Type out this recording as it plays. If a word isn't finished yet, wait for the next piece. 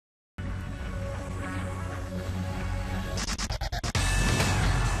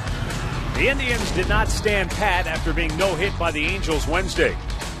The Indians did not stand pat after being no-hit by the Angels Wednesday.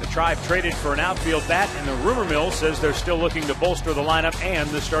 The Tribe traded for an outfield bat, and the rumor mill says they're still looking to bolster the lineup and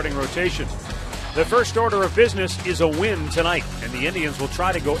the starting rotation. The first order of business is a win tonight, and the Indians will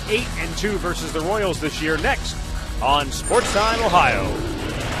try to go 8-2 versus the Royals this year next on Sports Time Ohio.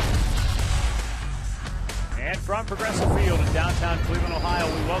 And from Progressive Field in downtown Cleveland, Ohio,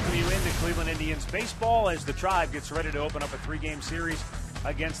 we welcome you into Cleveland Indians baseball as the Tribe gets ready to open up a 3-game series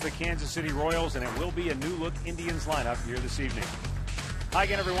against the Kansas City Royals, and it will be a new-look Indians lineup here this evening. Hi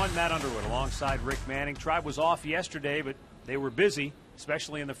again, everyone. Matt Underwood alongside Rick Manning. Tribe was off yesterday, but they were busy,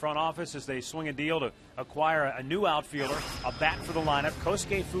 especially in the front office as they swing a deal to acquire a new outfielder, a bat for the lineup.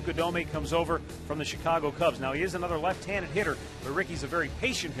 Kosuke Fukudome comes over from the Chicago Cubs. Now, he is another left-handed hitter, but Ricky's a very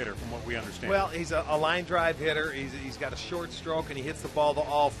patient hitter from what we understand. Well, he's a line drive hitter. He's got a short stroke, and he hits the ball to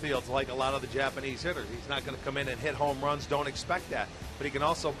all fields like a lot of the Japanese hitters. He's not going to come in and hit home runs. Don't expect that. But he can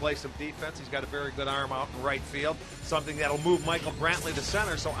also play some defense. He's got a very good arm out in right field, something that'll move Michael Brantley to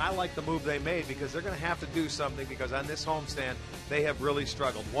center. So I like the move they made because they're going to have to do something because on this homestand, they have really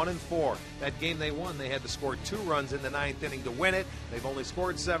struggled. 1-4. That game they won, they had to score 2 runs in the 9th inning to win it. They've only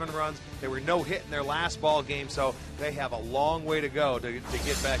scored 7 runs. They were no hit in their last ball game, so they have a long way to go to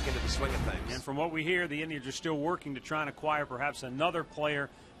get back into the swing of things. And from what we hear, the Indians are still working to try and acquire perhaps another player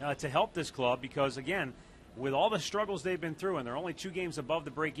to help this club because, again, with all the struggles they've been through, and they're only 2 games above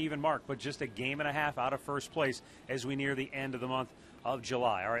the break-even mark, but just a game and a half out of first place as we near the end of the month of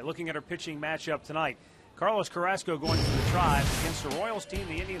July. All right, looking at our pitching matchup tonight, Carlos Carrasco going to the Tribe against the Royals team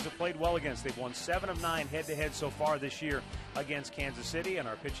the Indians have played well against. They've won 7 of 9 head-to-head so far this year against Kansas City. And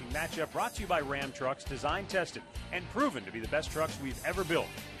our pitching matchup brought to you by Ram Trucks, designed, tested, and proven to be the best trucks we've ever built.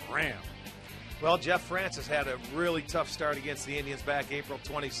 Ram. Well, Jeff Francis had a really tough start against the Indians back April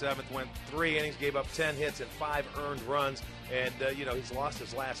 27th, went 3 innings, gave up 10 hits and 5 earned runs, and, he's lost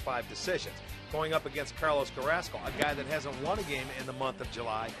his last 5 decisions. Going up against Carlos Carrasco, a guy that hasn't won a game in the month of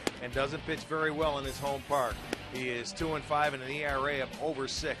July and doesn't pitch very well in his home park. He is 2-5 and an ERA of over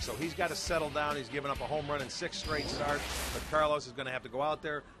 6, so he's got to settle down. He's given up a home run in 6 straight starts, but Carlos is going to have to go out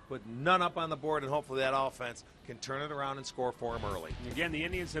there, put none up on the board, and hopefully that offense can turn it around and score for him early. Again, the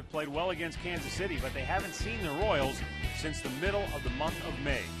Indians have played well against Kansas City, but they haven't seen the Royals since the middle of the month of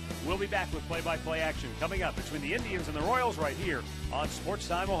May. We'll be back with play-by-play action coming up between the Indians and the Royals right here on Sports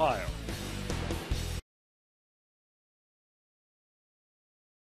Time Ohio.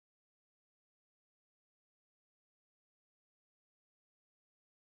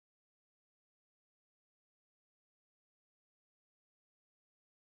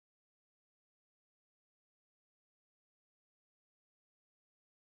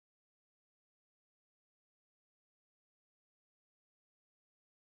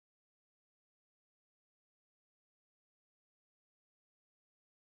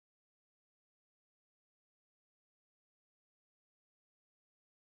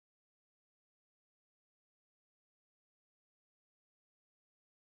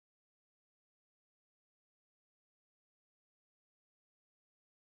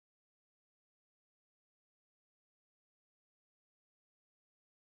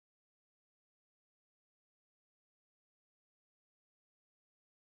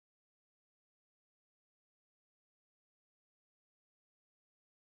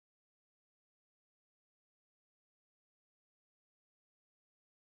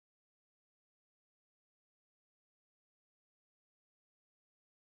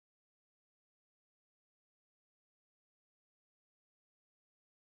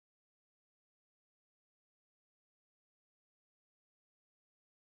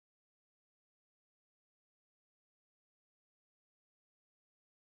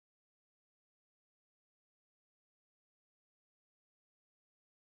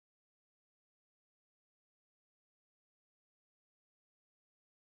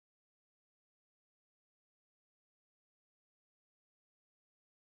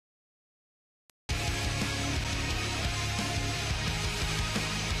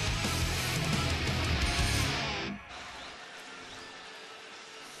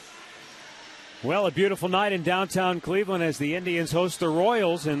 Well, a beautiful night in downtown Cleveland as the Indians host the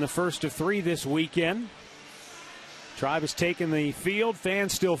Royals in the first of 3 this weekend. Tribe has taken the field.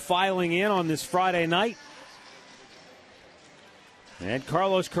 Fans still filing in on this Friday night. And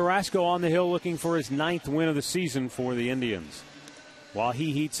Carlos Carrasco on the hill looking for his 9th win of the season for the Indians. While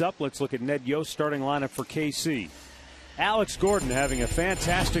he heats up, let's look at Ned Yost's starting lineup for KC. Alex Gordon having a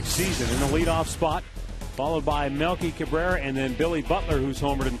fantastic season in the leadoff spot, followed by Melky Cabrera and then Billy Butler, who's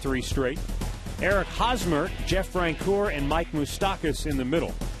homered in 3 straight. Eric Hosmer, Jeff Francoeur, and Mike Moustakas in the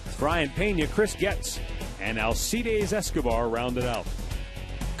middle. Brian Pena, Chris Getz, and Alcides Escobar rounded out.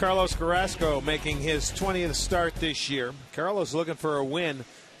 Carlos Carrasco making his 20th start this year. Carlos looking for a win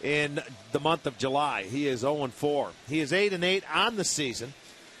in the month of July. He is 0-4. He is 8-8 on the season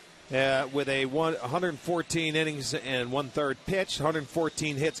with 114 innings and 1/3 pitched,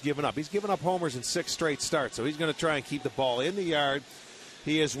 114 hits given up. He's given up homers in 6 straight starts, so he's going to try and keep the ball in the yard.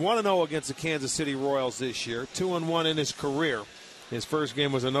 He is 1-0 against the Kansas City Royals this year, 2-1 in his career. His first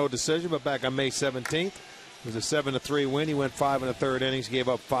game was a no decision, but back on May 17th, it was a 7-3 win. He went 5 1/3 innings, gave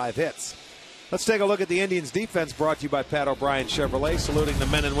up 5 hits. Let's take a look at the Indians' defense, brought to you by Pat O'Brien Chevrolet, saluting the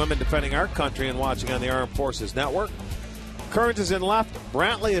men and women defending our country and watching on the Armed Forces Network. Kearns is in left,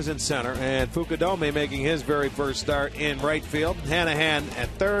 Brantley is in center, and Fukudome making his very first start in right field. Hanahan at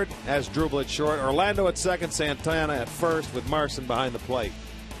third, as Drubel at short. Orlando at second, Santana at first, with Marson behind the plate.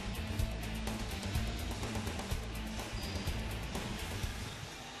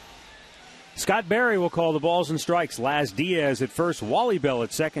 Scott Berry will call the balls and strikes. Laz Diaz at first, Wally Bell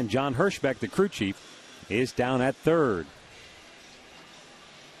at second. John Hirschbeck, the crew chief, is down at third.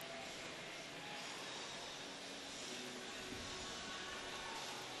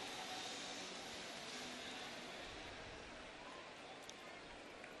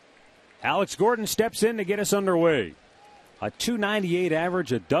 Alex Gordon steps in to get us underway. A .298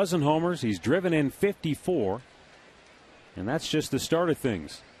 average, a dozen homers. He's driven in 54. And that's just the start of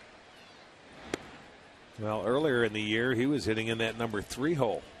things. Well, earlier in the year, he was hitting in that number 3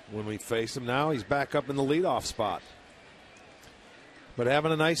 hole when we faced him. Now he's back up in the leadoff spot. But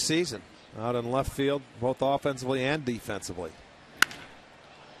having a nice season out in left field, both offensively and defensively.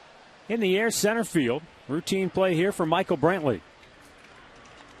 In the air, center field. Routine play here for Michael Brantley.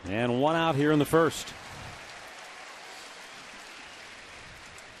 And 1 out here in the first.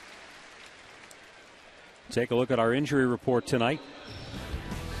 Take a look at our injury report tonight.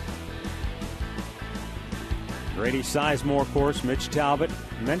 Grady Sizemore, of course, Mitch Talbot.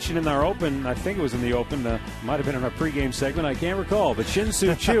 Mentioned in our open, I think it was in the open, might have been in our pregame segment, I can't recall. But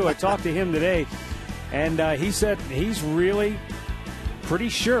Shin-Soo Choo, I talked to him today, and he said he's really pretty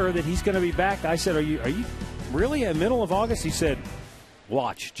sure that he's going to be back. I said, are you really in the middle of August? He said,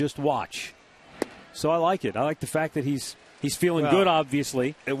 watch, just watch. So I like it. I like the fact that he's feeling good,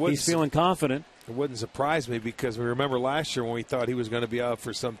 obviously. He's feeling confident. It wouldn't surprise me, because we remember last year when we thought he was going to be out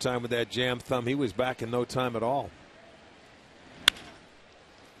for some time with that jam thumb. He was back in no time at all.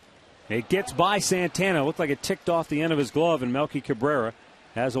 It gets by Santana. Looked like it ticked off the end of his glove, and Melky Cabrera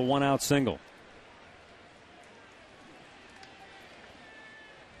has a 1-out single.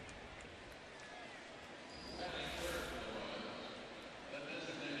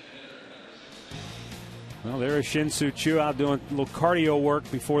 Well, there is Shin-Soo Choo out doing a little cardio work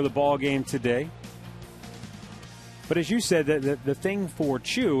before the ball game today. But as you said, the thing for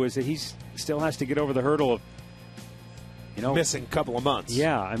Choo is that he still has to get over the hurdle of, missing a couple of months.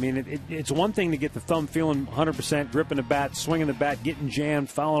 Yeah, I mean, it's one thing to get the thumb feeling 100%, gripping the bat, swinging the bat, getting jammed,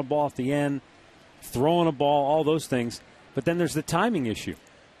 fouling a ball off the end, throwing a ball, all those things. But then there's the timing issue.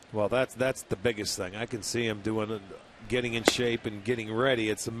 Well, that's the biggest thing. I can see him getting in shape and getting ready.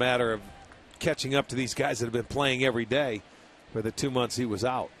 It's a matter of catching up to these guys that have been playing every day for the 2 months he was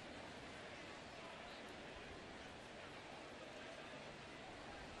out.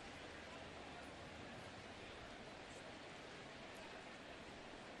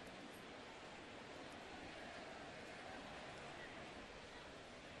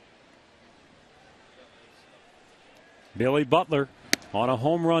 Billy Butler on a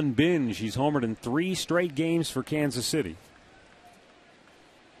home run binge. He's homered in 3 straight games for Kansas City.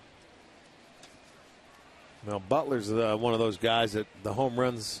 Well, Butler's one of those guys that the home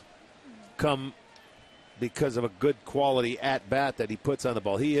runs come because of a good quality at-bat that he puts on the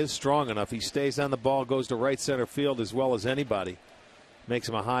ball. He is strong enough. He stays on the ball, goes to right center field as well as anybody. Makes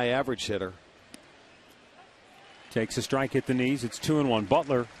him a high average hitter. Takes a strike at the knees. It's 2-1.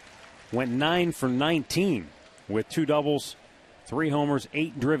 Butler went 9 for 19 with 2 doubles, 3 homers,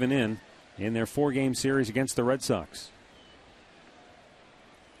 8 driven in their 4-game series against the Red Sox.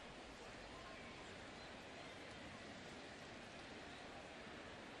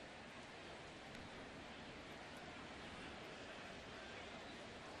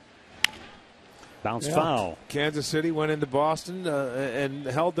 Bounced foul. Kansas City went into Boston and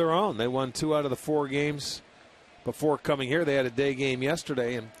held their own. They won 2 out of the 4 games before coming here. They had a day game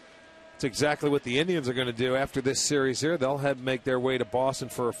yesterday, and it's exactly what the Indians are going to do after this series here. They'll make their way to Boston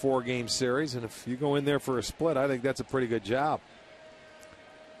for a 4-game series, and if you go in there for a split, I think that's a pretty good job.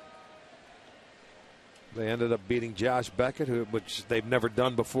 They ended up beating Josh Beckett, which they've never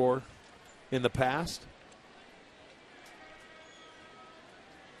done before in the past.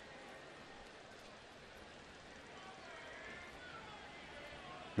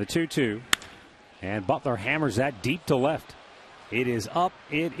 The 2-2. And Butler hammers that deep to left. It is up.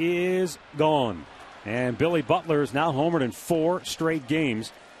 It is gone. And Billy Butler is now homered in 4 straight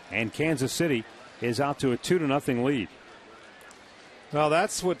games. And Kansas City is out to a 2-0 lead. Well,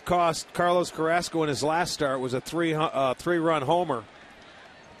 that's what cost Carlos Carrasco in his last start, was a three-run homer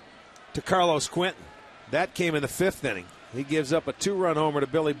to Carlos Quentin. That came in the 5th inning. He gives up a 2-run homer to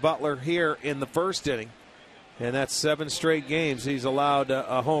Billy Butler here in the 1st inning. And that's 7 straight games he's allowed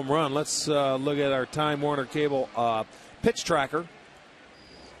a home run. Let's look at our Time Warner Cable pitch tracker.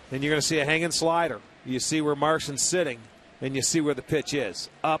 And you're going to see a hanging slider. You see where Marson's sitting, and you see where the pitch is.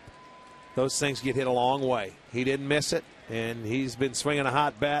 Up. Those things get hit a long way. He didn't miss it, and he's been swinging a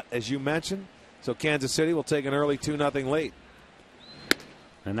hot bat, as you mentioned. So Kansas City will take an early 2-0 lead.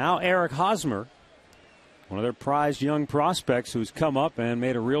 And now Eric Hosmer, one of their prized young prospects who's come up and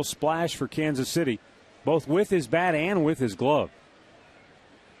made a real splash for Kansas City, both with his bat and with his glove.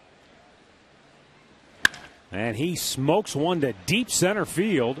 And he smokes one to deep center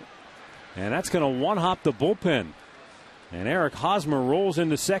field, and that's going to one-hop the bullpen. And Eric Hosmer rolls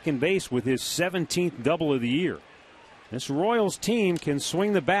into second base with his 17th double of the year. This Royals team can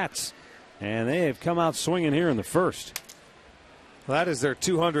swing the bats, and they have come out swinging here in the 1st. Well, that is their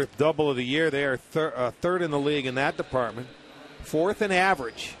 200th double of the year. They are 3rd in the league in that department, 4th in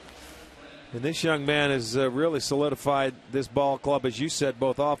average. And this young man has really solidified this ball club, as you said,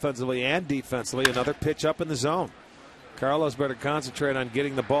 both offensively and defensively. Another pitch up in the zone. Carlos better concentrate on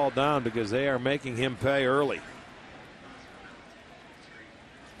getting the ball down because they are making him pay early.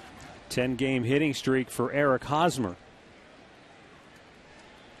 10-game hitting streak for Eric Hosmer.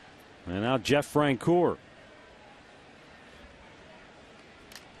 And now Jeff Francoeur.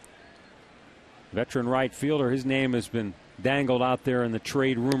 Veteran right fielder. His name has been dangled out there in the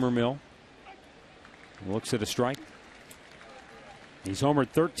trade rumor mill. Looks at a strike. He's homered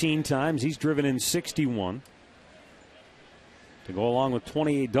 13 times. He's driven in 61 to go along with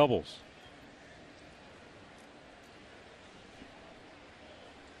 28 doubles.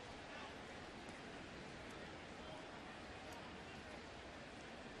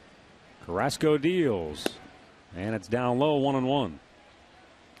 Carrasco deals, and it's down low, 1-1.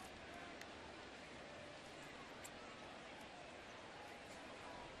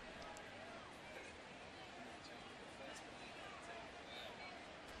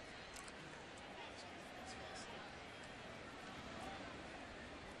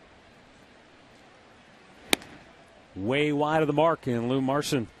 Way wide of the mark, and Lou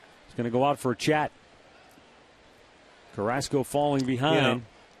Marson is going to go out for a chat. Carrasco falling behind.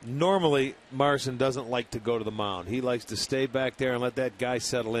 Normally, Marson doesn't like to go to the mound. He likes to stay back there and let that guy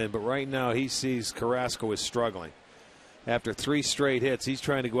settle in. But right now, he sees Carrasco is struggling. After 3 straight hits, he's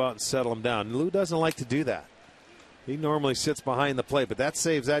trying to go out and settle him down. Lou doesn't like to do that. He normally sits behind the plate, but that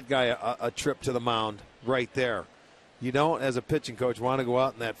saves that guy a trip to the mound right there. You don't, as a pitching coach, want to go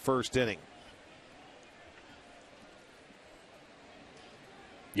out in that 1st inning.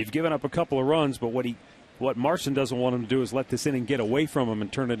 You've given up a couple of runs, but what Marson doesn't want him to do is let this inning get away from him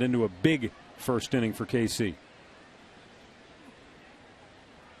and turn it into a big 1st inning for KC.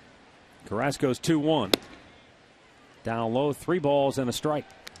 Carrasco's 2-1. Down low, 3 balls and a strike.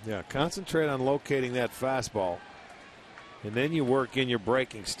 Yeah, concentrate on locating that fastball, and then you work in your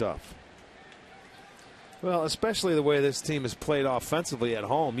breaking stuff. Well, especially the way this team has played offensively at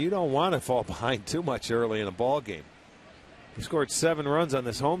home, you don't want to fall behind too much early in a ball game. He scored 7 runs on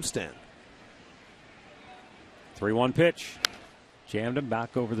this homestand. 3-1 pitch. Jammed him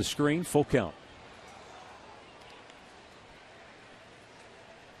back over the screen. Full count.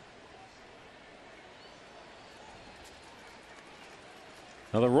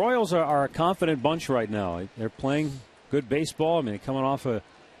 Now the Royals are a confident bunch right now. They're playing good baseball. I mean, they're coming off a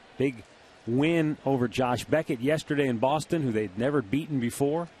big win over Josh Beckett yesterday in Boston, who they'd never beaten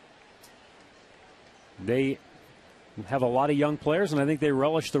before. They have a lot of young players, and I think they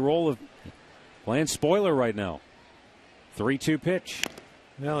relish the role of playing spoiler right now. 3-2 pitch.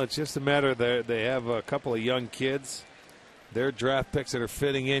 Well, it's just a matter that they have a couple of young kids. They're draft picks that are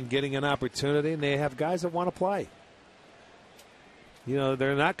fitting in, getting an opportunity, and they have guys that want to play. You know,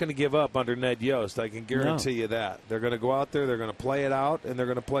 they're not going to give up under Ned Yost. I can guarantee you that. They're going to go out there, they're going to play it out, and they're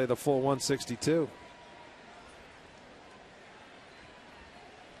going to play the full 162.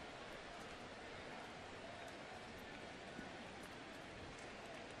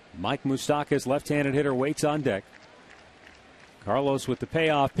 Mike Moustakas, left-handed hitter, waits on deck. Carlos with the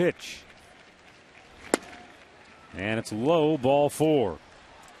payoff pitch. And it's low, ball 4.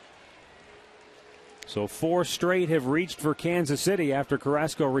 So 4 straight have reached for Kansas City after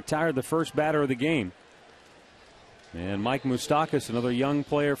Carrasco retired the first batter of the game. And Mike Moustakas, another young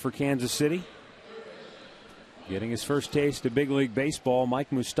player for Kansas City, getting his first taste of big league baseball. Mike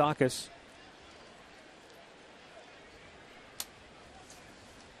Moustakas.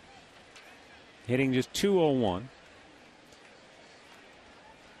 Hitting just .201.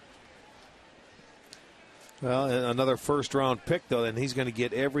 Well, another first-round pick, though, and he's going to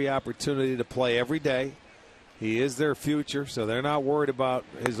get every opportunity to play every day. He is their future, so they're not worried about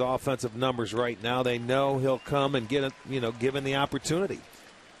his offensive numbers right now. They know he'll come and get it, given the opportunity.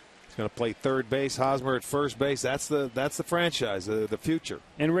 He's going to play third base, Hosmer at first base. That's the franchise, the future.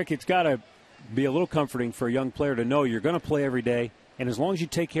 And, Rick, it's got to be a little comforting for a young player to know you're going to play every day, and as long as you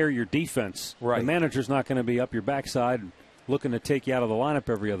take care of your defense, right, the manager's not going to be up your backside looking to take you out of the lineup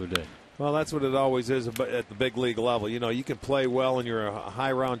every other day. Well, that's what it always is at the big league level. You can play well and you're a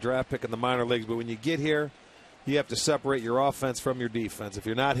high-round draft pick in the minor leagues, but when you get here, you have to separate your offense from your defense. If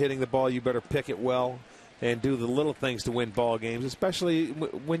you're not hitting the ball, you better pick it well and do the little things to win ball games, especially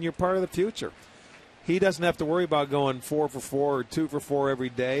when you're part of the future. He doesn't have to worry about going 4 for 4 or 2 for 4 every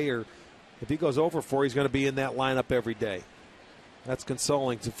day, or if he goes over 4, he's going to be in that lineup every day. That's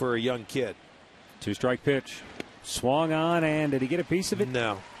consoling for a young kid. 2-strike pitch. Swung on, and did he get a piece of it?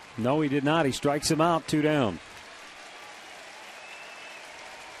 No. No, he did not. He strikes him out, 2 down.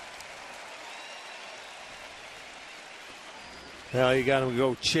 Well, you got him to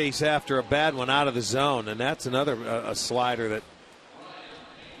go chase after a bad one out of the zone, and that's another a slider that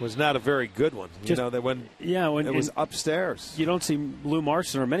was not a very good one. When it was upstairs. You don't see Lou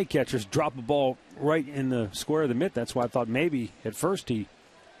Marson or many catchers drop a ball right in the square of the mitt. That's why I thought maybe at first he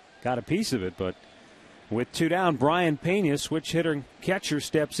got a piece of it. But with 2 down, Brian Pena, switch hitter and catcher,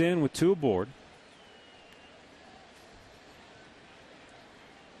 steps in with 2 aboard.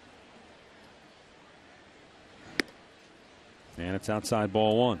 And it's outside,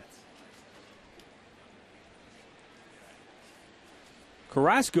 ball 1.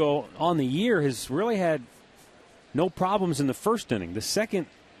 Carrasco on the year has really had no problems in the first inning. The second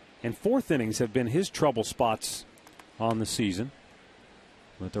and fourth innings have been his trouble spots on the season.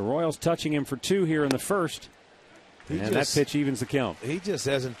 But the Royals touching him for 2 here in the first. That pitch evens the count. He just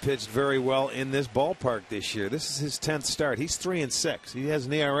hasn't pitched very well in this ballpark this year. This is his 10th start. He's 3-6. He has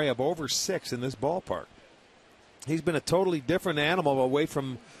an ERA of over 6 in this ballpark. He's been a totally different animal away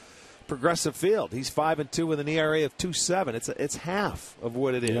from Progressive Field. He's 5-2 with an ERA of 2.7. It's half of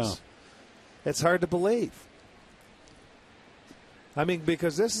what it is. Yeah. It's hard to believe. I mean,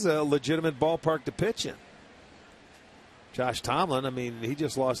 because this is a legitimate ballpark to pitch in. Josh Tomlin, he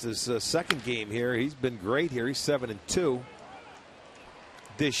just lost his second game here. He's been great here. He's 7-2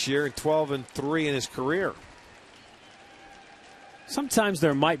 this year and 12-3 in his career. Sometimes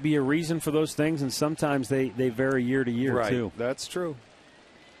there might be a reason for those things, and sometimes they vary year to year, too. Right, that's true.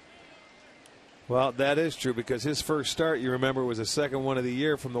 Well, that is true, because his first start, you remember, was the second one of the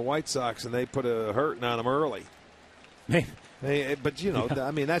year from the White Sox, and they put a hurting on him early. But,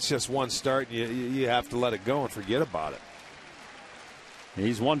 that's just one start, and you have to let it go and forget about it.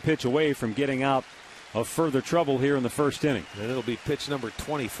 He's 1 pitch away from getting out of further trouble here in the first inning. And it'll be pitch number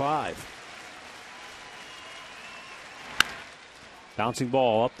 25. Bouncing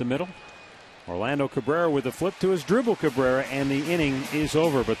ball up the middle. Orlando Cabrera with a flip to his dribble Cabrera, and the inning is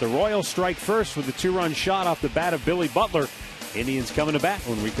over. But the Royals strike first with a 2-run shot off the bat of Billy Butler. Indians coming to bat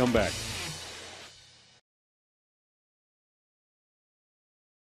when we come back.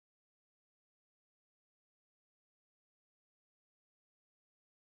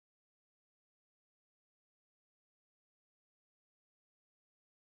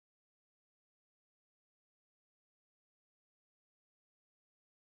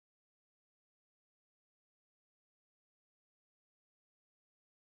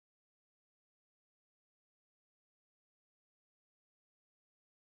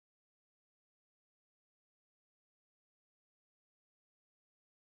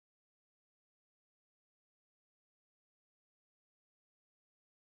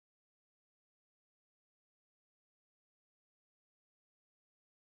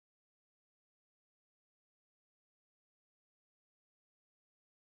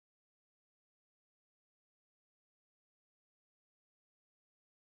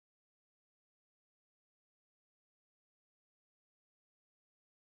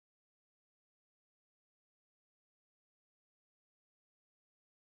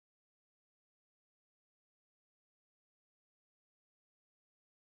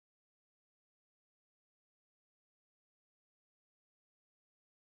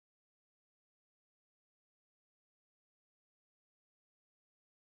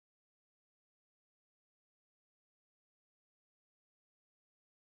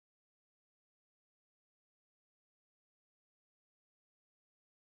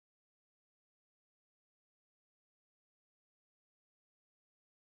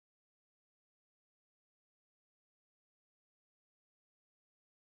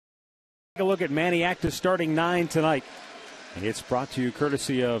 Take a look at Maniacta's starting 9 tonight. It's brought to you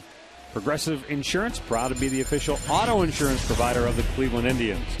courtesy of Progressive Insurance, proud to be the official auto insurance provider of the Cleveland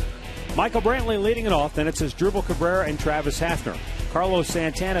Indians. Michael Brantley leading it off, then it's Asdrubal Cabrera and Travis Hafner. Carlos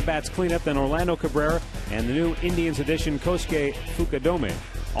Santana bats cleanup, then Orlando Cabrera and the new Indians addition Kosuke Fukudome.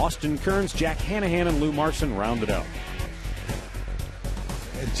 Austin Kearns, Jack Hanahan, and Lou Marson rounded out.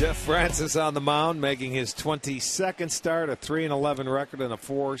 And Jeff Francis on the mound, making his 22nd start, a 3-11 record and a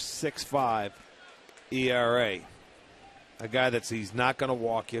 4.65 ERA. A guy he's not going to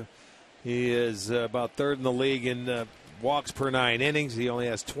walk you. He is about third in the league in walks per 9 innings. He only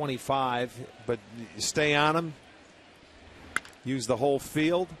has 25, but stay on him. Use the whole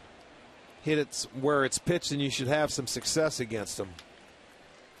field. Hit it where it's pitched, and you should have some success against him.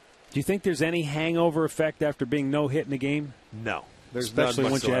 Do you think there's any hangover effect after being no hit in the game? No. There's especially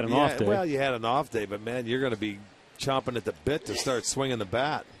once you had an off day. Well, you had an off day, but, man, you're going to be chomping at the bit to start swinging the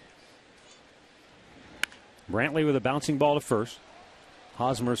bat. Brantley with a bouncing ball to first.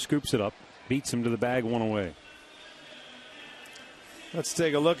 Hosmer scoops it up, beats him to the bag, 1 away. Let's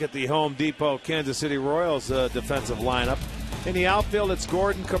take a look at the Home Depot Kansas City Royals defensive lineup. In the outfield, it's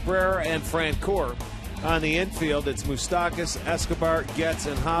Gordon, Cabrera, and Francoeur. On the infield, it's Moustakas, Escobar, Getz,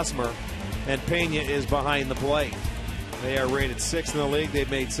 and Hosmer. And Pena is behind the plate. They are rated 6th in the league.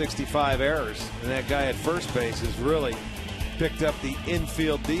 They've made 65 errors. And that guy at first base has really picked up the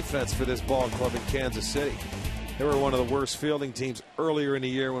infield defense for this ball club in Kansas City. They were one of the worst fielding teams earlier in the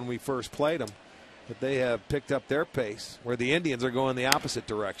year when we first played them. But they have picked up their pace, where the Indians are going the opposite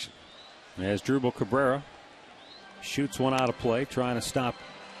direction. Asdrubal Cabrera shoots one out of play, trying to stop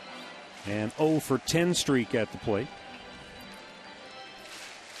an 0 for 10 streak at the plate.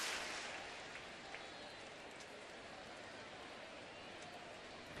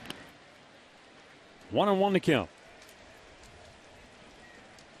 One and one to count.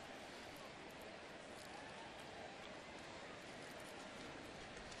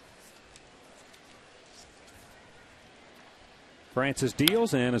 Francis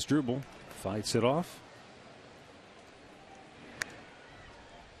deals, and Asdrubal fights it off.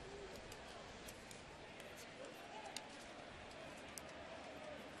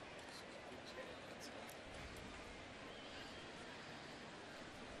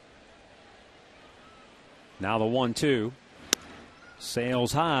 Now the 1-2.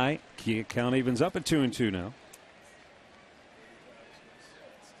 Sails high. Count evens up at 2-2 now.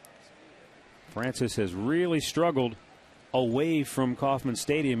 Francis has really struggled away from Kauffman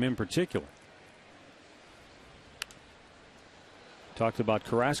Stadium in particular. Talked about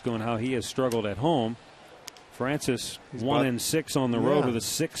Carrasco and how he has struggled at home. Francis 1-6 on the road with a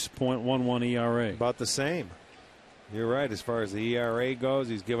 6.11 ERA. About the same. You're right. As far as the ERA goes,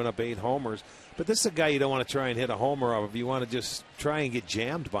 he's given up 8 homers. But this is a guy you don't want to try and hit a homer of. You want to just try and get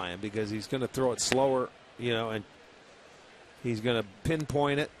jammed by him, because he's going to throw it slower, and he's going to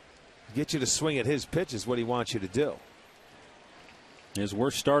pinpoint it, get you to swing at his pitch is what he wants you to do. His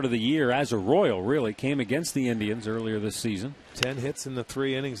worst start of the year as a Royal really came against the Indians earlier this season. 10 hits in the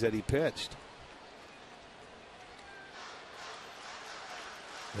 3 innings that he pitched.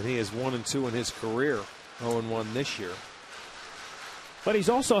 And he is 1-2 in his career. 0-1 this year. But he's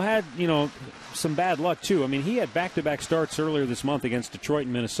also had, some bad luck, too. I mean, he had back-to-back starts earlier this month against Detroit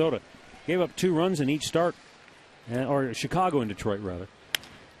and Minnesota. Gave up 2 runs in each start, or Chicago and Detroit, rather.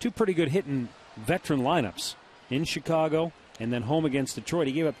 2 pretty good hitting veteran lineups in Chicago and then home against Detroit.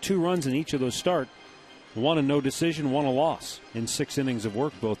 He gave up 2 runs in each of those starts. 1 a no decision, 1 a loss in 6 innings of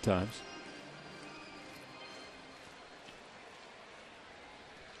work both times.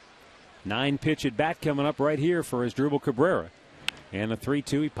 Nine-pitch at bat coming up right here for Asdrubal Cabrera. And a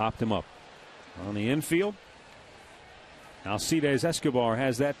 3-2, he popped him up. On the infield, Alcides Escobar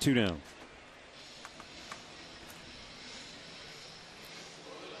has that 2 down.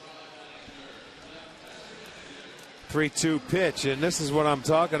 Three-two pitch, and this is what I'm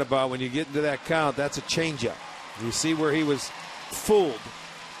talking about. When you get into that count, that's a changeup. You see where he was fooled,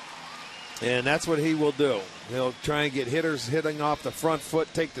 and that's what he will do. He'll try and get hitters hitting off the front foot,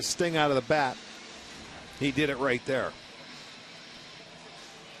 take the sting out of the bat. He did it right there.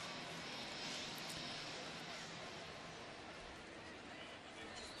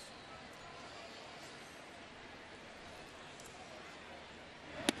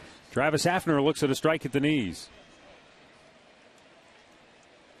 Travis Hafner looks at a strike at the knees.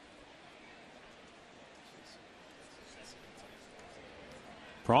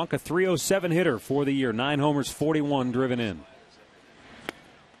 Pronk, a .307 hitter for the year. 9 homers, 41 driven in.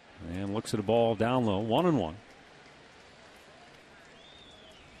 And looks at a ball down low. 1-1.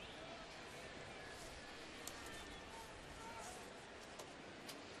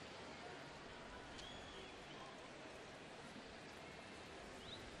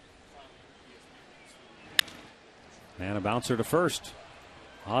 And a bouncer to first.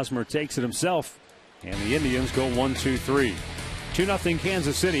 Hosmer takes it himself, and the Indians go 1-2-3. 2-0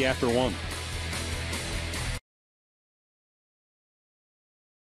 Kansas City after one.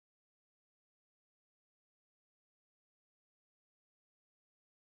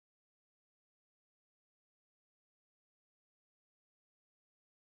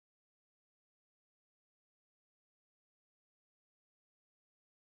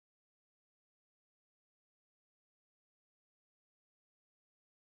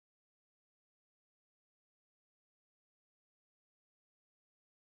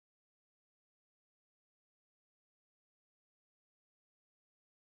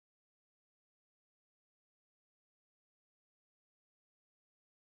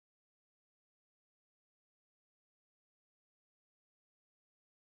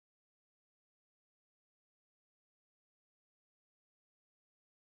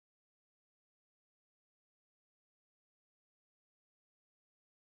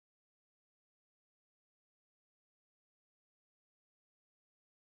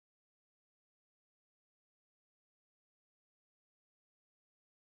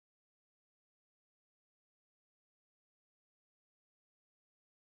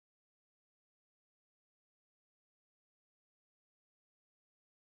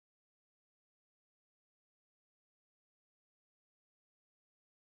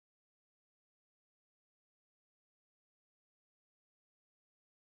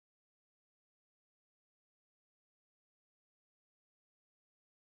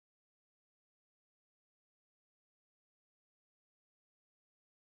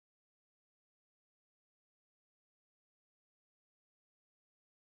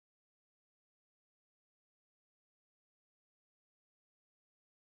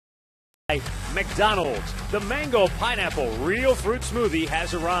 McDonald's, the Mango Pineapple Real Fruit Smoothie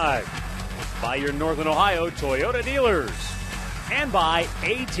has arrived. By your Northern Ohio Toyota dealers. And by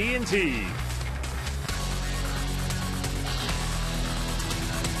AT&T.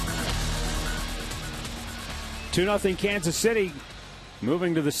 Two 2-0 Kansas City.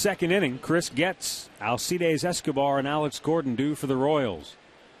 Moving to the second inning, Chris Getz, Alcides Escobar, and Alex Gordon due for the Royals.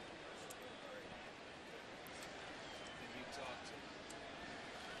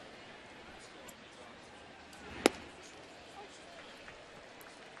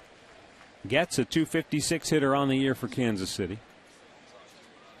 Getz, a .256 hitter on the year for Kansas City.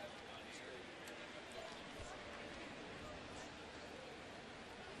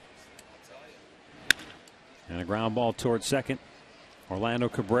 And a ground ball towards second. Orlando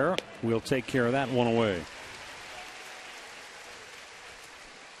Cabrera will take care of that one away.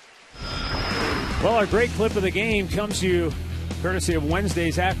 Well, our great clip of the game comes to you courtesy of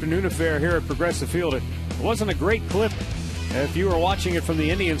Wednesday's afternoon affair here at Progressive Field. It wasn't a great clip if you were watching it from the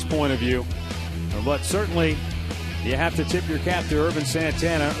Indians' point of view. But certainly, you have to tip your cap to Urban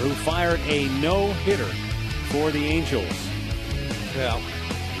Santana, who fired a no-hitter for the Angels. Yeah.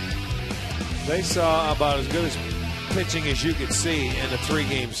 They saw about as good as pitching as you could see in a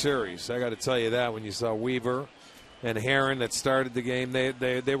 3-game series. I got to tell you that when you saw Weaver and Herron that started the game,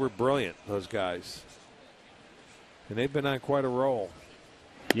 they were brilliant, those guys. And they've been on quite a roll.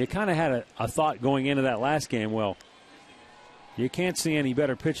 You kind of had a thought going into that last game, well, you can't see any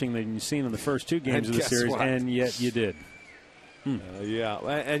better pitching than you've seen in the first 2 games of the series, what? And yet you did. Yeah,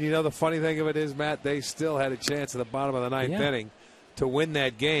 and you know the funny thing of it is, Matt, they still had a chance at the bottom of the 9th inning to win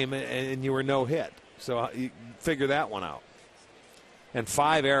that game, and you were no hit. So you figure that one out. And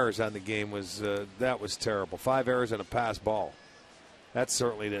 5 errors on the game was that was terrible. 5 errors and a pass ball. That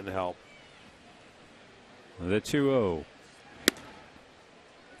certainly didn't help. The 2-0.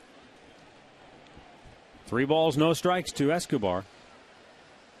 3 balls, no strikes to Escobar.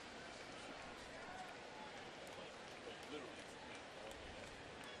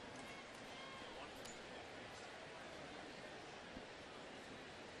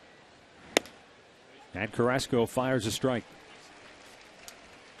 And Carrasco fires a strike.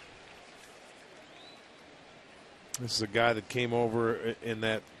 This is a guy that came over in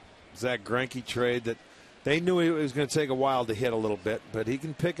that Zach Greinke trade that they knew it was going to take a while to hit a little bit, but he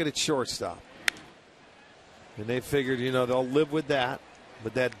can pick it at shortstop. And they figured, they'll live with that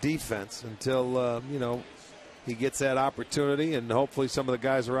defense until, he gets that opportunity, and hopefully some of the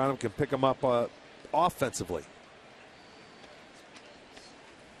guys around him can pick him up offensively.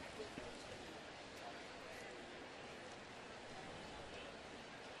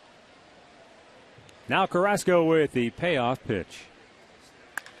 Now Carrasco with the payoff pitch.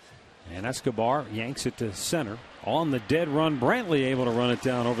 And Escobar yanks it to center. On the dead run, Brantley able to run it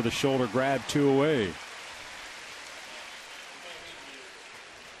down over the shoulder, grab 2 away.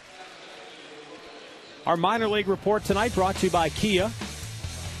 Our minor league report tonight brought to you by Kia.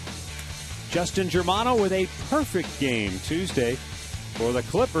 Justin Germano with a perfect game Tuesday for the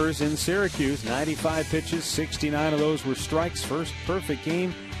Clippers in Syracuse. 95 pitches, 69 of those were strikes. First perfect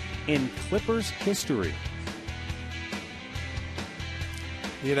game in Clippers history.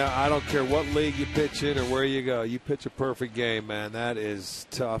 You know, I don't care what league you pitch in or where you go. You pitch a perfect game, man. That is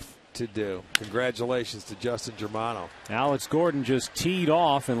tough to do. Congratulations to Justin Germano. Alex Gordon just teed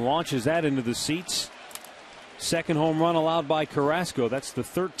off and launches that into the seats. Second home run allowed by Carrasco. That's the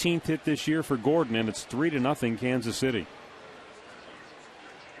 13th hit this year for Gordon, and it's 3-0 Kansas City.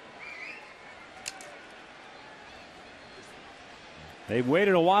 They've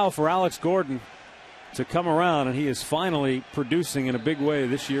waited a while for Alex Gordon to come around, and he is finally producing in a big way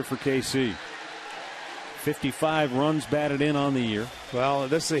this year for KC. 55 runs batted in on the year. Well,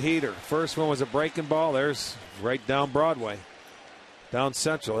 this is a heater. First one was a breaking ball. There's right down Broadway, down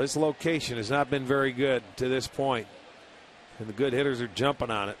Central. His location has not been very good to this point, and the good hitters are jumping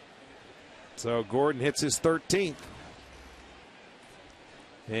on it. So Gordon hits his 13th,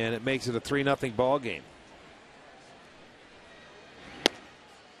 and it makes it a 3-0 ball game.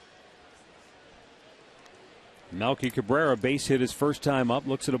 Melky Cabrera base hit his first time up.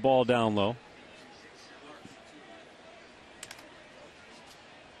 Looks at a ball down low.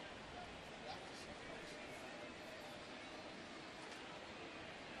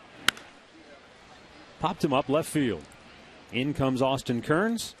 Popped him up left field. In comes Austin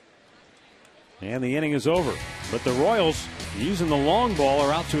Kearns. And the inning is over. But the Royals, using the long ball,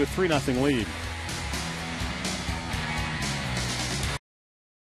 are out to a 3-0 lead.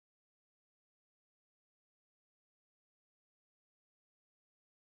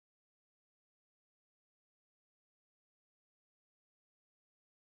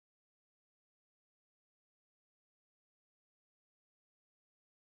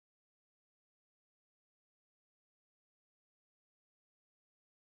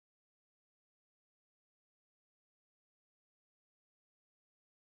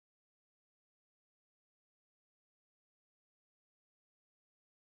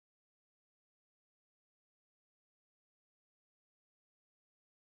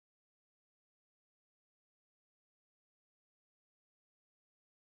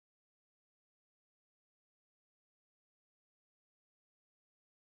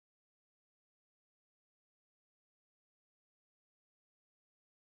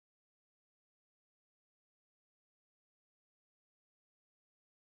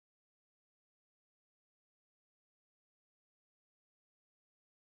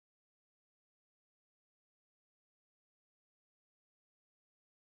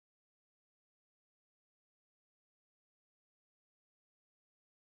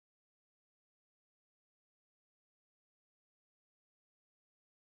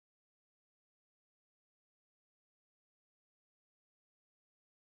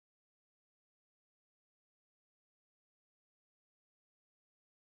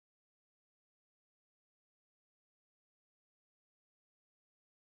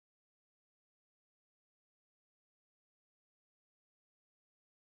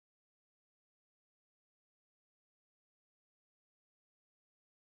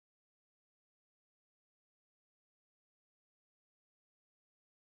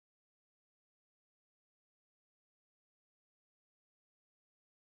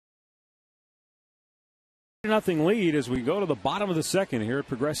 Nothing lead as we go to the bottom of the second here at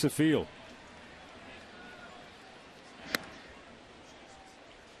Progressive Field.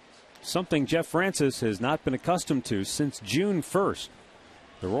 Something Jeff Francis has not been accustomed to since June 1st.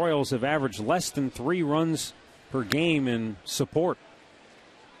 The Royals have averaged less than 3 runs per game in support.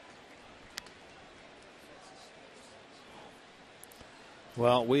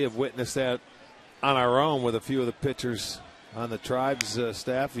 Well, we have witnessed that on our own with a few of the pitchers on the Tribe's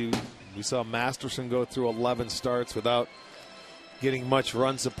staff. We saw Masterson go through 11 starts without getting much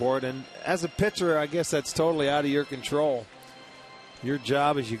run support. And as a pitcher, I guess that's totally out of your control. Your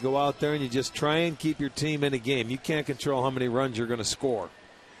job is you go out there and you just try and keep your team in a game. You can't control how many runs you're going to score.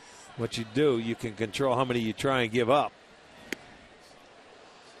 What you do, you can control how many you try and give up.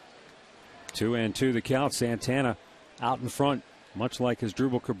 2-2 the count. Santana out in front, much like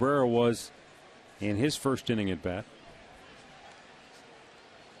Asdrubal Cabrera was in his first inning at bat.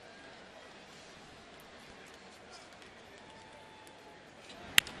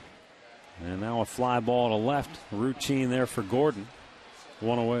 And now a fly ball to left. Routine there for Gordon.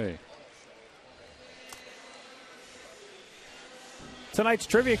 1 away. Tonight's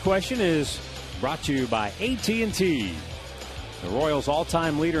trivia question is brought to you by AT&T. The Royals'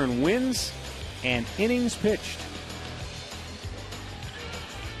 all-time leader in wins and innings pitched.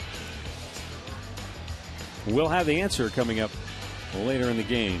 We'll have the answer coming up later in the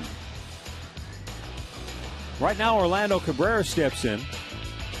game. Right now, Orlando Cabrera steps in,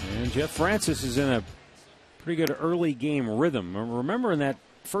 and Jeff Francis is in a pretty good early game rhythm. Remember in that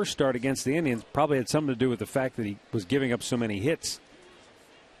first start against the Indians, probably had something to do with the fact that he was giving up so many hits.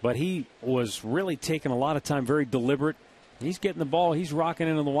 But he was really taking a lot of time, very deliberate. He's getting the ball, he's rocking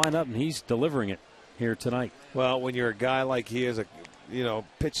into the windup, and he's delivering it here tonight. Well, when you're a guy like he is, a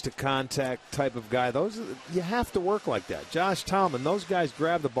pitch to contact type of guy, you have to work like that. Josh Tallman, those guys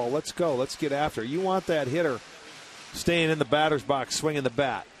grab the ball. Let's go. Let's get after it. You want that hitter staying in the batter's box, swinging the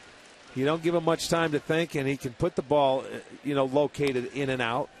bat. You don't give him much time to think, and he can put the ball, located in and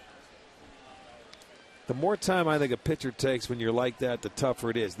out. The more time I think a pitcher takes when you're like that, the tougher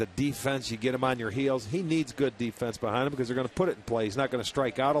it is. The defense, you get him on your heels. He needs good defense behind him because they're going to put it in play. He's not going to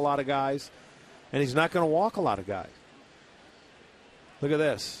strike out a lot of guys, and he's not going to walk a lot of guys. Look at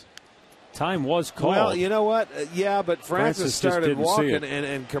this. Time was called. Well, you know what? Yeah, but Francis started walking, and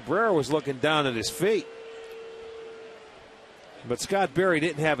and Cabrera was looking down at his feet. But Scott Berry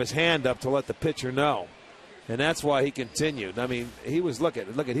didn't have his hand up to let the pitcher know. And that's why he continued. I mean, he was looking.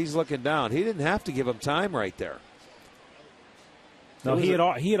 He's looking down. He didn't have to give him time right there. No, he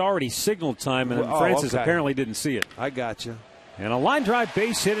had already signaled time, and Francis apparently didn't see it. I got you. And a line drive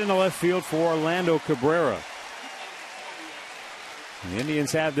base hit into left field for Orlando Cabrera. The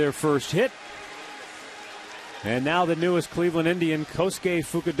Indians have their first hit. And now the newest Cleveland Indian, Kosuke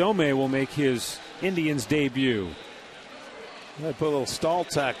Fukudome, will make his Indians debut. They put a little stall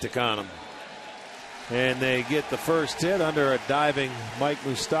tactic on him. And they get the first hit under a diving Mike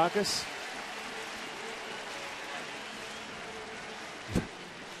Moustakas.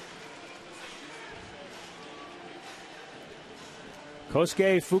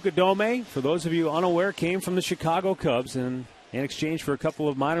 Kosuke Fukudome, for those of you unaware, came from the Chicago Cubs in exchange for a couple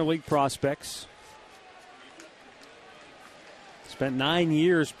of minor league prospects. Spent 9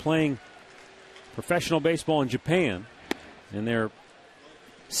 years playing professional baseball in Japan in their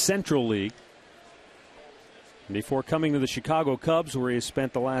Central League before coming to the Chicago Cubs, where he has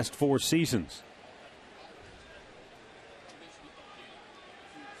spent the last 4 seasons.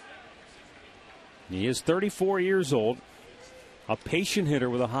 He is 34 years old, a patient hitter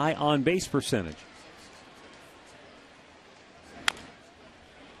with a high on-base percentage.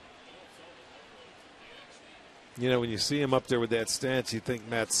 When you see him up there with that stance, you think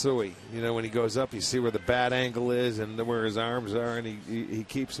Matsui. When he goes up, you see where the bat angle is and where his arms are, and he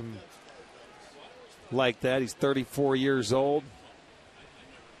keeps him like that. He's 34 years old.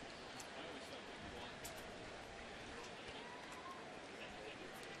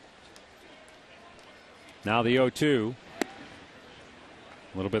 Now the 0-2.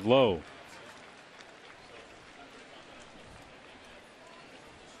 A little bit low.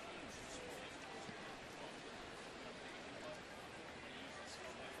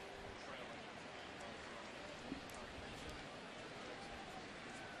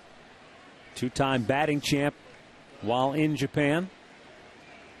 Two-time batting champ while in Japan.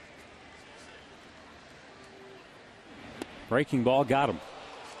 Breaking ball got him.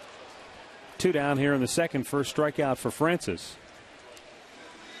 2 down here in the second. First strikeout for Francis.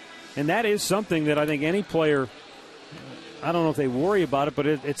 And that is something that I think any player, I don't know if they worry about it, but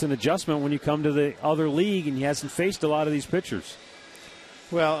it's an adjustment when you come to the other league and he hasn't faced a lot of these pitchers.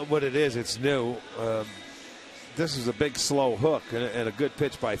 Well, what it is, it's new. This is a big slow hook and a good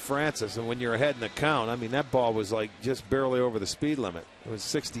pitch by Francis. And when you're ahead in the count, I mean, that ball was like just barely over the speed limit. It was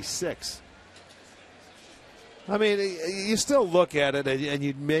 66. I mean, you still look at it, and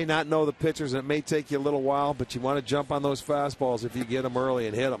you may not know the pitchers, and it may take you a little while, but you want to jump on those fastballs if you get them early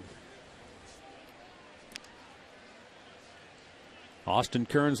and hit them. Austin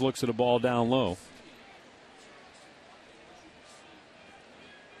Kearns looks at a ball down low.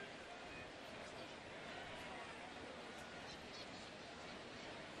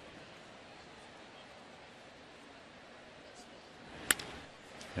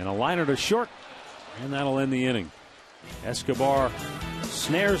 And a liner to short, and that'll end the inning. Escobar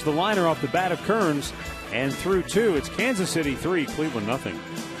snares the liner off the bat of Kearns, and through 2, it's Kansas City 3, Cleveland nothing.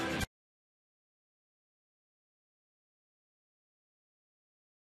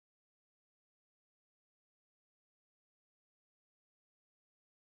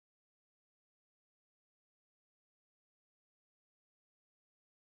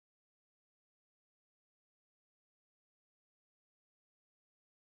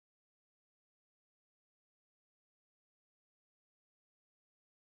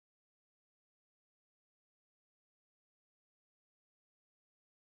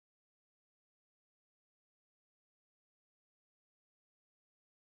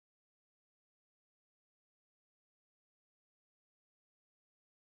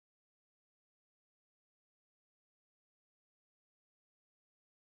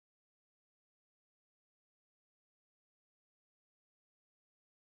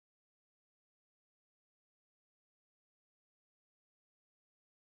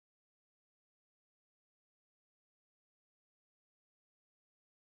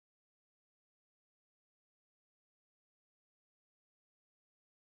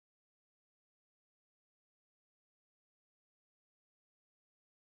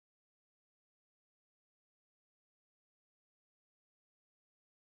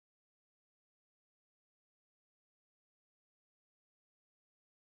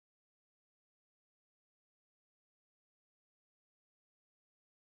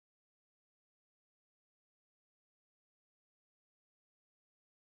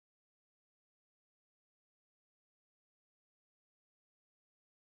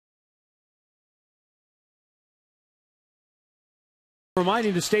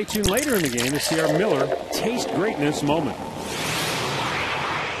 Reminding to stay tuned later in the game to see our Miller taste greatness moment.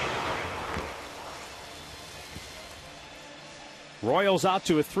 Royals out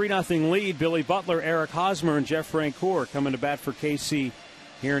to a 3-0 lead. Billy Butler, Eric Hosmer, and Jeff Francoeur coming to bat for KC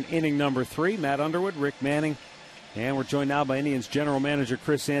here in inning number 3. Matt Underwood, Rick Manning, and we're joined now by Indians general manager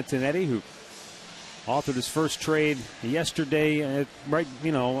Chris Antonetti, who authored his first trade yesterday.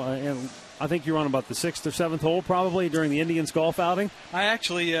 I think you're on about the 6th or 7th hole probably during the Indians golf outing. I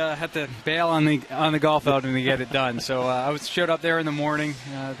actually had to bail on the golf outing to get it done. So I showed up there in the morning,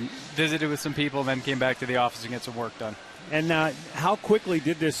 visited with some people, then came back to the office and get some work done. And how quickly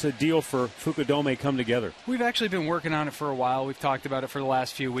did this deal for Fukudome come together? We've actually been working on it for a while. We've talked about it for the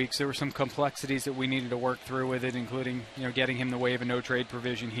last few weeks. There were some complexities that we needed to work through with it, including getting him to waive a no-trade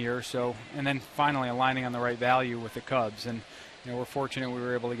provision here. So, and then finally aligning on the right value with the Cubs. And we're fortunate we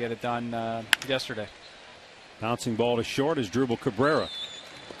were able to get it done yesterday. Bouncing ball to short is Drupal Cabrera.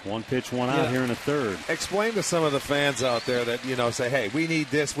 One pitch, one out here in the third. Explain to some of the fans out there that, say, hey, we need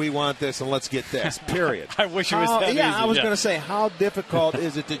this, we want this, and let's get this, period. I wish it was that easy. I was going to say, how difficult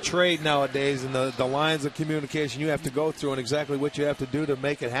is it to trade nowadays and the lines of communication you have to go through and exactly what you have to do to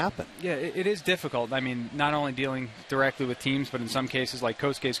make it happen? Yeah, it is difficult. I mean, not only dealing directly with teams, but in some cases, like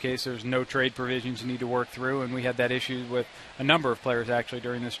Kosuke's case, there's no trade provisions you need to work through, and we had that issue with a number of players actually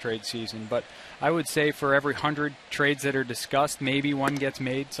during this trade season. But I would say for every 100 trades that are discussed, maybe one gets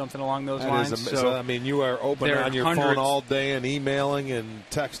made, something along those lines. So, I mean, you are open on your phone all day and emailing and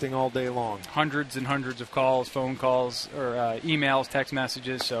texting all day long. Hundreds and hundreds of calls, phone calls, or emails, text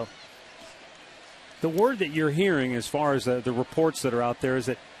messages. So, the word that you're hearing as far as the reports that are out there is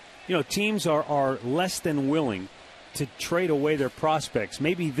that, teams are less than willing to trade away their prospects,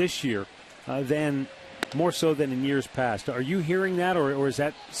 maybe this year, than more so than in years past. Are you hearing that, or is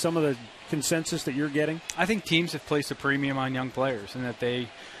that some of the consensus that you're getting? I think teams have placed a premium on young players and that they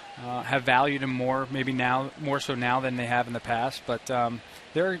have valued them more, maybe now, more so now than they have in the past. But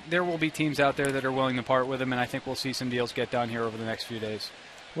there will be teams out there that are willing to part with them, and I think we'll see some deals get done here over the next few days.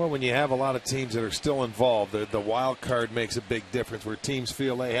 Well, when you have a lot of teams that are still involved, the wild card makes a big difference where teams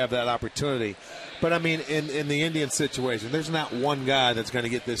feel they have that opportunity. But, I mean, in the Indian situation, there's not one guy that's going to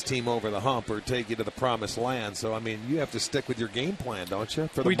get this team over the hump or take you to the promised land. So, I mean, you have to stick with your game plan, don't you,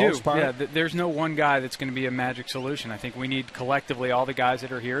 for the most part? Yeah, there's no one guy that's going to be a magic solution. I think we need collectively all the guys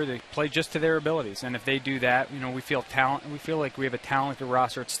that are here to play just to their abilities. And if they do that, we feel like we have a talented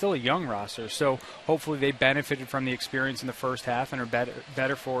roster. It's still a young roster. So, hopefully they benefited from the experience in the first half and are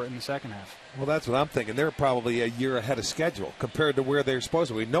better for it in the second half. Well, that's what I'm thinking. They're probably a year ahead of schedule compared to where they're supposed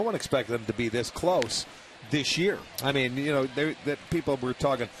to be. No one expected them to be this close this year. I mean, that people were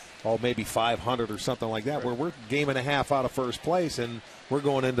talking, maybe 500 or something like that, where we're game and a half out of first place, and we're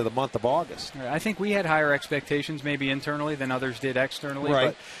going into the month of August. I think we had higher expectations maybe internally than others did externally.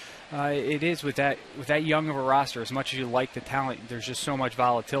 Right. But it is with that young of a roster, as much as you like the talent, there's just so much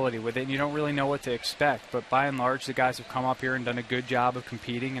volatility with it, and you don't really know what to expect. But by and large, the guys have come up here and done a good job of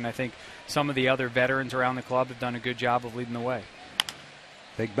competing, and I think some of the other veterans around the club have done a good job of leading the way.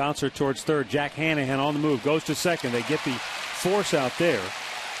 Big bouncer towards third. Jack Hanahan on the move. Goes to second. They get the force out there.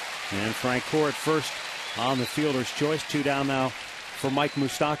 And Francoeur at first on the fielder's choice. 2 down now for Mike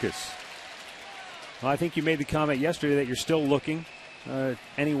Moustakas. Well, I think you made the comment yesterday that you're still looking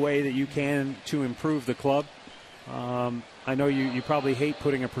any way that you can to improve the club. I know you probably hate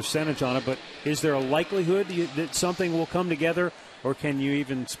putting a percentage on it, but is there a likelihood that something will come together, or can you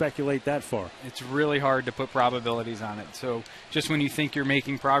even speculate that far? It's really hard to put probabilities on it. So just when you think you're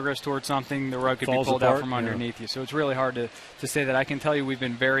making progress towards something, the rug could be pulled out from underneath you. So it's really hard to say that. I can tell you we've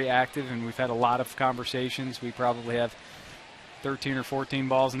been very active, and we've had a lot of conversations. We probably have 13 or 14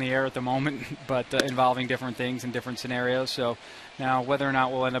 balls in the air at the moment, but involving different things and different scenarios. So now whether or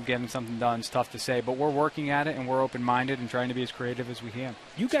not we'll end up getting something done is tough to say, but we're working at it, and we're open-minded and trying to be as creative as we can.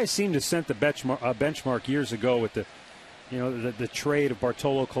 You guys seem to set the benchmark years ago with the trade of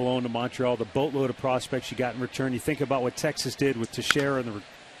Bartolo Colon to Montreal, the boatload of prospects you got in return. You think about what Texas did with Teixeira and the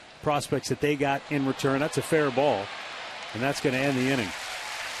prospects that they got in return. That's a fair ball, and that's going to end the inning.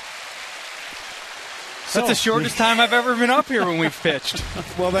 That's the shortest time I've ever been up here when we've pitched.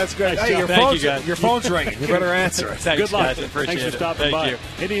 Well, that's good. Hey, your phone's ringing. You better answer it. Thanks, good luck. Guys. Appreciate Thanks for stopping by. You.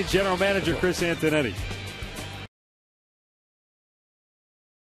 Indians General Manager Chris Antonetti.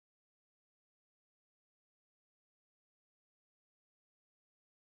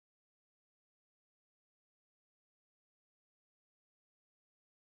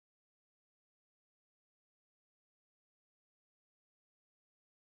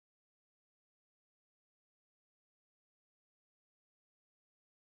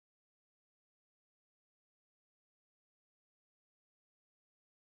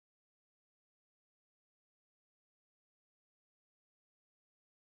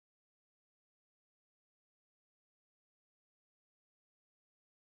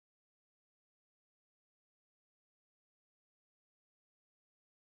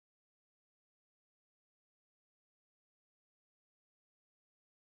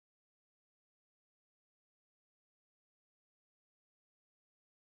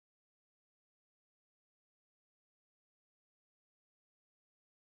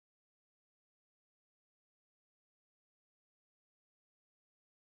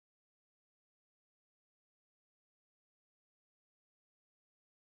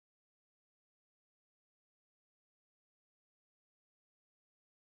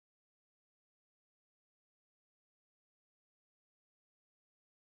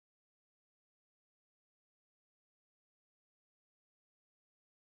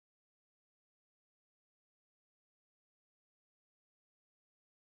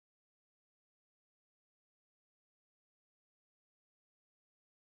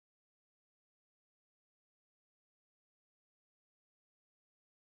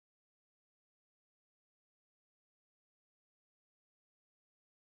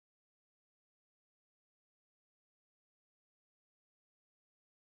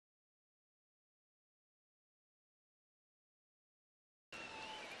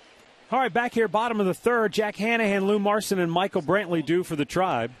 All right, back here, bottom of the third. Jack Hanahan, Lou Marson, and Michael Brantley due for the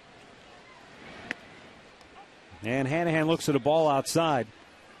Tribe. And Hanahan looks at a ball outside.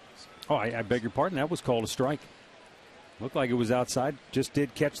 Oh, I beg your pardon. That was called a strike. Looked like it was outside. Just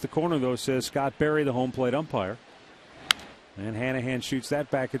did catch the corner, though, says Scott Berry, the home plate umpire. And Hanahan shoots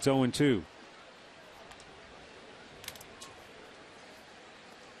that back. It's 0-2.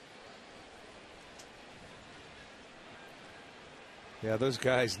 Yeah, those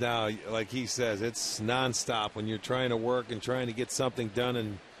guys now, like he says, it's nonstop when you're trying to work and trying to get something done,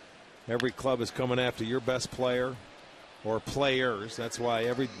 and every club is coming after your best player or players. That's why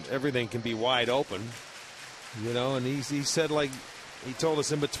everything can be wide open, you know. And he said, like he told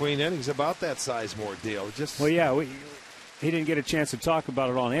us in between innings about that Sizemore deal. Well, yeah, he didn't get a chance to talk about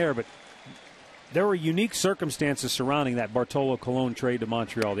it on air, but there were unique circumstances surrounding that Bartolo Colon trade to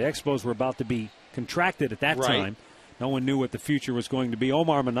Montreal. The Expos were about to be contracted at that time. No one knew what the future was going to be.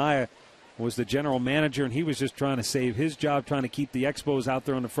 Omar Minaya was the general manager, and he was just trying to save his job, trying to keep the Expos out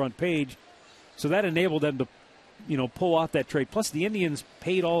there on the front page. So that enabled them to, pull off that trade. Plus, the Indians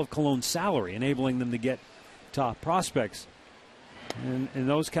paid all of Colon's salary, enabling them to get top prospects. And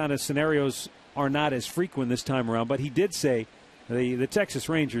those kind of scenarios are not as frequent this time around. But he did say the Texas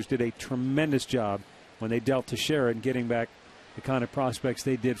Rangers did a tremendous job when they dealt Teixeira and getting back the kind of prospects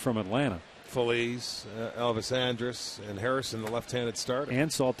they did from Atlanta. Feliz, Elvis Andrus, and Harrison, the left-handed starter. And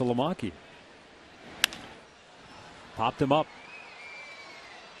Saltalamacchia. Popped him up.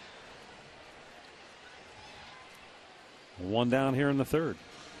 One down here in the third.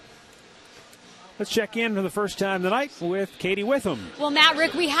 Let's check in for the first time tonight with Katie Witham. Well, Matt,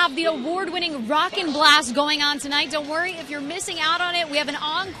 Rick, we have the award-winning Rockin' Blast going on tonight. Don't worry if you're missing out on it. We have an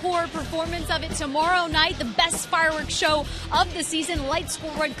encore performance of it tomorrow night, the best fireworks show of the season, Light School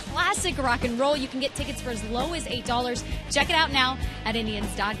Road Classic Rock and Roll. You can get tickets for as low as $8. Check it out now at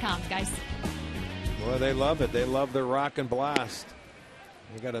Indians.com, guys. Well, they love it. They love their Rockin' Blast.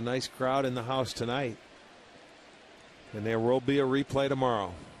 They got a nice crowd in the house tonight. And there will be a replay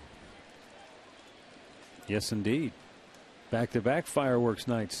tomorrow. Yes, indeed. Back-to-back fireworks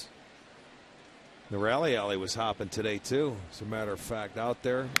nights. The rally alley was hopping today, too. As a matter of fact, out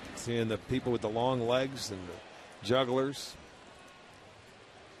there, seeing the people with the long legs and the jugglers.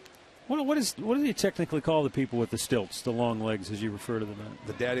 What do you technically call the people with the stilts, the long legs, as you refer to them?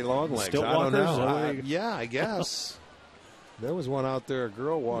 The daddy long legs. Stilt I don't walkers? know. Yeah, I guess. There was one out there, a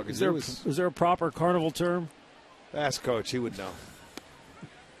girl walking. Is there a proper carnival term? Ask Coach. He would know.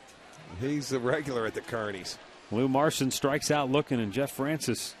 He's the regular at the Carnies. Lou Marson strikes out looking, and Jeff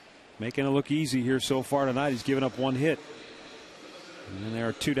Francis making it look easy here so far tonight. He's given up one hit. And then there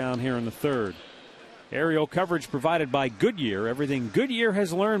are two down here in the third. Aerial coverage provided by Goodyear. Everything Goodyear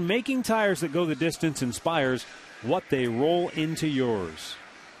has learned making tires that go the distance inspires what they roll into yours.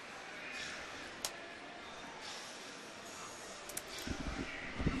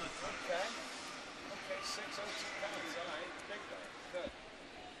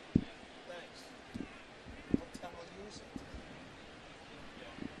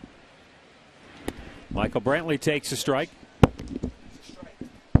 Michael Brantley takes a strike.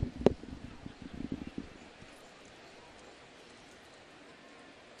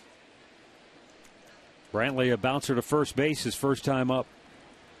 Brantley, a bouncer to first base, his first time up.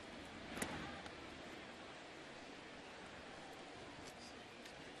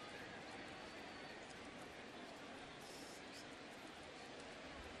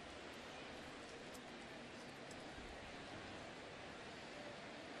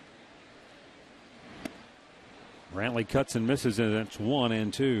 Brantley cuts and misses, and it's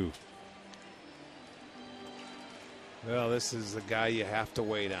 1-2. Well, this is the guy you have to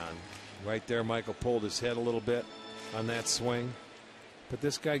wait on. Right there, Michael pulled his head a little bit on that swing. But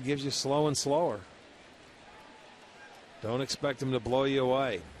this guy gives you slow and slower. Don't expect him to blow you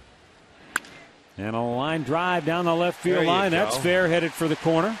away. And a line drive down the left field line. That's fair, headed for the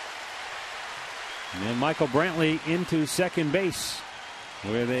corner. And then Michael Brantley into second base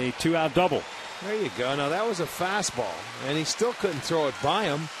with a two-out double. There you go. Now, that was a fastball, and he still couldn't throw it by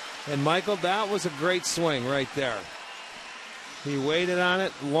him. And, Michael, that was a great swing right there. He waited on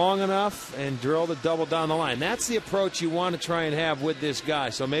it long enough and drilled a double down the line. That's the approach you want to try and have with this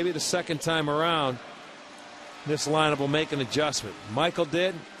guy. So maybe the second time around, this lineup will make an adjustment. Michael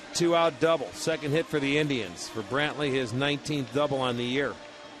did. Two-out double. Second hit for the Indians. For Brantley, his 19th double on the year.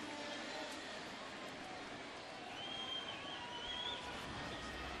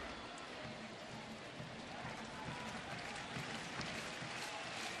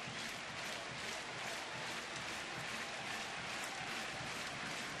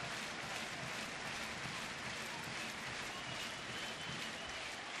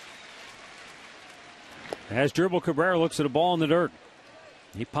 As Dribble Cabrera looks at a ball in the dirt.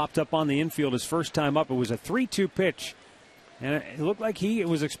 He popped up on the infield his first time up. It was a 3-2 pitch. And it looked like he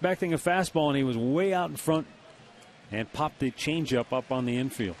was expecting a fastball, and he was way out in front and popped the changeup up on the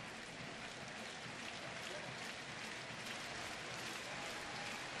infield.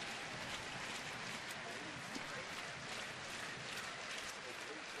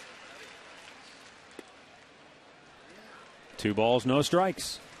 Two balls, no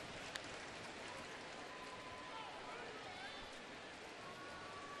strikes.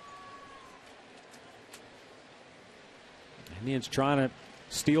 Indians trying to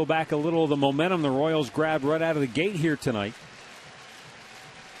steal back a little of the momentum the Royals grabbed right out of the gate here tonight.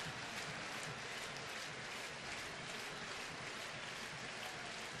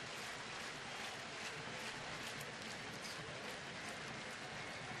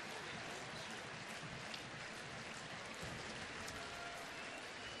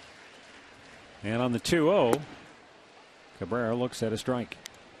 And on the 2-0, Cabrera looks at a strike.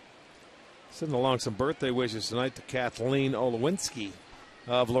 Sending along some birthday wishes tonight to Kathleen Olowinski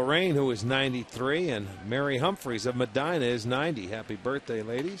of Lorraine, who is 93, and Mary Humphreys of Medina is 90. Happy birthday,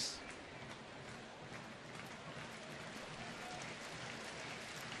 ladies.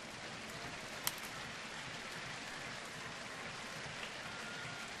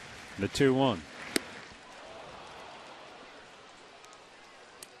 The 2-1.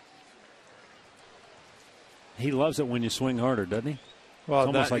 He loves it when you swing harder, doesn't he? Well, it's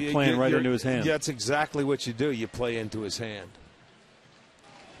almost like playing right into his hand. That's exactly what you do. You play into his hand.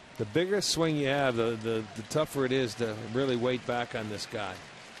 The bigger swing you have, the tougher it is to really wait back on this guy.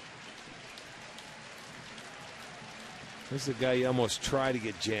 This is the guy you almost try to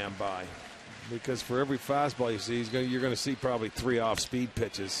get jammed by, because for every fastball you see, you're going to see probably 3 off-speed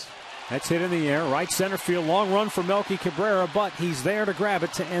pitches. That's hit in the air. Right center field. Long run for Melky Cabrera, but he's there to grab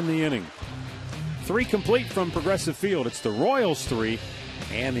it to end the inning. 3 complete from Progressive Field. It's the Royals 3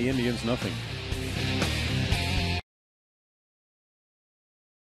 and the Indians nothing.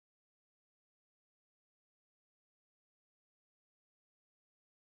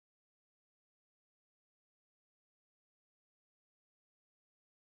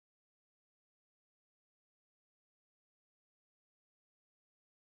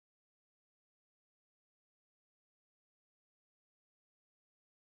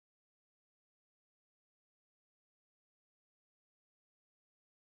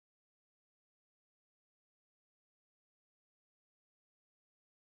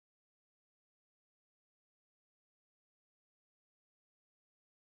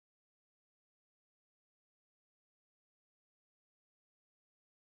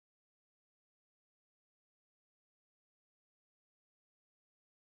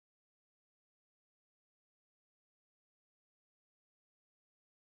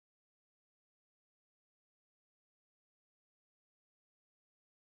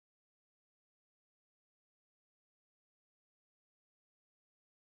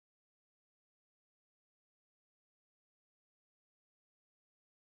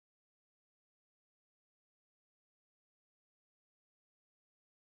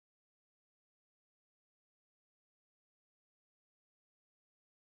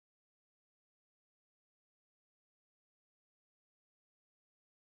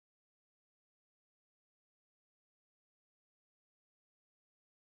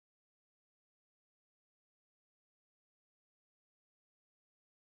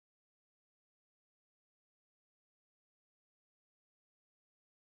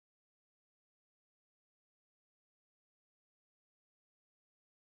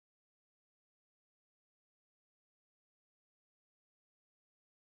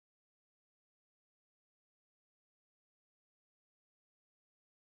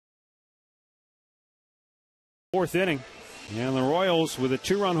 Fourth inning. And the Royals, with a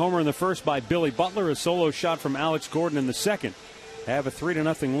 2-run homer in the first by Billy Butler, a solo shot from Alex Gordon in the second, have a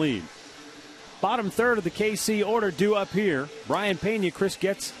 3-0 lead. Bottom third of the KC order due up here. Brian Pena, Chris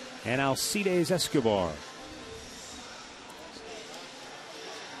Getz, and Alcides Escobar.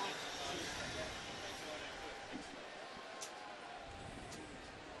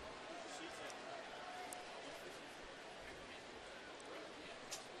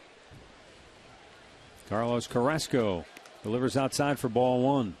 Carlos Carrasco delivers outside for ball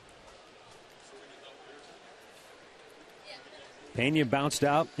 1. Pena bounced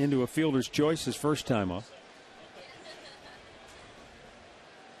out into a fielder's choice his first time up.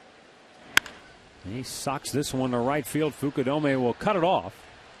 He socks this one to right field. Fukudome will cut it off.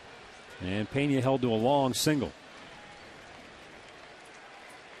 And Pena held to a long single.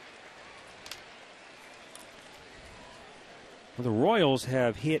 Well, the Royals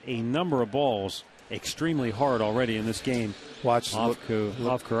have hit a number of balls extremely hard already in this game. Watch off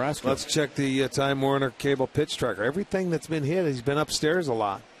Carrasco. Let's check the Time Warner cable pitch tracker. Everything that's been hit, he's been upstairs a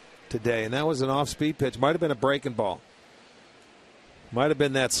lot today, and that was an off-speed pitch. Might have been a breaking ball. Might have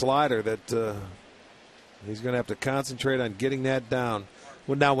been that slider that he's going to have to concentrate on getting that down.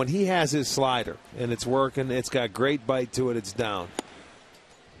 Well, now, when he has his slider and it's working, it's got great bite to it, it's down.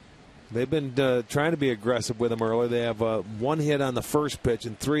 They've been trying to be aggressive with him early. They have 1 hit on the first pitch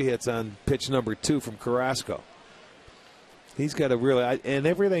and 3 hits on pitch number 2 from Carrasco. He's got to really, and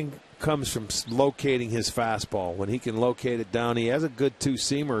everything comes from locating his fastball. When he can locate it down, he has a good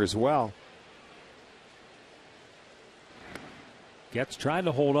 2-seamer as well. Getz tried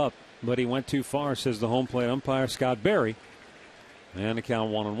to hold up, but he went too far, says the home plate umpire, Scott Berry. And the count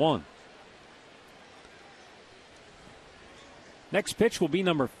 1-1. Next pitch will be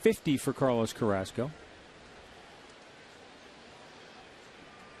number 50 for Carlos Carrasco.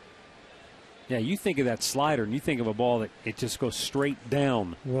 Yeah, you think of that slider and you think of a ball that it just goes straight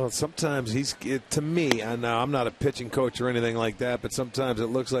down. Well, sometimes to me, I'm not a pitching coach or anything like that, but sometimes it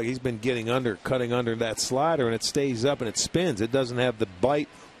looks like he's been cutting under that slider, and it stays up and it spins. It doesn't have the bite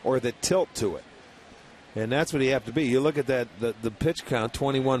or the tilt to it. And that's what he have to be. You look at that, the pitch count,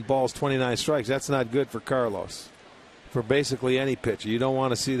 21 balls, 29 strikes. That's not good for Carlos. For basically any pitcher. You don't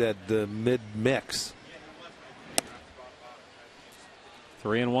want to see that mid-mix.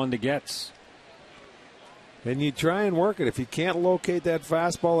 3-1 to Getz. And you try and work it. If you can't locate that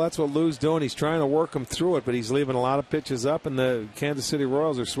fastball, that's what Lou's doing. He's trying to work him through it, but he's leaving a lot of pitches up, and the Kansas City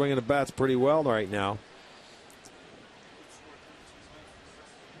Royals are swinging the bats pretty well right now.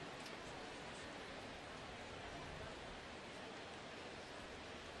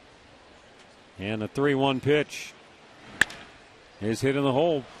 And the 3-1 pitch is hit in the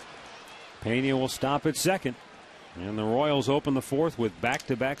hole. Pena will stop at second. And the Royals open the 4th with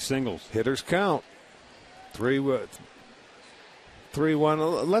back-to-back singles. Hitters count. 3-1.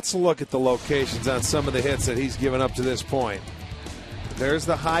 Let's look at the locations on some of the hits that he's given up to this point. There's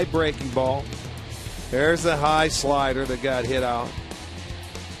the high breaking ball. There's the high slider that got hit out.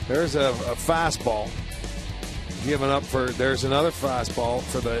 There's a fastball given up there's another fastball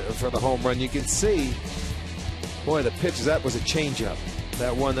for the home run. You can see, boy, the pitches, that was a changeup.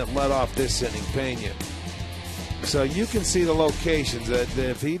 That one that led off this inning, Pena. So you can see the locations that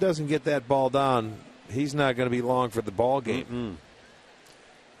if he doesn't get that ball down, he's not going to be long for the ball game.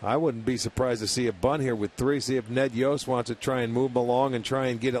 I wouldn't be surprised to see a bunt here with 3. See if Ned Yost wants to try and move along and try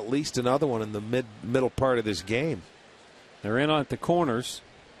and get at least another one in the middle part of this game. They're in at the corners.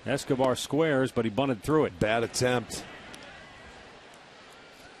 Escobar squares, but he bunted through it. Bad attempt.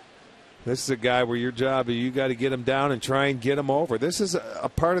 This is a guy where your job, you got to get him down and try and get him over. This is a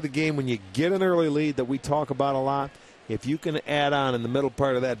part of the game when you get an early lead that we talk about a lot. If you can add on in the middle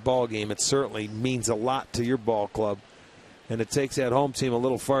part of that ball game, it certainly means a lot to your ball club, and it takes that home team a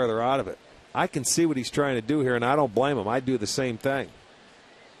little farther out of it. I can see what he's trying to do here, and I don't blame him. I do the same thing.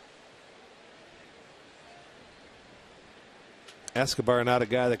 Escobar not a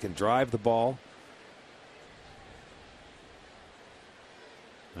guy that can drive the ball.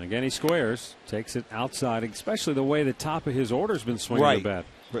 Again, he squares, takes it outside, especially the way the top of his order's been swinging the bat.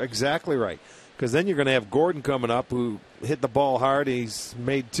 Exactly right. Because then you're going to have Gordon coming up who hit the ball hard. He's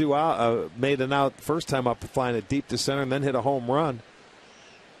made an out first time up, flying it deep to center, and then hit a home run.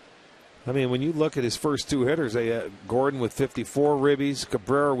 I mean, when you look at his first 2 hitters, Gordon with 54 ribbies,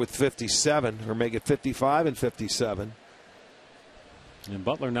 Cabrera with 57, or make it 55 and 57. And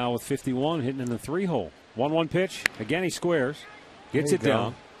Butler now with 51, hitting in the 3-hole. 1-1 pitch. Again, he squares. Gets it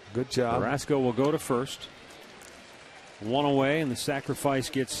down. Good job. Carrasco will go to first. 1 away, and the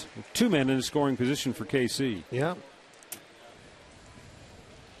sacrifice gets 2 men in scoring position for KC. Yeah.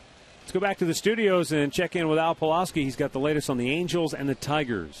 Let's go back to the studios and check in with Al Pulaski. He's got the latest on the Angels and the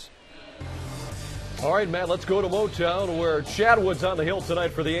Tigers. All right, Matt, let's go to Motown, where Chadwood's on the hill tonight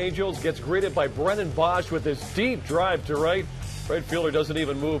for the Angels. Gets greeted by Brennan Bosch with his deep drive to right. Right fielder doesn't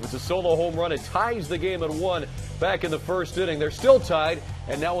even move. It's a solo home run. It ties the game at 1 back in the first inning. They're still tied,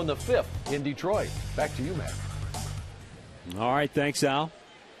 and now in the 5th in Detroit. Back to you, Matt. All right, thanks, Al.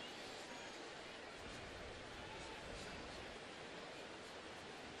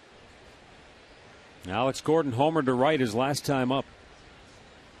 Alex Gordon homered to right his last time up.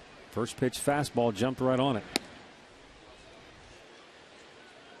 First pitch fastball jumped right on it.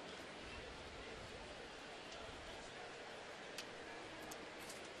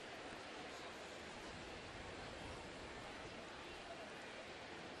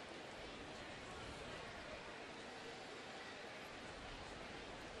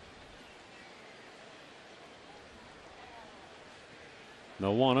 The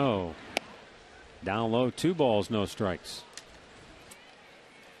 1-0. Down low, 2 balls, no strikes.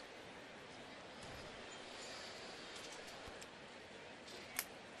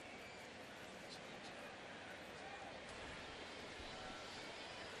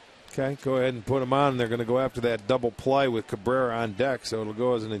 Okay, go ahead and put him on. They're going to go after that double play with Cabrera on deck, so it'll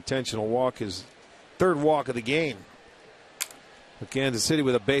go as an intentional walk, his 3rd walk of the game. But Kansas City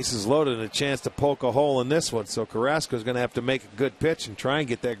with the bases loaded and a chance to poke a hole in this one, so Carrasco's going to have to make a good pitch and try and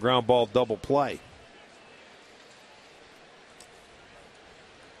get that ground ball double play.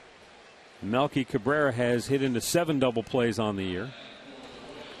 Melky Cabrera has hit into 7 double plays on the year.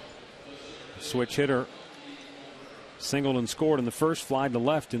 Switch hitter singled and scored in the first, fly to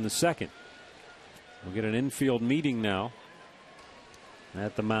left in the second. We'll get an infield meeting now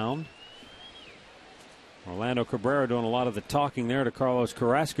at the mound. Orlando Cabrera doing a lot of the talking there to Carlos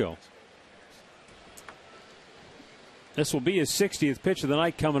Carrasco. This will be his 60th pitch of the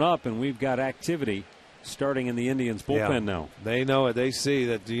night coming up, and we've got activity starting in the Indians bullpen now. They know it. They see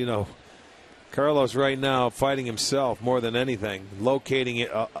that, Carlos right now fighting himself more than anything, locating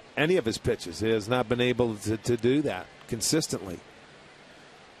any of his pitches. He has not been able to do that consistently.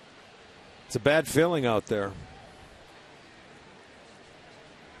 It's a bad feeling out there.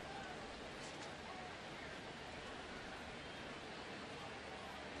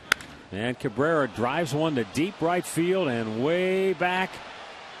 And Cabrera drives one to deep right field and way back,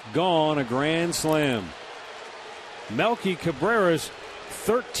 gone, a grand slam. Melky Cabrera's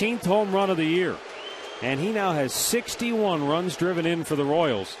 13th home run of the year. And he now has 61 runs driven in for the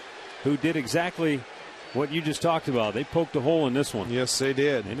Royals, who did exactly what you just talked about. They poked a hole in this one. Yes, they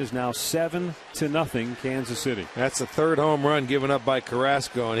did. It is now 7-0 Kansas City. That's the 3rd home run given up by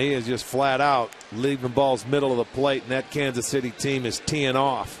Carrasco, and he is just flat out leaving balls middle of the plate, and that Kansas City team is teeing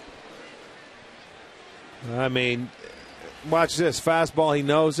off. I mean, watch this. Fastball, he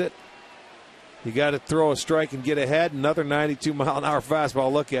knows it. You got to throw a strike and get ahead. Another 92-mile-an-hour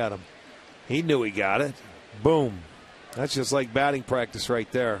fastball. Look at him. He knew he got it. Boom. That's just like batting practice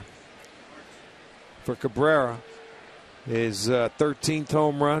right there. For Cabrera, his 13th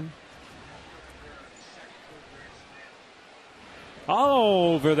home run.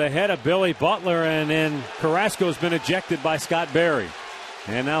 Over the head of Billy Butler, and then Carrasco's been ejected by Scott Berry.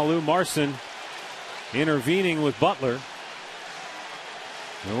 And now Lou Marson intervening with Butler.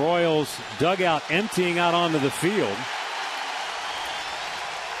 The Royals dugout emptying out onto the field.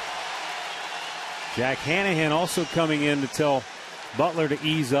 Jack Hanahan also coming in to tell Butler to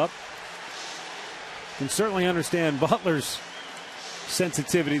ease up. Can certainly understand Butler's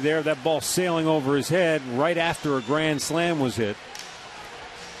sensitivity there. That ball sailing over his head right after a grand slam was hit.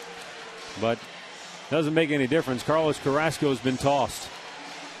 But doesn't make any difference. Carlos Carrasco has been tossed.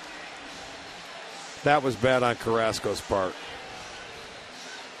 That was bad on Carrasco's part.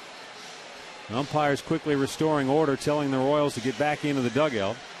 Umpires quickly restoring order, telling the Royals to get back into the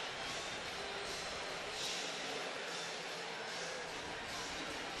dugout.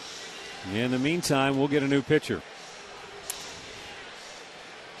 In the meantime, we'll get a new pitcher.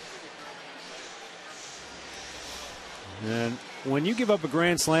 And when you give up a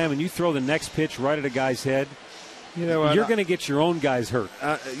grand slam and you throw the next pitch right at a guy's head, you're going to get your own guys hurt.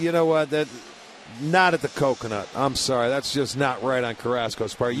 You know what? Not at the coconut. I'm sorry. That's just not right on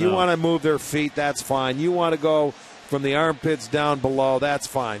Carrasco's part. You want to move their feet, that's fine. You want to go from the armpits down below, that's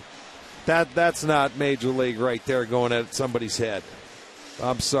fine. That's not Major League right there going at somebody's head.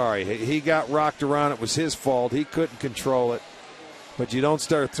 I'm sorry. He got rocked around. It was his fault. He couldn't control it. But you don't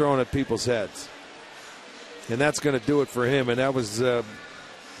start throwing at people's heads. And that's going to do it for him. And that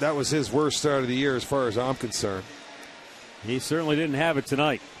was his worst start of the year as far as I'm concerned. He certainly didn't have it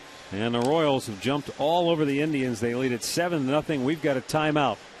tonight. And the Royals have jumped all over the Indians. They lead at 7-0. We've got a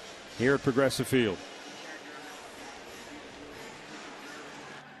timeout here at Progressive Field.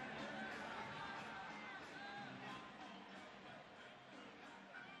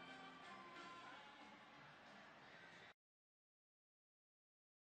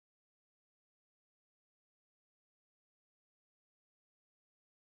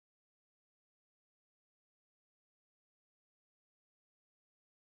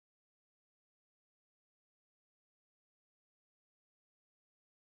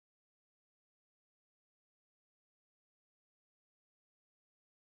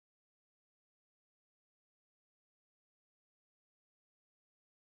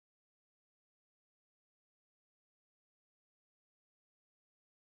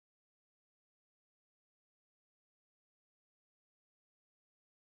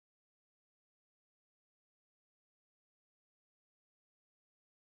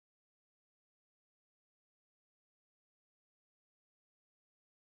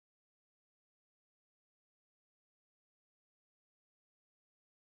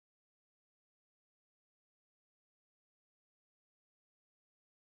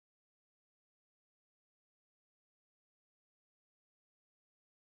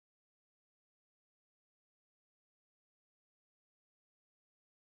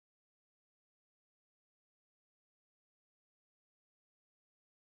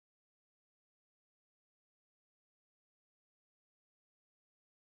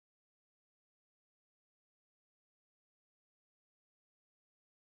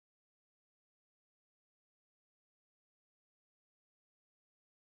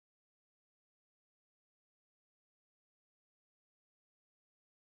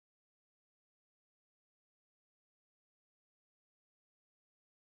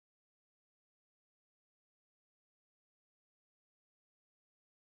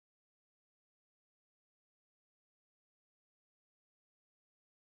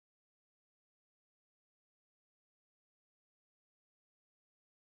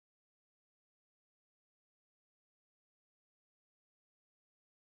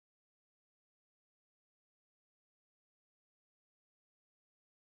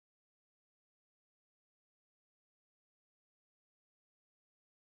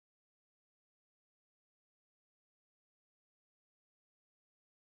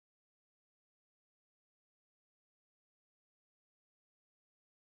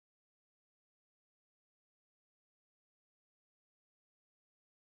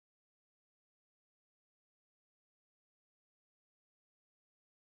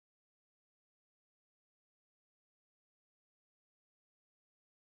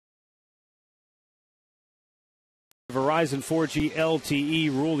 Verizon 4G LTE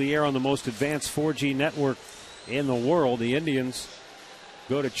rule the air on the most advanced 4G network in the world. The Indians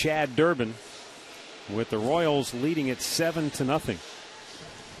go to Chad Durbin with the Royals leading it 7-0.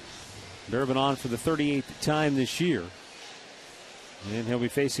 Durbin on for the 38th time this year. And he'll be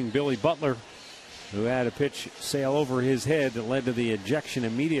facing Billy Butler, who had a pitch sail over his head that led to the ejection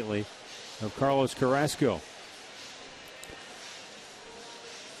immediately of Carlos Carrasco.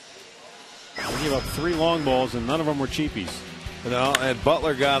 They gave up 3 long balls, and none of them were cheapies. No, and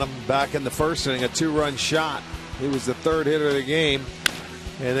Butler got him back in the first inning, a 2-run shot. He was the 3rd hitter of the game.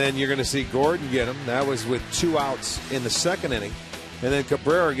 And then you're going to see Gordon get him. That was with 2 outs in the 2nd inning. And then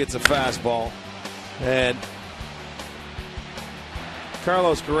Cabrera gets a fastball. And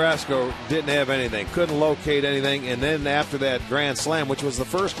Carlos Carrasco didn't have anything, couldn't locate anything. And then after that grand slam, which was the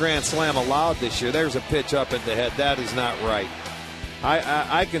first grand slam allowed this year, there's a pitch up at the head. That is not right.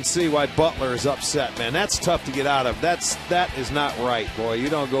 I can see why Butler is upset, man. That's tough to get out of. That is not right, boy. You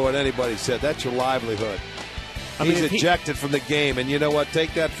don't go what anybody said. That's your livelihood. He's ejected from the game, and you know what?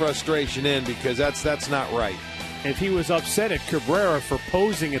 Take that frustration in, because that's not right. If he was upset at Cabrera for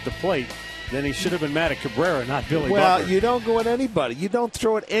posing at the plate, then he should have been mad at Cabrera, not Billy Butler. Well, you don't go at anybody. You don't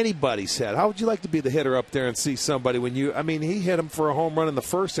throw at anybody's head. How would you like to be the hitter up there and see somebody when you – I mean, he hit him for a home run in the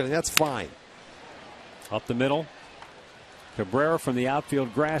first inning. That's fine. Up the middle. Cabrera from the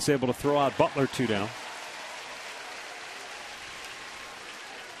outfield grass able to throw out Butler 2 down.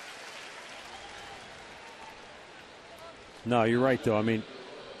 No, you're right, though. I mean,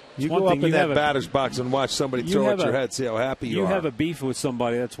 you go up in that batter's box and watch somebody throw at your head, see how happy you are. You have a beef with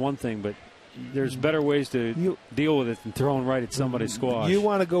somebody, that's one thing, but there's better ways to deal with it than throwing right at somebody's squash. You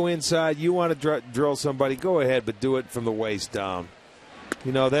want to go inside, you want to drill somebody, go ahead, but do it from the waist down.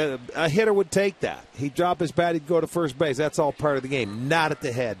 You know, a hitter would take that. He'd drop his bat, he'd go to first base. That's all part of the game. Not at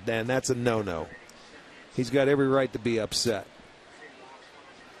the head, Dan. That's a no-no. He's got every right to be upset.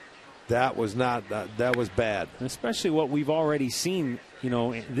 That was not. That was bad. Especially what we've already seen, you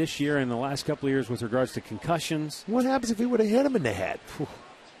know, this year and the last couple of years with regards to concussions. What happens if he would have hit him in the head? Whew.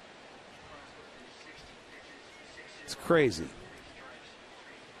 It's crazy.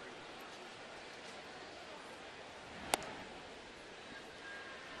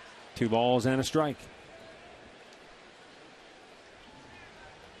 Two balls and a strike.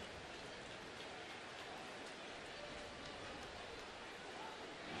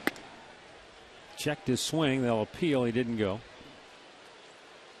 Checked his swing. They'll appeal. He didn't go.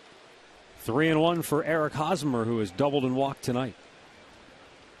 3-1 for Eric Hosmer, who has doubled and walked tonight.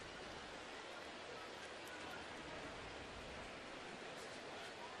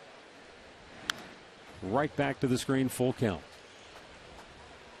 Right back to the screen, full count.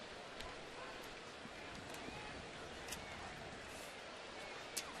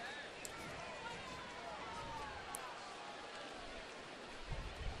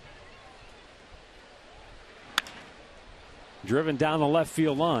 Driven down the left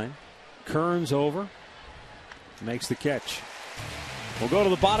field line. Kearns over. Makes the catch. We'll go to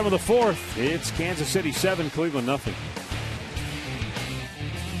the bottom of the 4th. It's Kansas City 7, Cleveland nothing.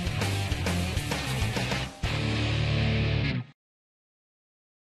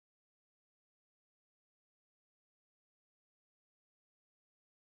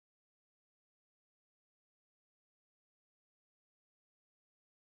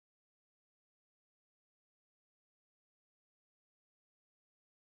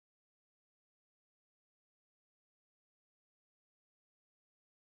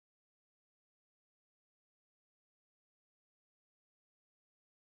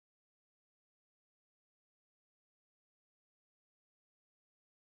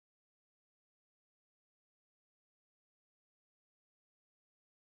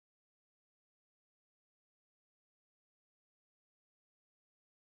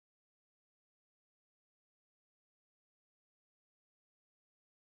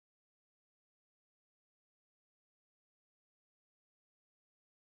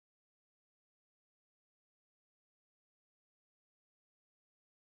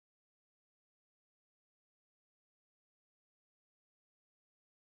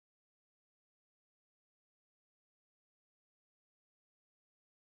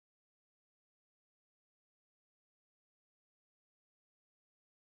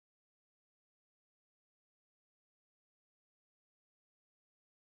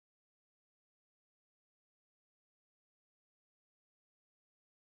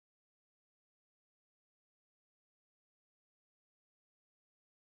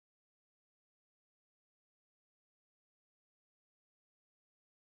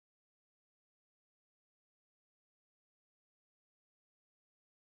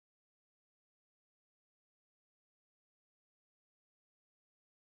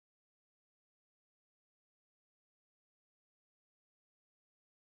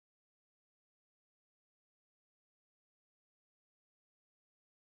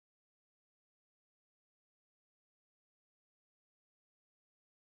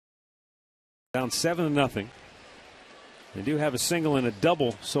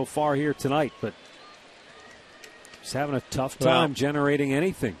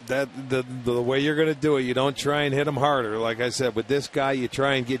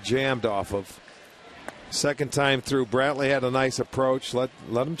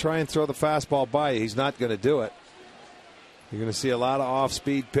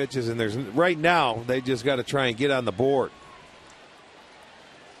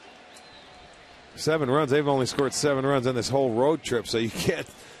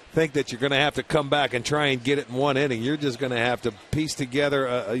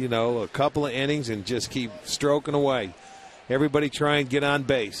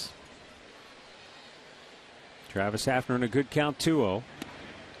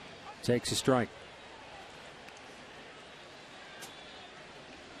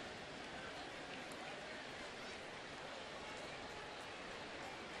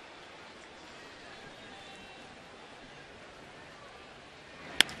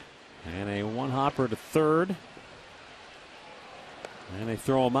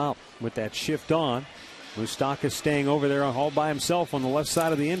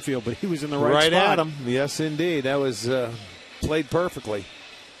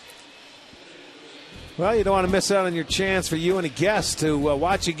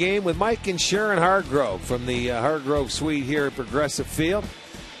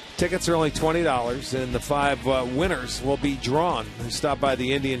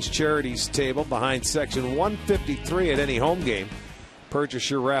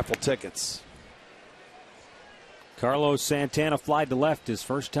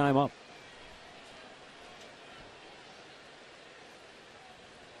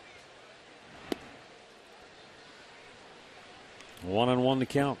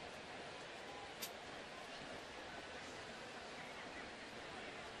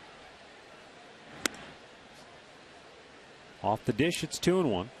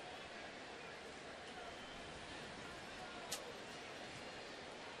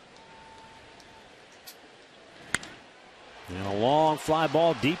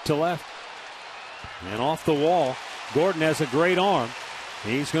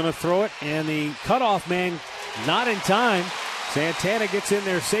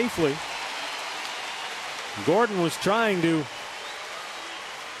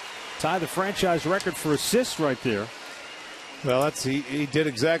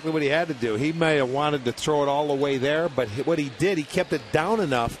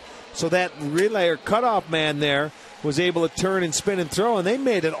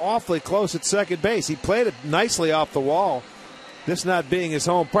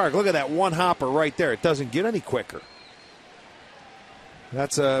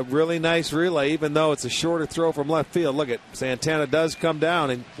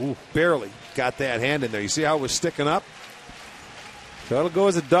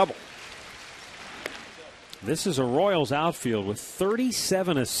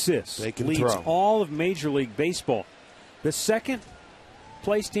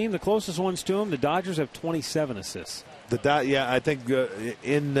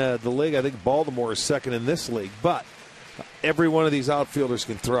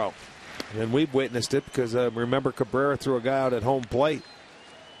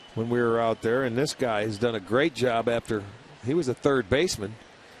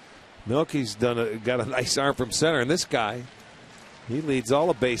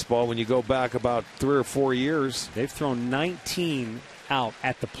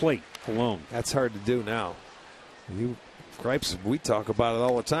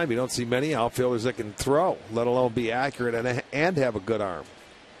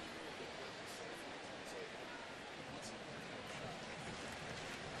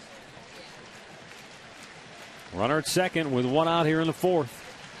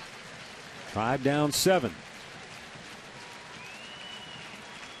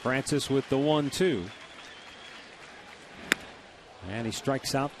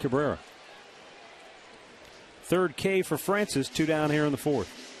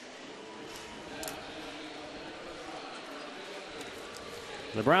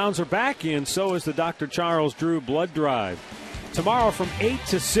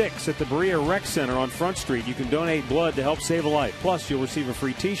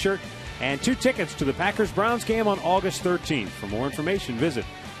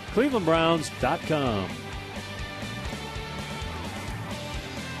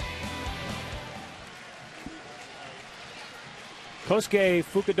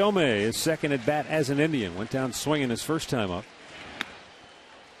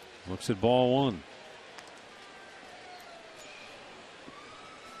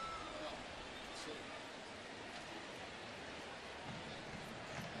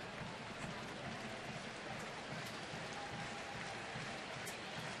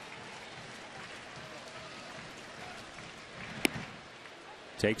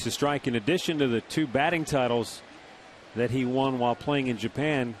 takes a strike. In addition to the 2 batting titles that he won while playing in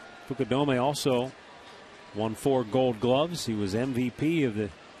Japan, Fukudome also won 4 Gold Gloves. He was MVP of the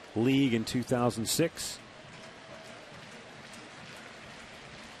league in 2006.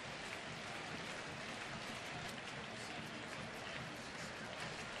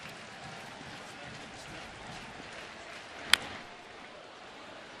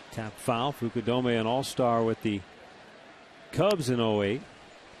 Tap foul. Fukudome, an all-star with the Cubs in 08.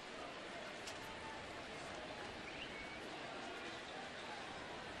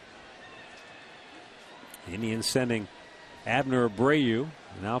 Indians sending Abner Abreu,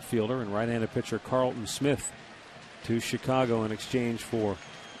 an outfielder, and right-handed pitcher Carlton Smith to Chicago in exchange for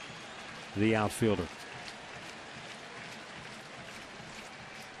the outfielder.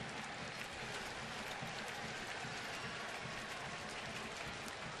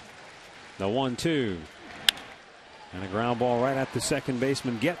 The 1-2. And a ground ball right at the second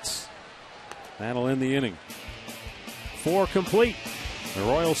baseman gets. That'll end the inning. 4 complete. The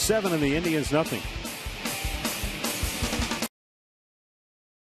Royals 7 and the Indians nothing.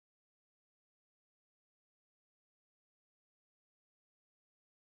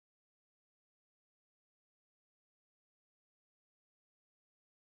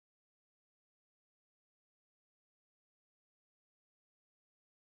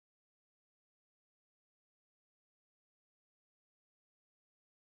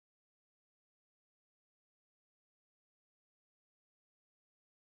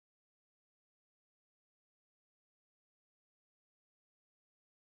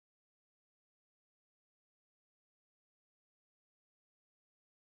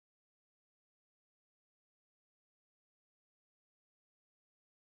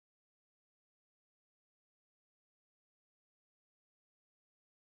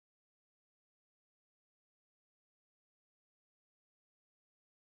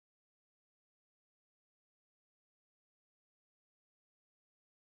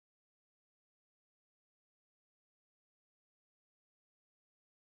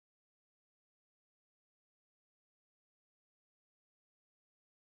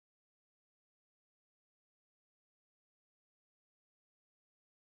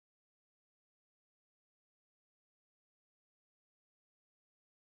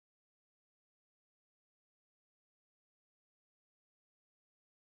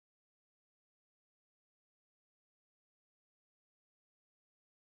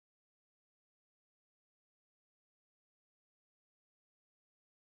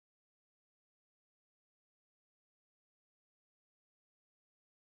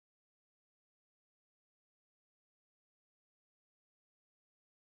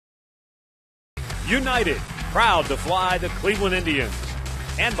 United, proud to fly the Cleveland Indians.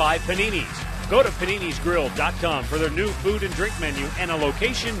 And by Panini's. Go to PaninisGrill.com for their new food and drink menu and a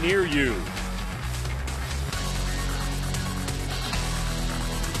location near you.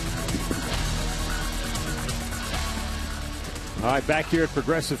 All right, back here at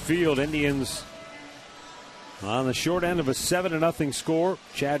Progressive Field, Indians on the short end of a 7-0 score.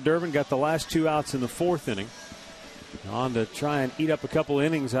 Chad Durbin got the last 2 outs in the 4th inning. On to try and eat up a couple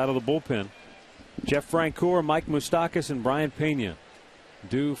innings out of the bullpen. Jeff Francoeur, Mike Moustakas, and Brian Pena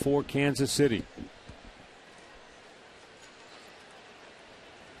due for Kansas City.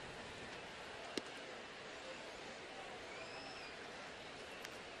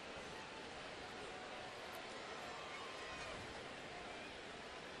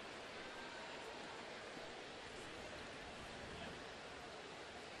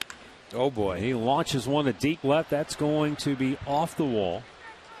 Oh boy. He launches one to deep left. That's going to be off the wall.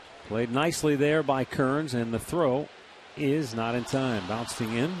 Played nicely there by Kearns, and the throw is not in time.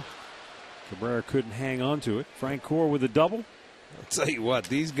 Bouncing in. Cabrera couldn't hang on to it. Francoeur with a double. I'll tell you what,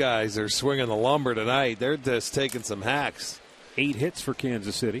 these guys are swinging the lumber tonight. They're just taking some hacks. 8 hits for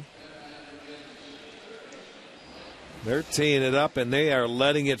Kansas City. They're teeing it up, and they are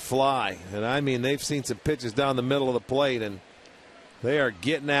letting it fly. And I mean, they've seen some pitches down the middle of the plate, and they are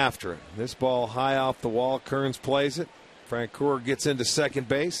getting after it. This ball high off the wall. Kearns plays it. Francoeur gets into second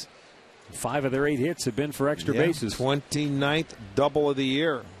base. 5 of their 8 hits have been for extra bases. 29th double of the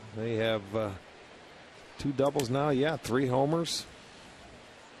year. They have 2 doubles now. 3 homers.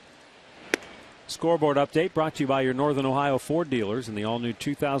 Scoreboard update brought to you by your Northern Ohio Ford dealers in the all-new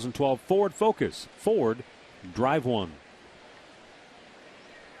 2012 Ford Focus. Ford, drive one.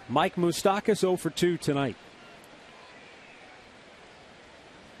 Mike Moustakas 0 for 2 tonight.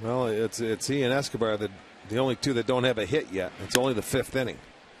 Well, it's he and Escobar, the only 2 that don't have a hit yet. It's only the 5th inning.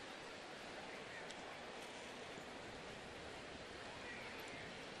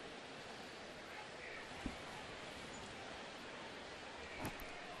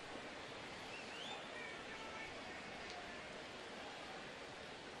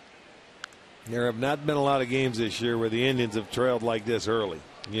 There have not been a lot of games this year where the Indians have trailed like this early.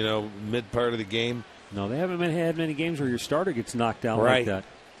 You know, mid part of the game. No, they haven't had many games where your starter gets knocked out right. like that.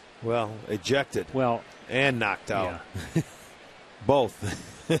 Well, ejected. Well, and knocked out. Yeah.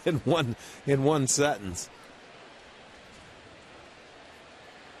 Both in one sentence.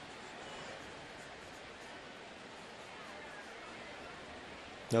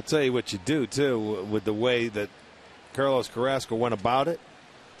 I'll tell you what you do too with the way that Carlos Carrasco went about it.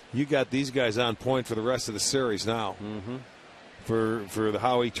 You got these guys on point for the rest of the series now. Mm-hmm. For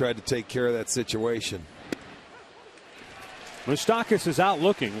how he tried to take care of that situation. Moustakas is out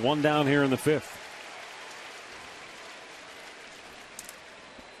looking. One down here in the 5th.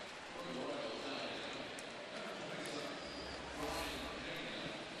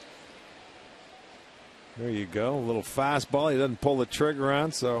 There you go. A little fastball. He doesn't pull the trigger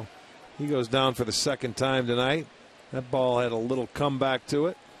on, so he goes down for the second time tonight. That ball had a little comeback to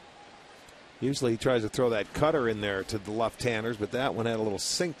it. Usually he tries to throw that cutter in there to the left-handers, but that one had a little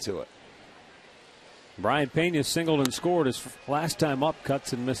sink to it. Brian Pena singled and scored his last time up,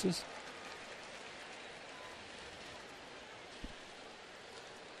 cuts and misses.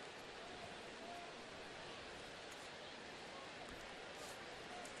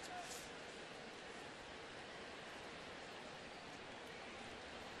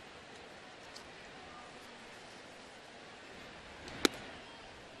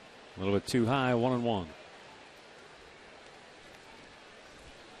 A little bit too high, 1-1.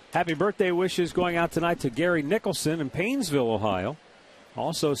 Happy birthday wishes going out tonight to Gary Nicholson in Painesville, Ohio.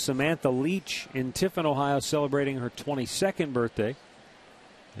 Also, Samantha Leach in Tiffin, Ohio, celebrating her 22nd birthday.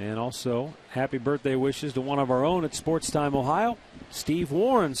 And also, happy birthday wishes to one of our own at Sports Time, Ohio, Steve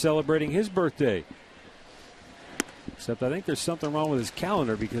Warren, celebrating his birthday. Except I think there's something wrong with his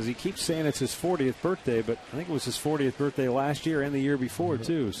calendar because he keeps saying it's his 40th birthday, but I think it was his 40th birthday last year and the year before,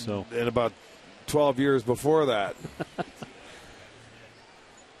 too. So, and about 12 years before that.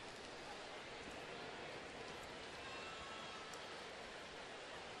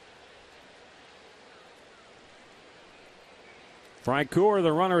 Frank Coor,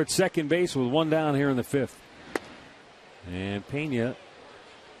 the runner at second base, with one down here in the 5th. And Pena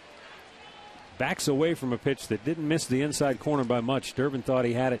backs away from a pitch that didn't miss the inside corner by much. Durbin thought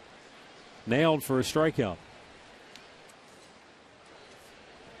he had it nailed for a strikeout.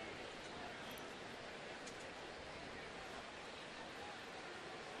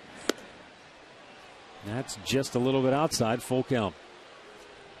 That's just a little bit outside, full count.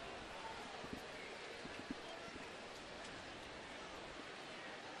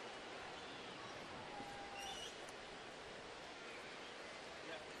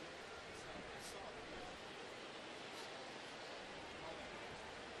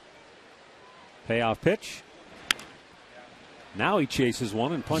 Payoff pitch. Now he chases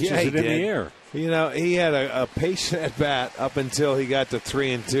one and punches it in the air. You know, he had a patient at bat up until he got to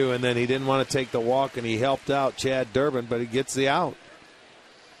 3-2, and then he didn't want to take the walk, and he helped out Chad Durbin, but he gets the out.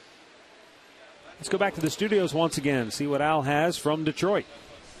 Let's go back to the studios once again, see what Al has from Detroit.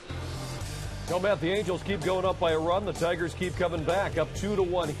 No, Matt, the Angels keep going up by a run. The Tigers keep coming back up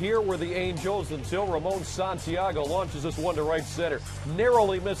 2-1. Here were the Angels until Ramon Santiago launches this one to right center.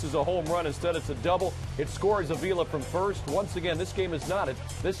 Narrowly misses a home run. Instead, it's a double. It scores Avila from first. Once again, this game is knotted.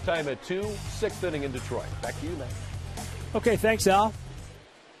 This time at 2, 6th inning in Detroit. Back to you, Matt. Okay, thanks, Al.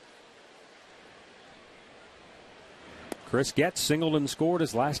 Chris Getz singled and scored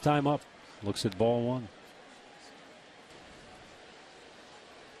his last time up. Looks at ball one.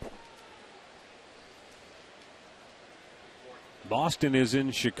 Boston is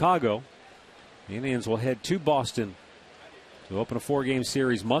in Chicago. The Indians will head to Boston to open a 4-game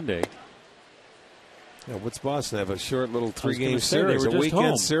series Monday. Yeah, what's Boston have? A short little 3-game series, a weekend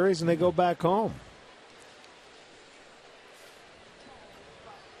home. series, and they go back home.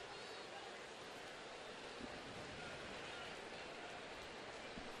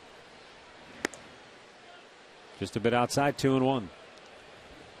 Just a bit outside, 2-1.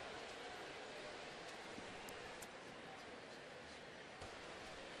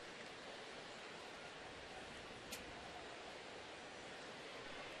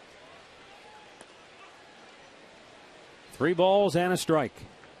 Three balls and a strike.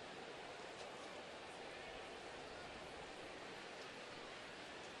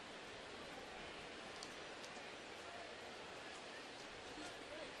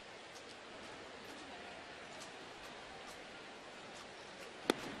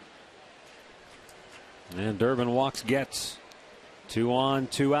 And Durbin walks Getz. 2 on,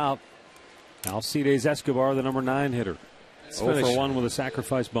 2 out. Alcides Escobar, the number 9 hitter. 0 for 1 with a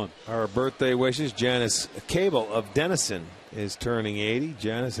sacrifice bunt. Our birthday wishes. Janice Cable of Denison is turning 80.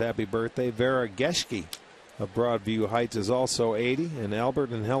 Janice, happy birthday. Vera Geschke of Broadview Heights is also 80. And Albert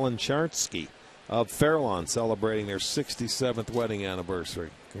and Helen Charnsky of Fairlawn celebrating their 67th wedding anniversary.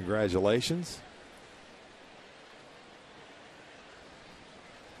 Congratulations.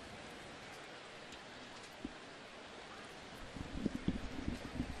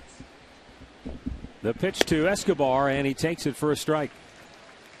 The pitch to Escobar, and he takes it for a strike.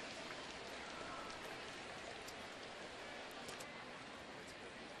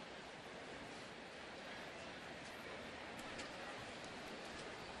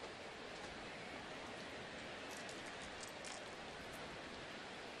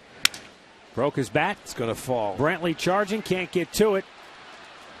 Broke his bat. It's going to fall. Brantley charging, can't get to it.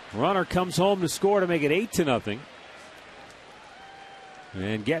 Runner comes home to score to make it 8-0.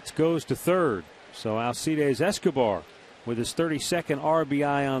 And Getz goes to third. So Alcides Escobar with his 32nd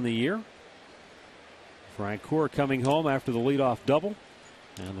RBI on the year. Francoeur coming home after the leadoff double.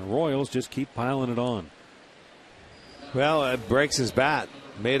 And the Royals just keep piling it on. Well, it breaks his bat.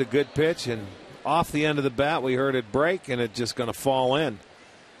 Made a good pitch, and off the end of the bat we heard it break, and it's just going to fall in.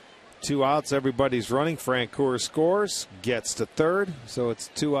 2 outs, everybody's running. Francoeur scores, gets to third, so it's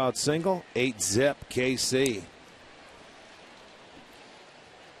 2-out single. 8-zip KC.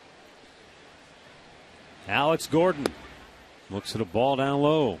 Alex Gordon looks at a ball down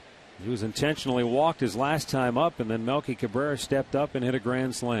low. He was intentionally walked his last time up, and then Melky Cabrera stepped up and hit a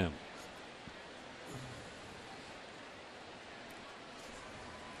grand slam.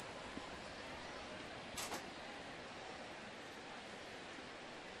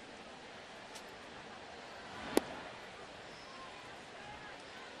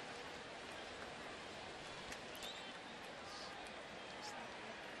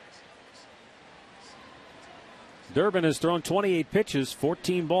 Durbin has thrown 28 pitches,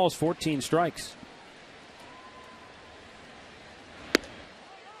 14 balls, 14 strikes.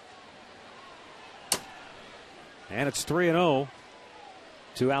 And it's 3-0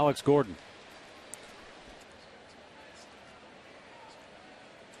 to Alex Gordon.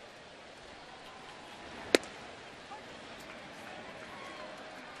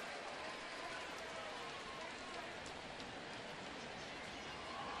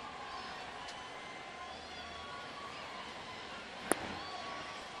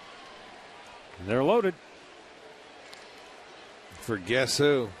 They're loaded. For guess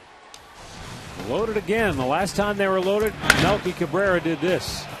who? Loaded again. The last time they were loaded, Melky Cabrera did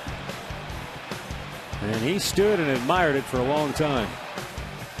this. And he stood and admired it for a long time.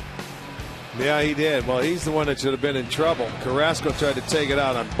 Yeah, he did. Well, he's the one that should have been in trouble. Carrasco tried to take it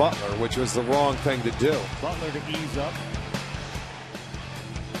out on Butler, which was the wrong thing to do. Butler to ease up.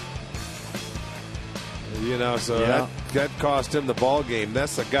 You know, so that cost him the ball game.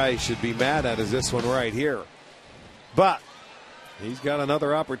 That's the guy he should be mad at, is this one right here. But he's got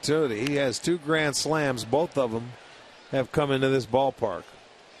another opportunity. He has 2 grand slams. Both of them have come into this ballpark.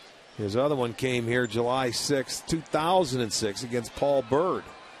 His other one came here July 6, 2006 against Paul Bird.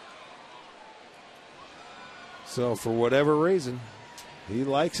 So for whatever reason, he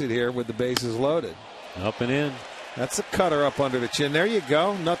likes it here with the bases loaded. Up and in. That's a cutter up under the chin. There you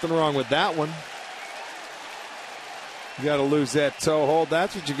go. Nothing wrong with that one. You got to lose that toe hold.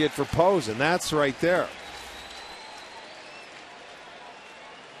 That's what you get for posing. That's right there.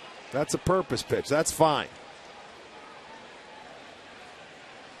 That's a purpose pitch. That's fine.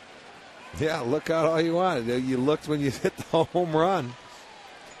 Yeah, look out all you want. You looked when you hit the home run.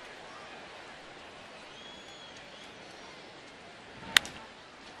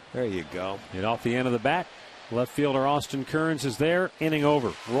 There you go. Hit off the end of the bat. Left fielder Austin Kearns is there. Inning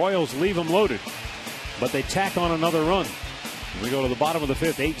over. Royals leave him loaded, but they tack on another run. We go to the bottom of the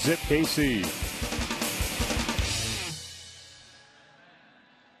 5th. 8-zip KC.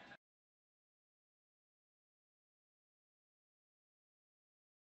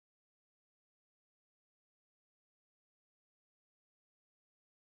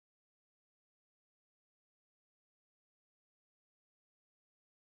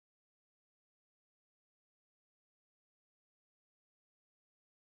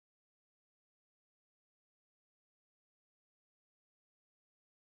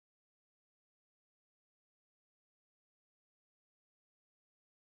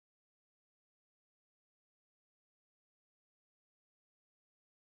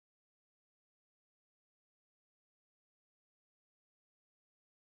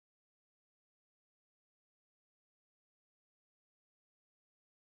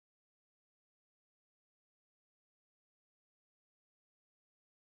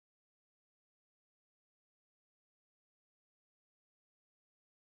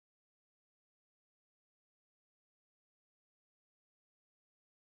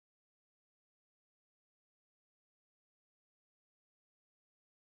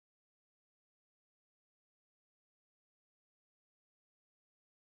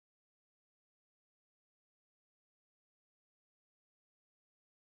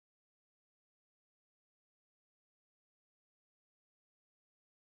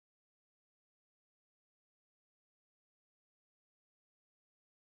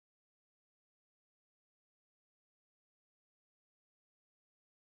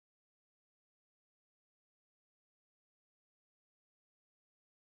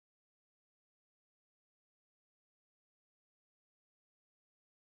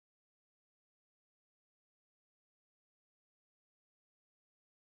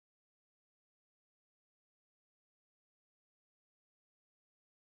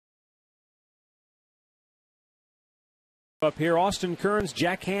 Up here, Austin Kearns,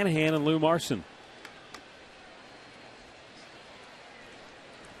 Jack Hanahan, and Lou Marson.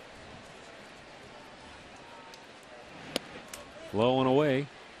 Low and away.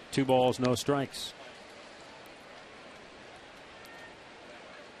 2 balls, no strikes.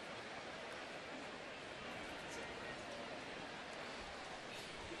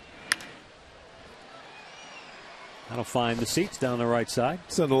 That'll find the seats down the right side.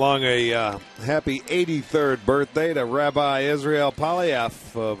 Send along a happy 83rd birthday to Rabbi Israel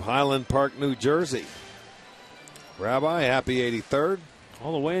Polyev of Highland Park, New Jersey. Rabbi, happy 83rd.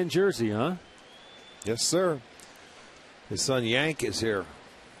 All the way in Jersey, huh? Yes, sir. His son Yank is here.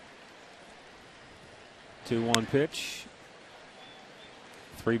 2-1 pitch.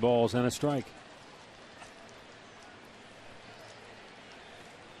 3 balls and a strike.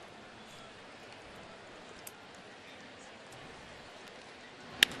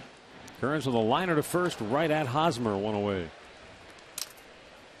 Kearns with a liner to first, right at Hosmer, 1 away.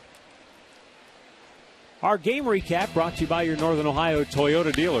 Our game recap brought to you by your Northern Ohio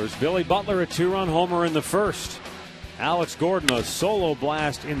Toyota dealers. Billy Butler, a 2-run homer in the first. Alex Gordon, a solo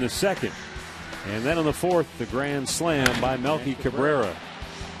blast in the second. And then in the fourth, the grand slam by Melky Cabrera.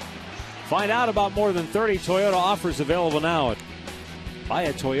 Find out about more than 30 Toyota offers available now at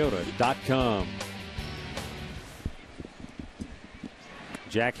buyatoyota.com.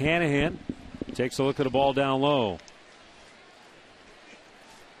 Jack Hanahan takes a look at the ball down low.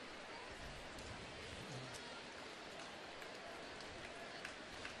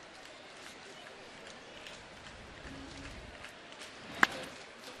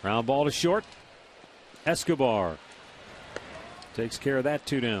 Ground ball to short. Escobar takes care of that,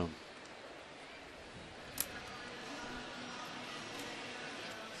 2 down.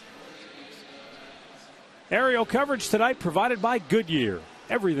 Aerial coverage tonight provided by Goodyear.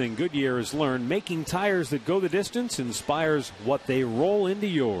 Everything Goodyear has learned making tires that go the distance inspires what they roll into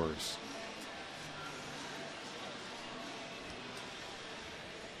yours.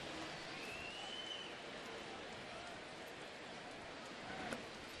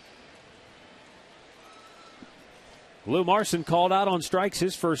 Lou Marson called out on strikes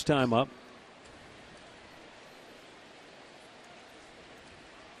his first time up.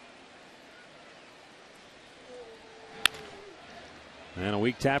 And a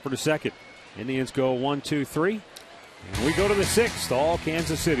weak tapper to second. Indians go 1, 2, 3. And we go to the 6th, all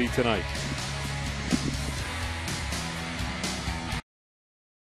Kansas City tonight.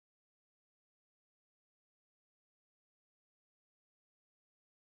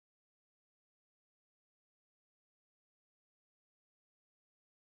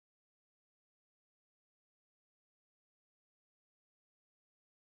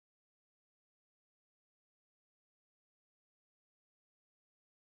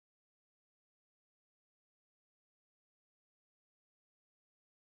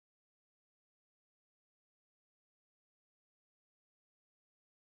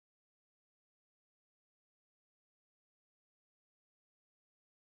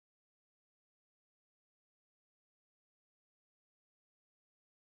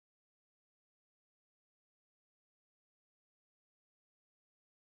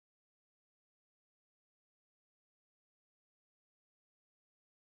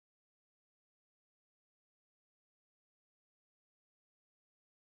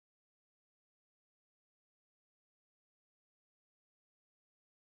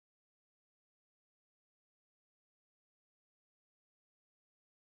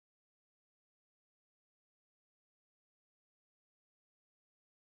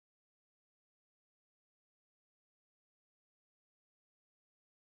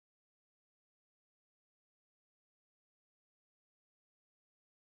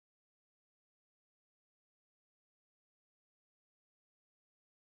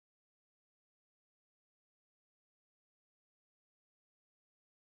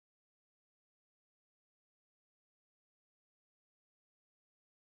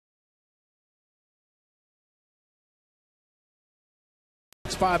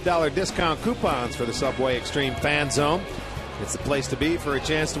 $5 discount coupons for the Subway Extreme Fan Zone. It's the place to be for a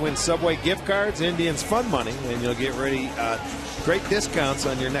chance to win Subway gift cards, Indians fun money, and you'll get ready great discounts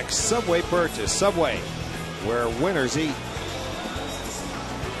on your next Subway purchase. Subway, where winners eat.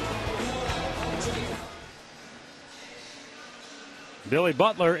 Billy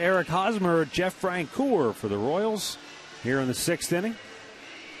Butler, Eric Hosmer, Jeff Francoeur for the Royals here in the 6th inning.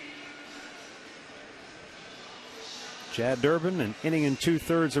 Chad Durbin, an inning and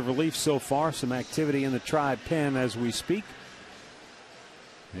 2/3 of relief so far. Some activity in the Tribe pen as we speak.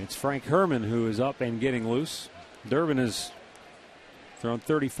 It's Frank Herman who is up and getting loose. Durbin has thrown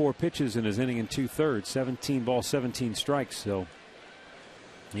 34 pitches in his inning and 2/3, 17 balls, 17 strikes. So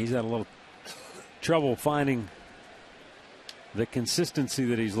he's had a little trouble finding the consistency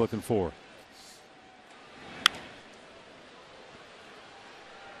that he's looking for.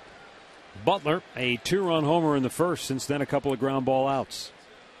 Butler, a 2-run homer in the first, since then a couple of ground ball outs.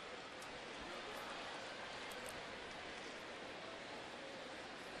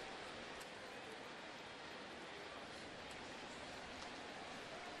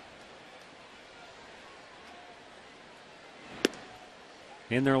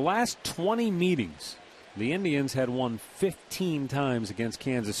 In their last 20 meetings, the Indians had won 15 times against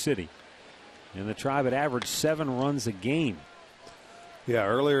Kansas City, and the Tribe had averaged 7 runs a game. Yeah,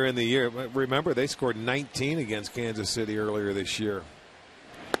 earlier in the year, remember they scored 19 against Kansas City earlier this year.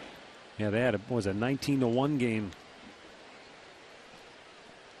 Yeah, they had a 19-1 game.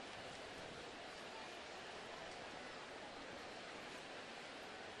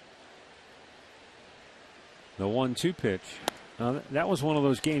 The 1-2 pitch. That was one of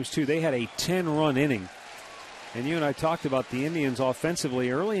those games too. They had a 10-run inning, and you and I talked about the Indians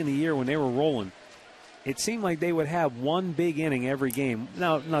offensively early in the year when they were rolling. It seemed like they would have one big inning every game.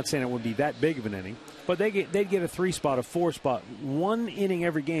 Now, I'm not saying it would be that big of an inning, but they'd get a 3-spot, a 4-spot, one inning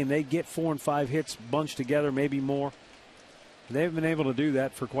every game. They'd get 4 and 5 hits bunched together, maybe more. They've been able to do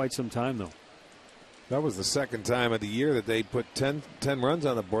that for quite some time, though. That was the second time of the year that they put 10 runs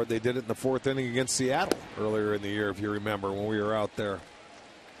on the board. They did it in the 4th inning against Seattle earlier in the year, if you remember, when we were out there.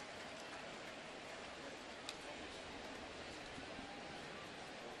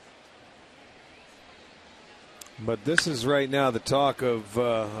 But this is right now the talk of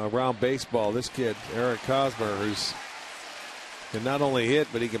around baseball. This kid, Eric Hosmer, who's can not only hit,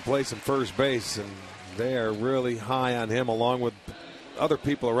 but he can play some first base, and they are really high on him along with other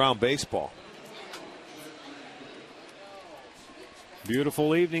people around baseball.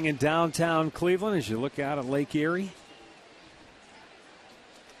 Beautiful evening in downtown Cleveland as you look out at Lake Erie.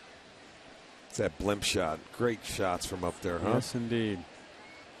 It's that blimp shot. Great shots from up there, huh? Yes, indeed.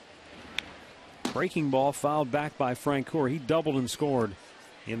 Breaking ball fouled back by Frank Core. He doubled and scored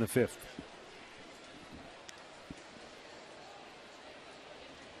in the 5th.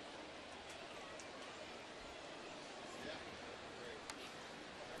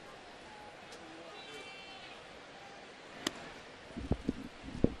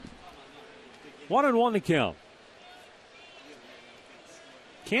 One and one to count.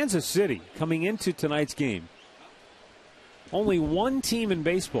 Kansas City coming into tonight's game. Only one team in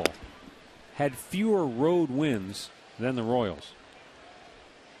baseball had fewer road wins than the Royals.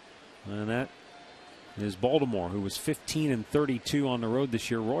 And that is Baltimore, who was 15-32 on the road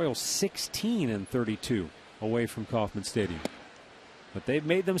this year. Royals 16-32 away from Kauffman Stadium. But they've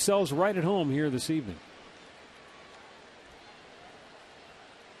made themselves right at home here this evening.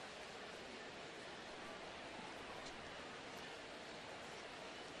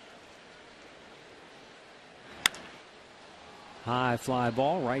 High fly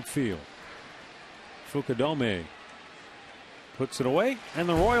ball, right field. Fukudome puts it away, and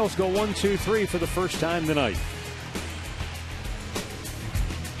the Royals go 1-2-3 for the first time tonight.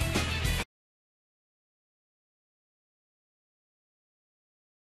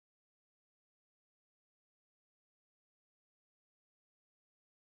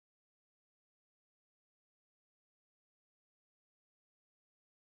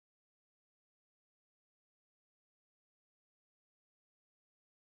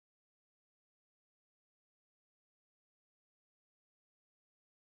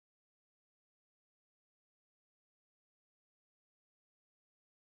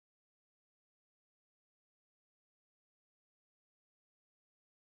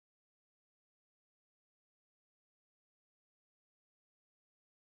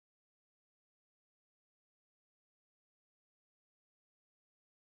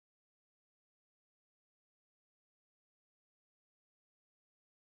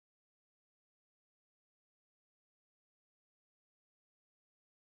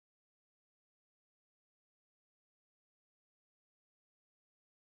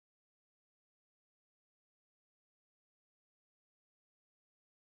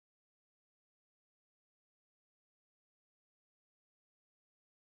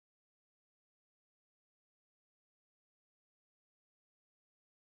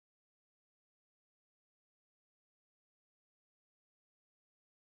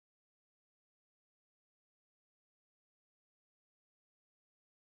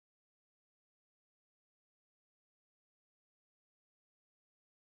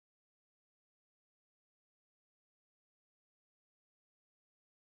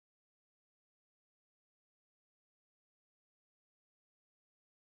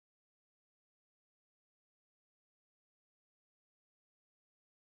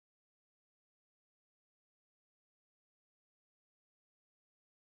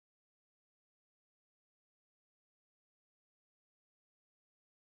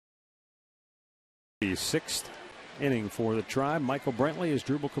 the 6th inning for the Tribe. Michael Brentley is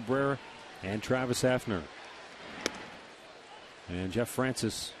Drupal Cabrera and Travis Hafner. And Jeff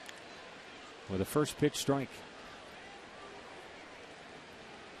Francis with a first pitch strike.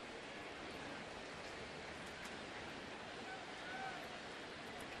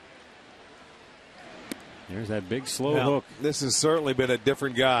 There's that big slow hook. This has certainly been a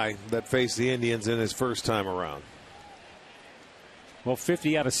different guy that faced the Indians in his first time around. Well,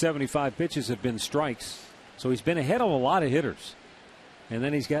 50 out of 75 pitches have been strikes. So he's been ahead of a lot of hitters. And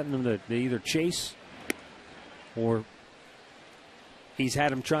then he's gotten them to either chase or he's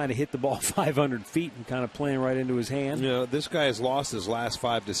had him trying to hit the ball 500 feet and kind of playing right into his hand. You know, this guy has lost his last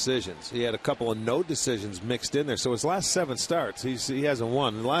 5 decisions. He had a couple of no decisions mixed in there. So his last 7 starts, he hasn't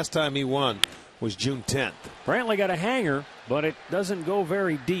won. The last time he won was June 10th. Brantley got a hanger, but it doesn't go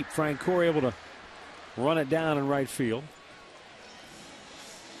very deep. Frank Corey able to run it down in right field.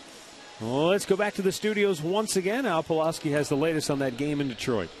 Well, let's go back to the studios once again. Al Pulaski has the latest on that game in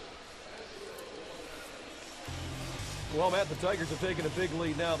Detroit. Well, Matt, the Tigers have taken a big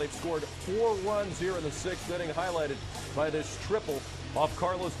lead now. They've scored 4 runs here in the 6th inning, highlighted by this triple off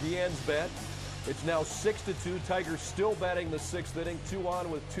Carlos Guillen's bat. It's now 6-2. Tigers still batting the 6th inning, 2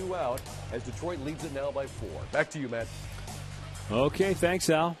 on with 2 out, as Detroit leads it now by 4. Back to you, Matt. Okay, thanks,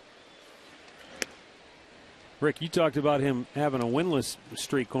 Al. Rick, you talked about him having a winless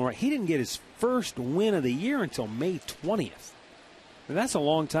streak going right. He didn't get his first win of the year until May 20th. And that's a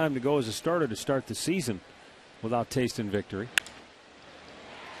long time to go as a starter to start the season without tasting victory.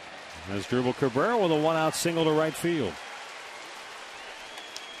 As Drupal Cabrera with a 1-out single to right field.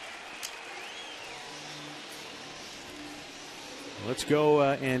 Let's go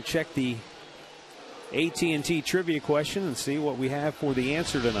and check the AT&T trivia question and see what we have for the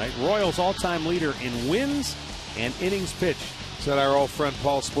answer tonight. Royals all-time leader in wins and innings pitched. Is that our old friend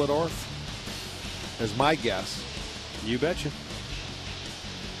Paul Splittorff? That's my guess. You betcha.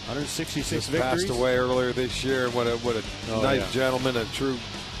 166 Just victories. Passed away earlier this year. What a nice gentleman, a true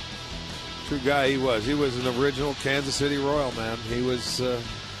guy he was. He was an original Kansas City Royal, man. He was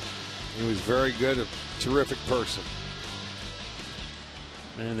very good, a terrific person.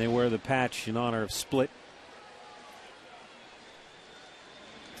 And they wear the patch in honor of Split.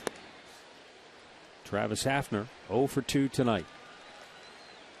 Travis Hafner 0 for 2 tonight.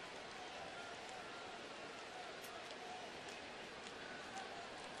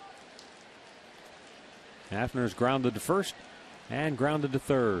 Hafner's grounded to first and grounded to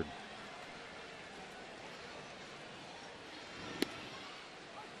third.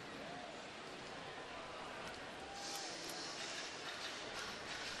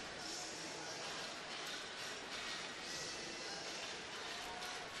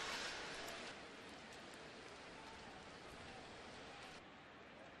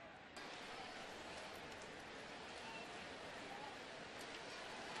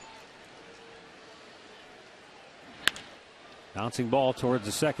 Bouncing ball towards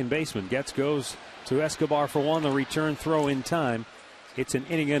the second baseman. Goes to Escobar for 1. The return throw in time. It's an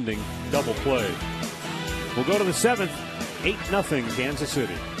inning-ending double play. We'll go to the 7th. 8-0 Kansas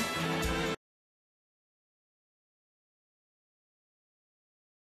City.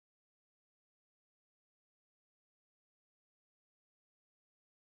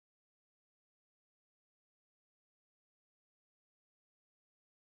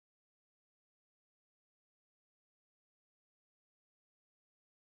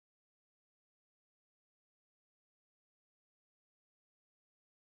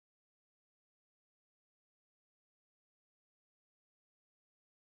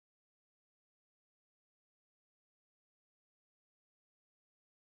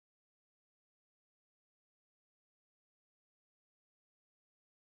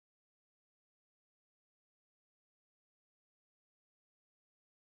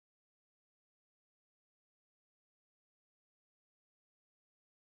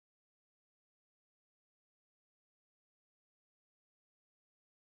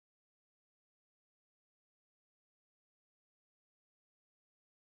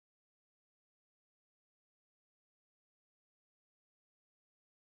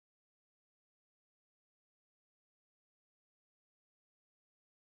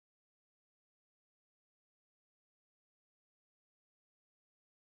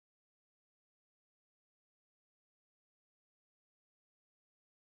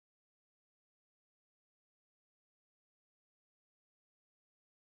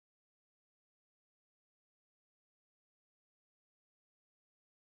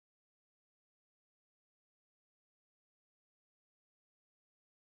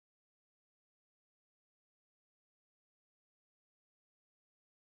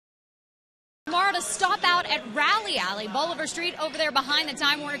 Tomorrow tomorrow to stop out at Rally Alley. Bolivar Street over there behind the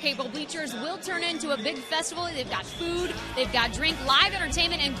Time Warner Cable bleachers will turn into a big festival. They've got food, they've got drink, live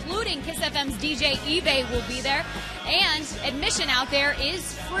entertainment, including Kiss FM's DJ eBay will be there. And admission out there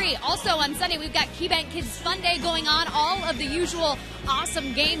is free. Also on Sunday, we've got KeyBank Kids Fun Day going on. All of the usual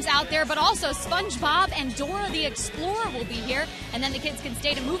awesome games out there, but also SpongeBob and Dora the Explorer will be here. And then the kids can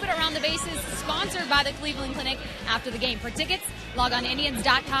stay to move it around the bases, sponsored by the Cleveland Clinic after the game. For tickets, log on to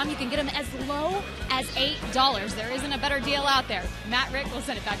Indians.com. You can get them as low as $8. There isn't a better deal out there. Matt, Rick, we'll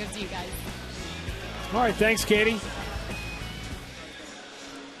send it back up to you guys. All right, thanks, Katie.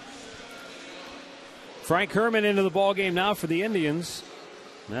 Frank Herman into the ball game now for the Indians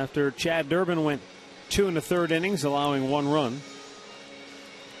after Chad Durbin went 2 1/3 innings, allowing 1 run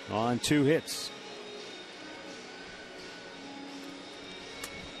on 2 hits.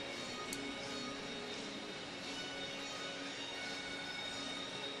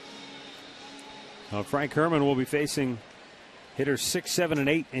 Frank Herman will be facing hitters 6, 7, and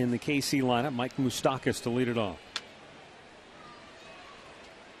 8 in the KC lineup. Mike Moustakas to lead it off.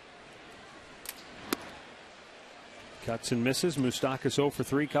 Cuts and misses. Moustakas 0 for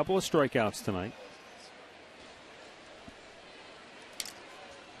 3. Couple of strikeouts tonight.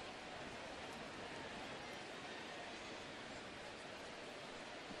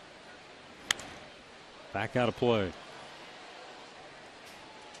 Back out of play.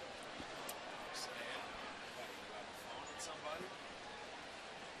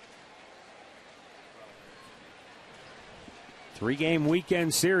 Three-game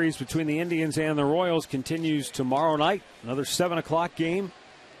weekend series between the Indians and the Royals continues tomorrow night. Another 7 o'clock game.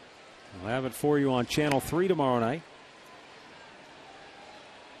 We'll have it for you on Channel 3 tomorrow night.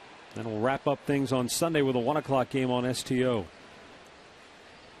 Then we'll wrap up things on Sunday with a 1 o'clock game on STO.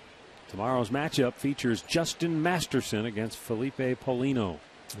 Tomorrow's matchup features Justin Masterson against Felipe Polino.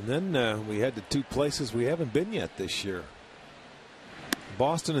 And then we head to 2 places we haven't been yet this year.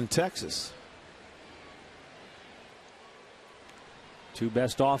 Boston and Texas. 2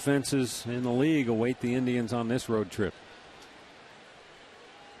 best offenses in the league await the Indians on this road trip.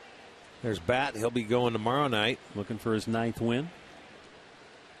 There's Bat. He'll be going tomorrow night. Looking for his 9th win.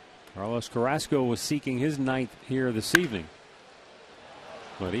 Carlos Carrasco was seeking his 9th here this evening.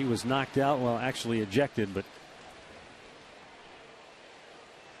 But he was knocked out, well, actually ejected, but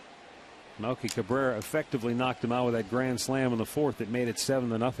Melky Cabrera effectively knocked him out with that grand slam in the 4th that made it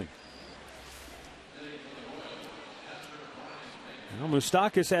 7-0. Well,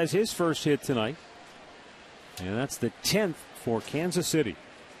 Moustakas has his first hit tonight, and that's the 10th for Kansas City.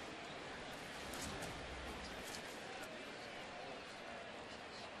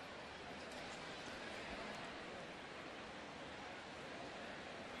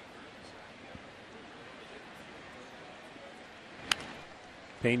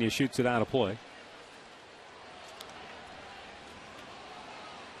 Pena shoots it out of play.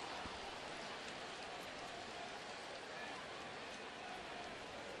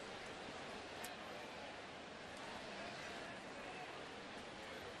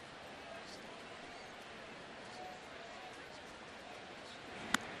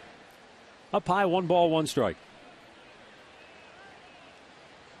 Up high, 1 ball, 1 strike.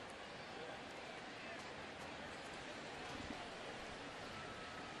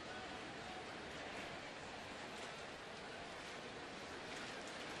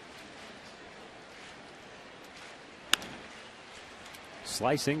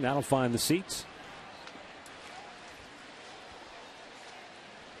 Slicing, that'll find the seats.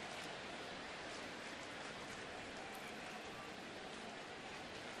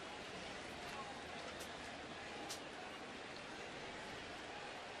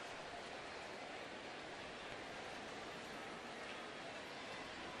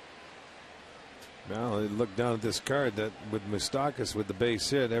 Well, look down at this card that with Moustakas with the base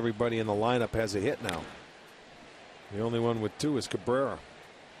hit, everybody in the lineup has a hit now. The only one with 2 is Cabrera.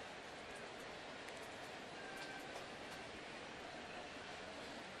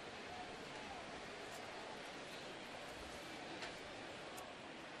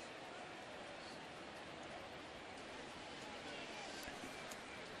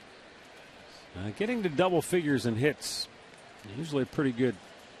 Getting to double figures in hits, usually a pretty good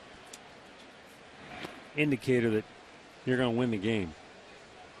indicator that you're going to win the game.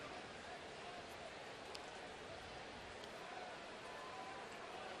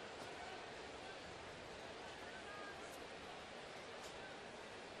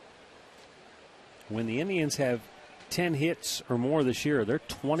 When the Indians have 10 hits or more this year, they're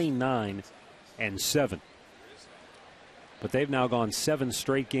 29-7. But they've now gone 7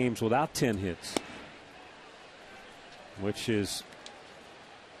 straight games without 10 hits, which is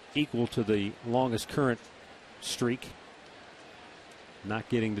equal to the longest current streak. Not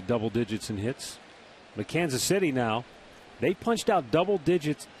getting to double digits in hits. But Kansas City now, they punched out double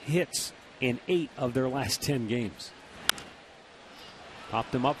digits hits in 8 of their last 10 games.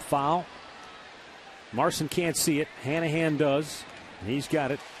 Popped him up, foul. Marson can't see it. Hanahan does. He's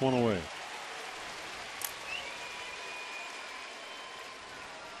got it, 1 away.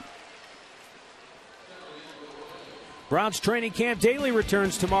 Browns training camp daily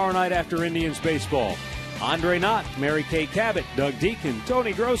returns tomorrow night after Indians baseball. Andre Knott, Mary Kay Cabot, Doug Deacon,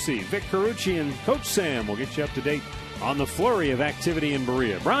 Tony Grossi, Vic Carucci, and Coach Sam will get you up to date on the flurry of activity in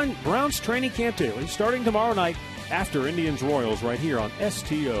Berea. Browns training camp daily starting tomorrow night after Indians Royals right here on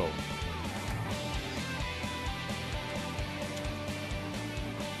STO.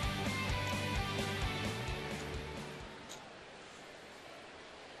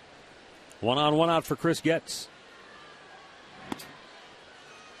 One on, one out for Chris Getz.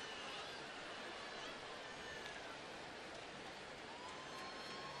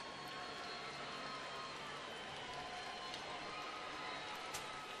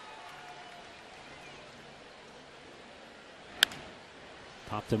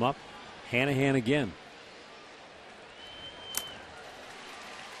 Popped him up. Hanahan again.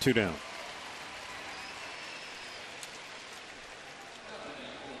 2 down.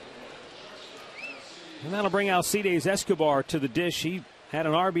 And that'll bring Alcides Escobar to the dish. He had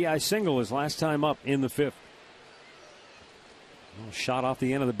an RBI single his last time up in the 5th. Shot off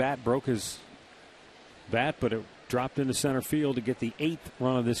the end of the bat, broke his bat, but it dropped into center field to get the 8th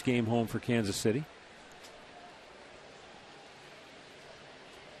run of this game home for Kansas City.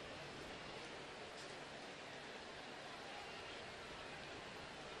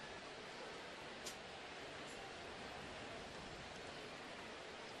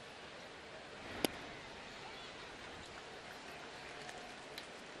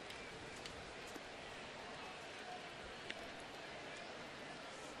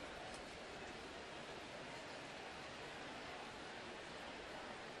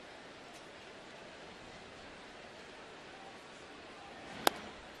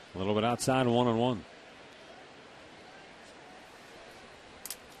 A little bit outside, 1-1.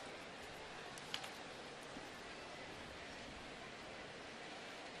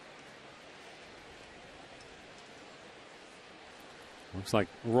 Looks like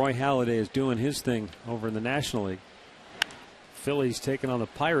Roy Halladay is doing his thing over in the National League. Phillies taking on the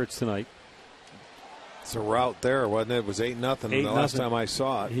Pirates tonight. It's a rout there, wasn't it? It was 8-0 the last time I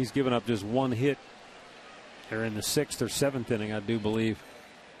saw it. He's given up just 1 hit. They're in the 6th or 7th inning, I do believe,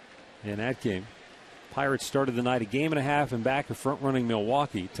 in that game. Pirates started the night a game and a half and back of front-running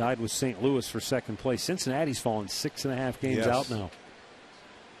Milwaukee, tied with St. Louis for second place. Cincinnati's fallen 6.5 games out now.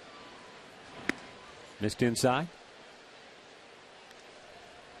 Missed inside.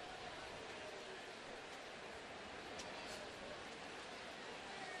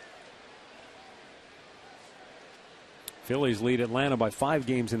 Phillies lead Atlanta by 5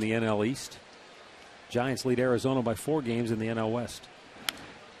 games in the NL East. Giants lead Arizona by 4 games in the NL West.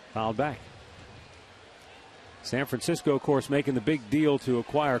 Fouled back. San Francisco, of course, making the big deal to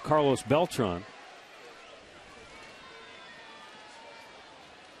acquire Carlos Beltran.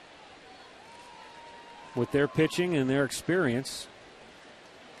 With their pitching and their experience,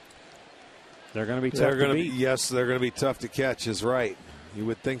 they're going to be tough to beat. Yes, they're going to be tough to catch, is right. You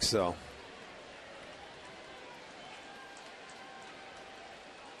would think so.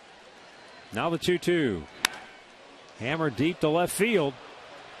 Now the 2-2. Hammer deep to left field.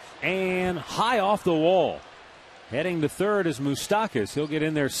 And high off the wall. Heading to third is Moustakas. He'll get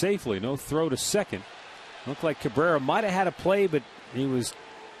in there safely. No throw to second. Looked like Cabrera might have had a play, but he was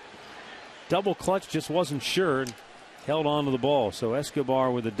double clutch, just wasn't sure, and held on to the ball. So Escobar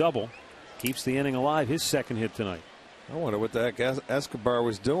with a double keeps the inning alive. His second hit tonight. I wonder what the heck Escobar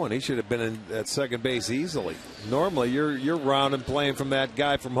was doing. He should have been at second base easily. Normally, you're rounding playing from that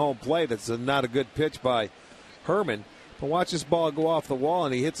guy from home plate. That's not a good pitch by Herman. But watch this ball go off the wall,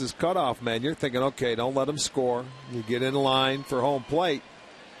 and he hits his cutoff man. You're thinking, okay, don't let him score. You get in line for home plate.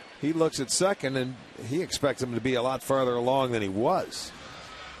 He looks at second, and he expects him to be a lot farther along than he was.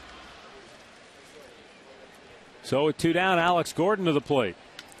 So with 2 down, Alex Gordon to the plate.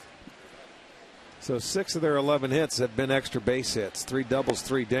 So 6 of their 11 hits have been extra base hits. 3 doubles,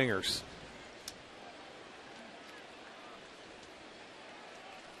 3 dingers.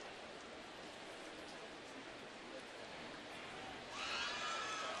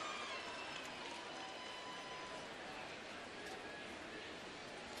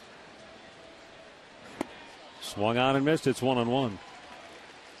 Swung on and missed. It's 1-1.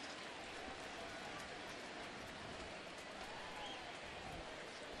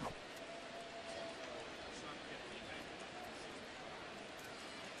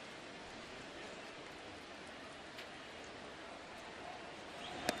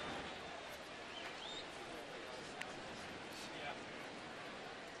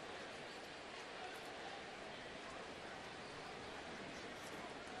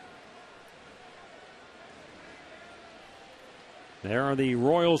 There are the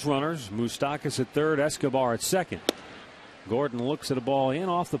Royals runners. Moustakas at third, Escobar at second. Gordon looks at a ball in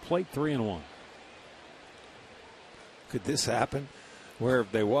off the plate, 3-1. Could this happen? Where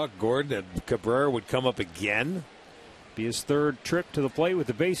if they walk Gordon and Cabrera would come up again? Be his third trip to the plate with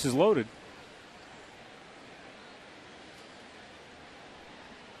the bases loaded.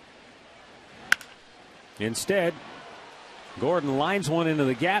 Instead, Gordon lines one into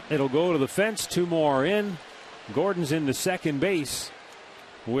the gap. It'll go to the fence. 2 more are in. Gordon's into second base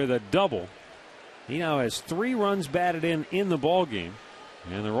with a double. He now has 3 runs batted in the ball game,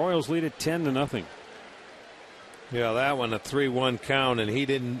 and the Royals lead it 10-0. Yeah, that one a 3-1 count, and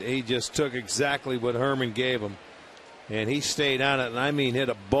he just took exactly what Herman gave him, and he stayed on it, and I mean hit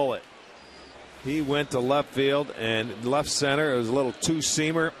a bullet. He went to left field and left center. It was a little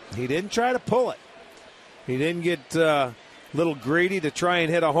two-seamer. He didn't try to pull it. He didn't get a little greedy to try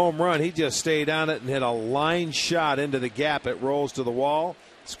and hit a home run. He just stayed on it and hit a line shot into the gap. It rolls to the wall.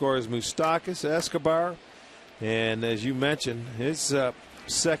 Scores Moustakas, Escobar, and as you mentioned, his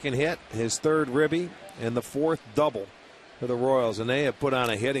second hit, his third ribby, and the 4th double for the Royals, and they have put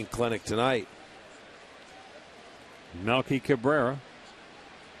on a hitting clinic tonight. Melky Cabrera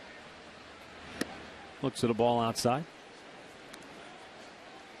looks at a ball outside.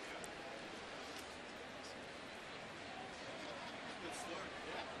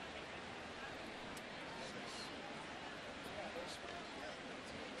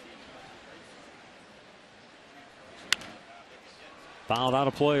 Fouled out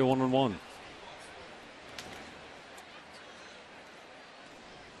of play, 1-1.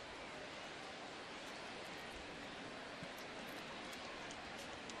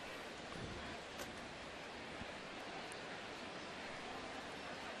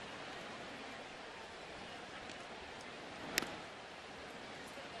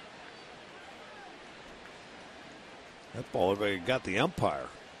 That ball got the umpire.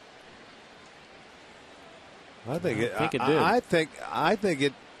 I think it did. I think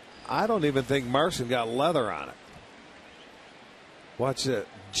it. I don't even think Marson got leather on it. Watch it.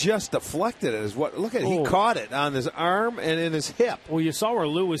 Just deflected it. Look at it. He caught it on his arm and in his hip. Well, you saw where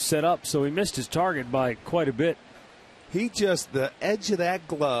Lou was set up, so he missed his target by quite a bit. He just, the edge of that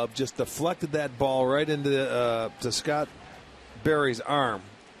glove just deflected that ball right into to Scott Berry's arm.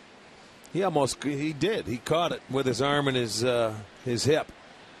 He did. He caught it with his arm and his hip.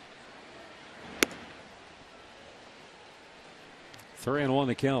 3-1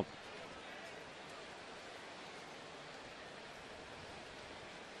 the count.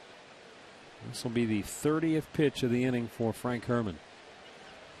 This will be the 30th pitch of the inning for Frank Herman.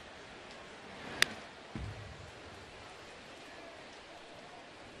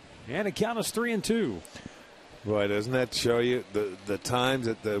 And the count is 3-2. Boy, doesn't that show you the times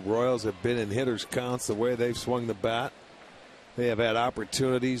that the Royals have been in hitters' counts, the way they've swung the bat? They have had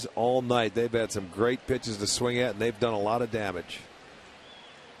opportunities all night. They've had some great pitches to swing at, and they've done a lot of damage.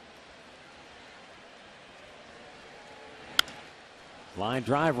 Line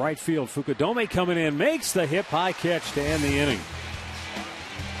drive, right field. Fukudome coming in, makes the hip-high catch to end the inning.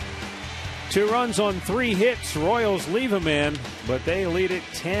 2 runs on 3 hits. Royals leave him in, but they lead it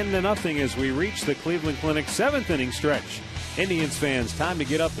 10-0 as we reach the Cleveland Clinic 7th inning stretch. Indians fans, time to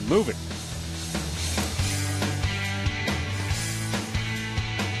get up and move it.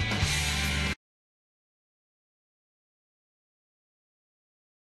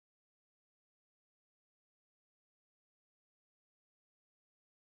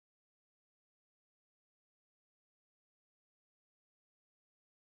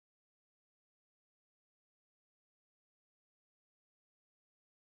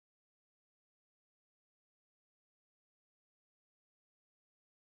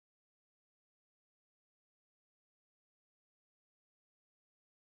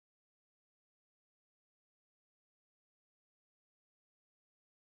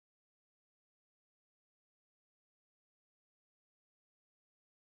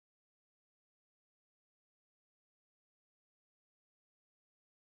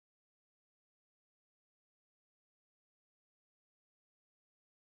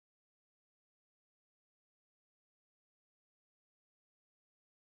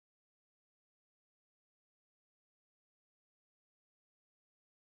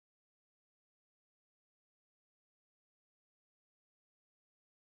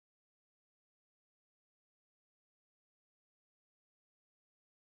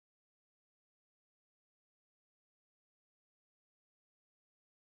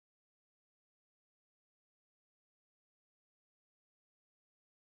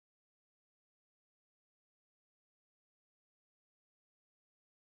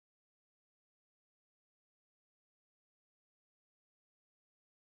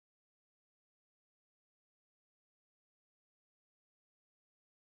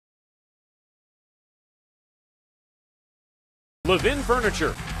 Levin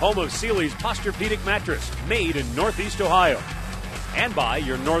Furniture, home of Sealy's Posturepedic mattress, made in Northeast Ohio. And by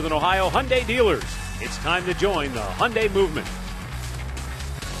your Northern Ohio Hyundai dealers. It's time to join the Hyundai movement.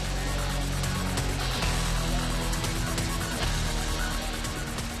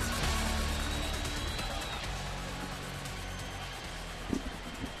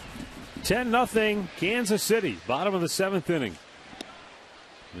 (10-0) Kansas City, bottom of the 7th inning.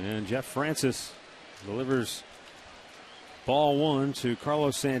 And Jeff Francis delivers ball 1 to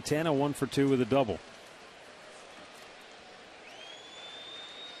Carlos Santana, 1 for 2 with a double.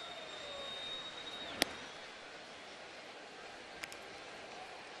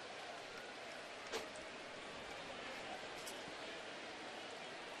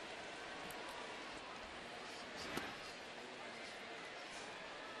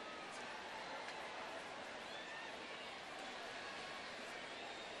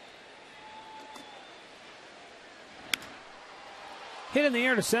 Hit in the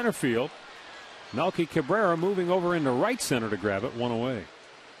air to center field. Melky Cabrera moving over into right center to grab it, 1 away.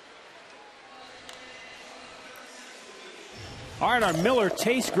 All right, our Miller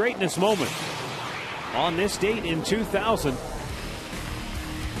Taste Greatness moment. On this date in 2000,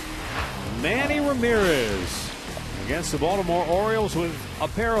 Manny Ramirez against the Baltimore Orioles with a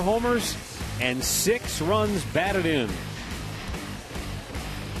pair of homers and 6 runs batted in.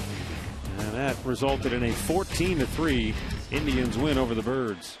 And that resulted in a 14-3 Indians win over the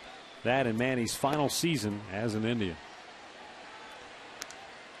Birds. That in Manny's final season as an Indian.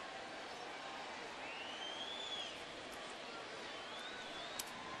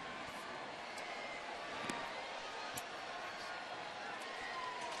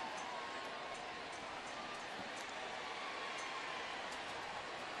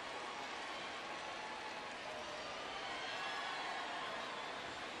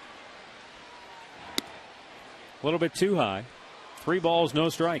 A little bit too high. 3 balls, no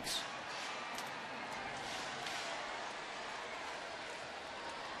strikes.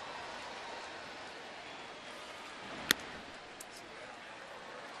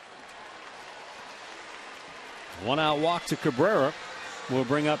 One out walk to Cabrera will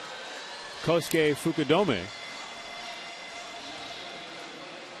bring up Kosuke Fukudome.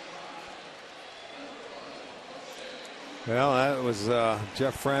 Well, that was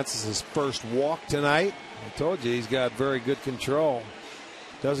Jeff Francis's first walk tonight. I told you he's got very good control.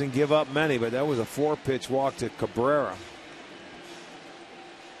 Doesn't give up many, but that was a 4-pitch walk to Cabrera.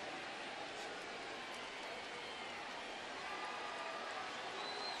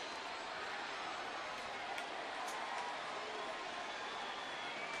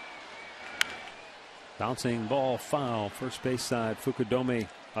 Bouncing ball foul, first base side. Fukudome,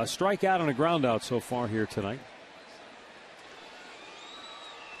 a strikeout and a ground out so far here tonight.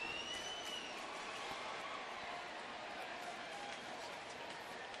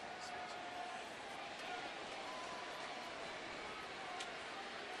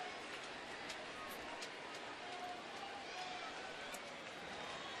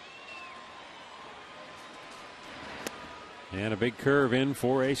 And a big curve in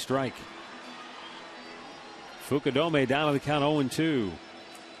for a strike. Fukudome down to the count 0-2.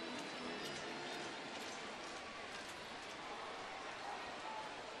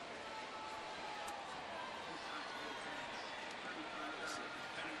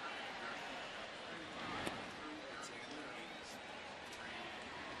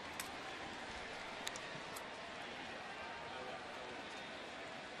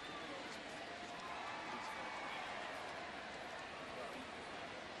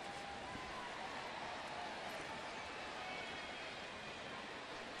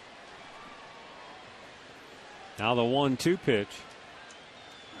 Now the 1-2 pitch.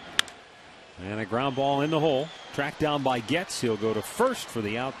 And a ground ball in the hole. Tracked down by Getz. He'll go to first for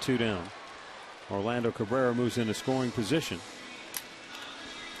the out, 2 down. Orlando Cabrera moves into scoring position.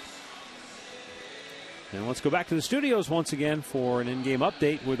 And let's go back to the studios once again for an in-game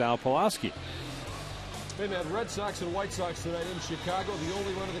update with Al Pulaski. Hey, man, Red Sox and White Sox tonight in Chicago. The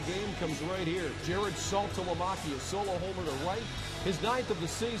only run of the game comes right here. Jared Saltalamacchia, a solo homer to right. His 9th of the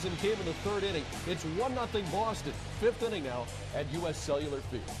season came in the 3rd inning. It's 1-0 Boston. 5th inning now at U.S. Cellular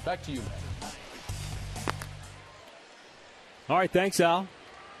Field. Back to you, man. All right, thanks, Al.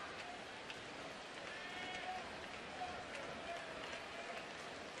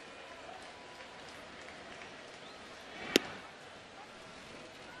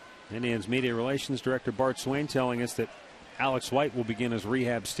 Indians Media Relations Director Bart Swain telling us that Alex White will begin his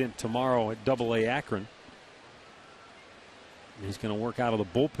rehab stint tomorrow at AA Akron. He's going to work out of the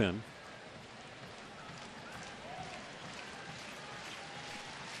bullpen.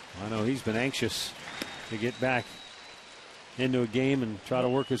 I know he's been anxious to get back into a game and try to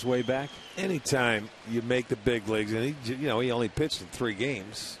work his way back? Anytime you make the big leagues, and he only pitched in 3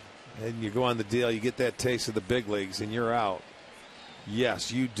 games, and you go on the deal, you get that taste of the big leagues, and you're out.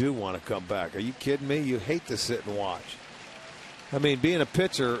 Yes, you do want to come back. Are you kidding me? You hate to sit and watch. I mean, being a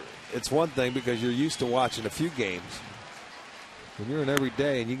pitcher, it's one thing because you're used to watching a few games. When you're in every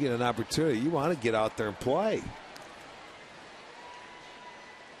day and you get an opportunity, you want to get out there and play.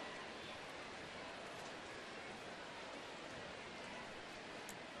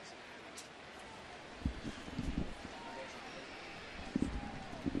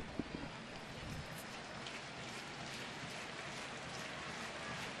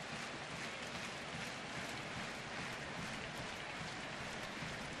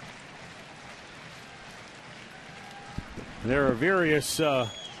 There are various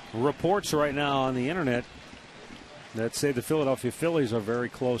reports right now on the internet that say the Philadelphia Phillies are very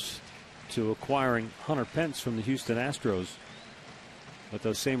close to acquiring Hunter Pence from the Houston Astros. But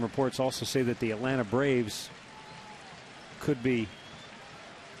those same reports also say that the Atlanta Braves could be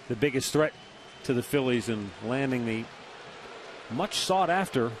the biggest threat to the Phillies in landing the much sought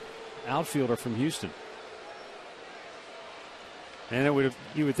after outfielder from Houston. And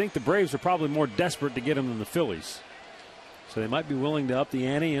you would think the Braves are probably more desperate to get him than the Phillies. So they might be willing to up the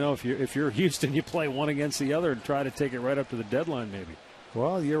ante. If you're Houston, you play one against the other and try to take it right up to the deadline, maybe.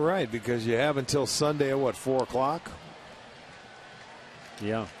 Well, you're right, because you have until Sunday at 4 o'clock?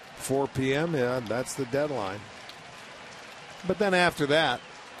 Yeah. 4 p.m., yeah, that's the deadline. But then after that,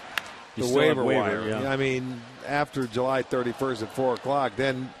 the waiver wire. Yeah. I mean, after July 31st at 4 o'clock,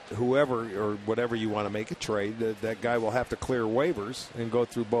 then whoever or whatever you want to make a trade, that guy will have to clear waivers and go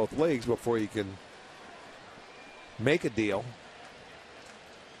through both leagues before you can make a deal.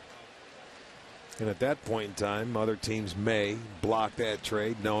 And at that point in time, other teams may block that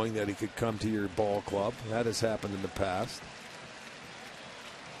trade knowing that he could come to your ball club. That has happened in the past.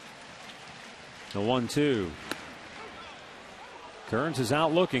 The 1-2. Kearns is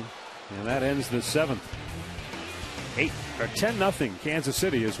out looking, and that ends the 7th. 10-0 Kansas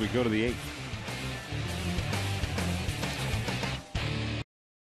City as we go to the 8th.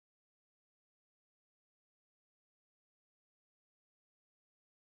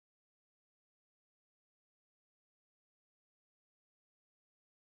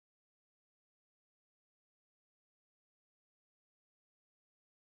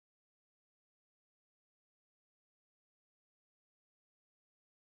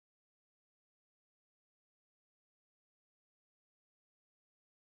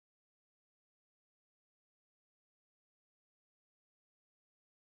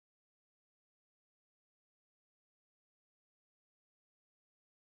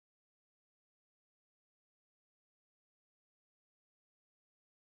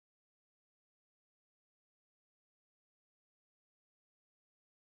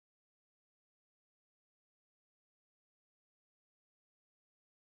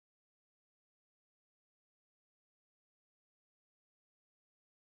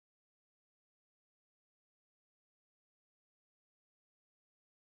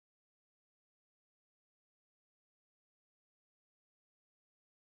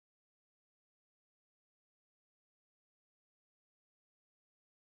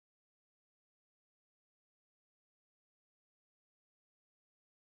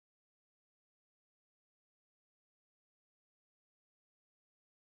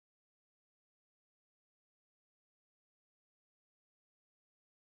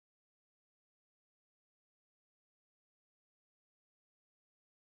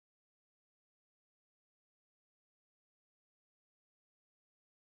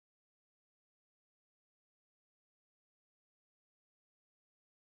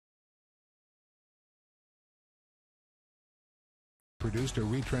 Produced or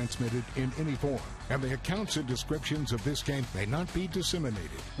retransmitted in any form, and the accounts and descriptions of this game may not be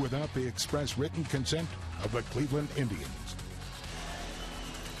disseminated without the express written consent of the Cleveland Indians.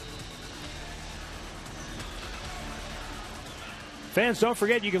 Fans, don't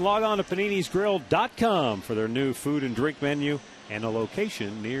forget you can log on to Panini'sGrill.com for their new food and drink menu and a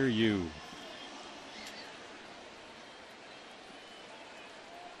location near you.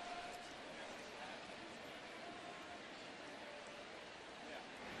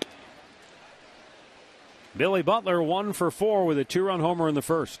 Billy Butler 1 for 4 with a 2-run homer in the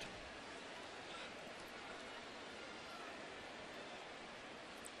first.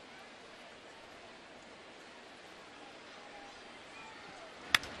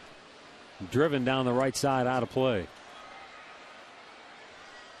 Driven down the right side, out of play.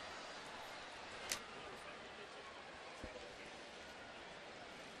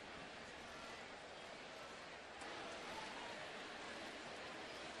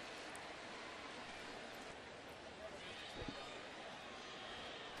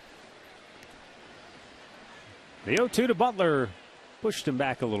 The 0-2 to Butler pushed him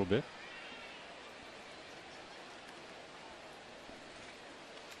back a little bit.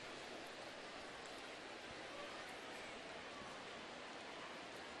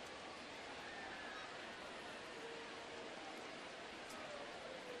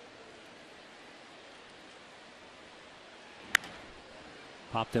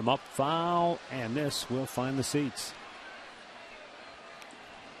 Popped him up, foul, and this will find the seats.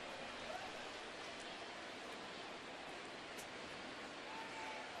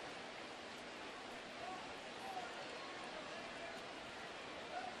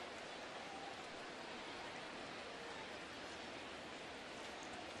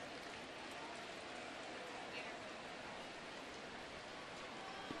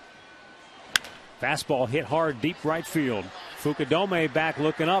 Fastball hit hard, deep right field. Fukudome back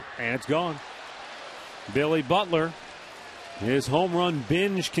looking up, and it's gone. Billy Butler, his home run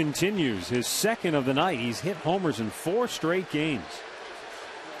binge continues. His second of the night. He's hit homers in 4 straight games.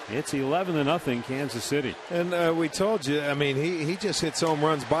 It's 11-0 Kansas City. And we told you, I mean, he just hits home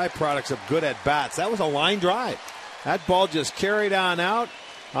runs, byproducts of good at-bats. That was a line drive. That ball just carried on out.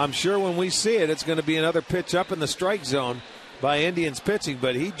 I'm sure when we see it, it's going to be another pitch up in the strike zone by Indians pitching,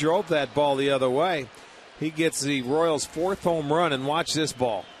 but he drove that ball the other way. He gets the Royals' 4th home run, and watch this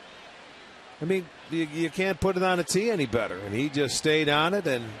ball. I mean, you can't put it on a tee any better, and he just stayed on it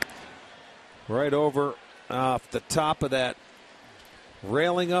and right over off the top of that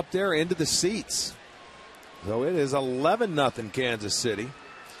railing up there into the seats. So it is 11-0 Kansas City.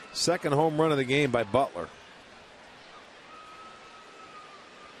 Second home run of the game by Butler.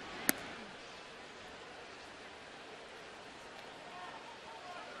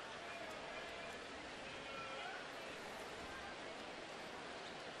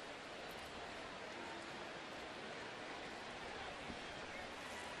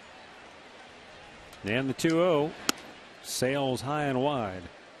 And the 2-0 sails high and wide.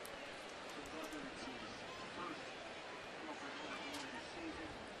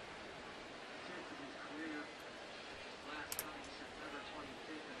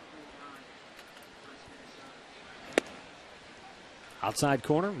 Outside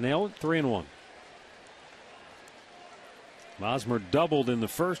corner, nailed it, 3-1. Mosmer doubled in the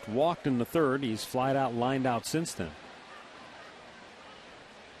first, walked in the third. He's flied out, lined out since then.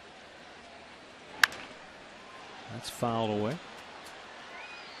 That's fouled away.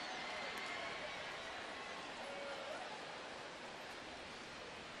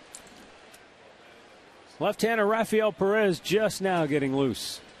 Left-hander Rafael Perez just now getting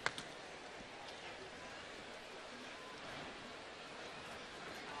loose.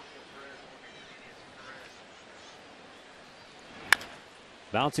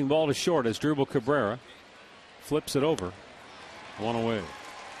 Bouncing ball to short as Drupal Cabrera flips it over. 1 away.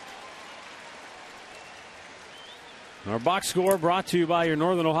 Our box score brought to you by your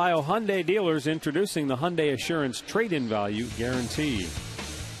Northern Ohio Hyundai dealers, introducing the Hyundai Assurance Trade-in Value Guarantee.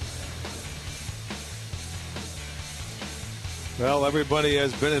 Well, everybody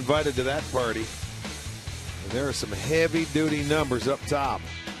has been invited to that party. And there are some heavy-duty numbers up top.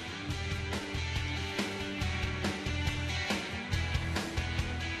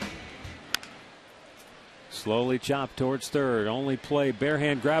 Slowly chopped towards third. Only play, bare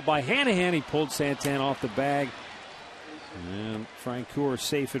hand grab by Hanahan. He pulled Santana off the bag. And Frank Coor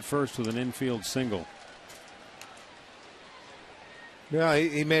safe at first with an infield single. Yeah,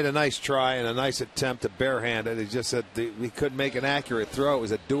 he made a nice try and a nice attempt to barehand it. He just said he couldn't make an accurate throw. It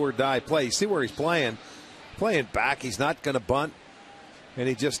was a do-or-die play. You see where he's playing. Playing back. He's not going to bunt. And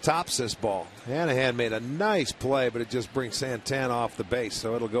he just tops this ball. Hanahan made a nice play, but it just brings Santana off the base,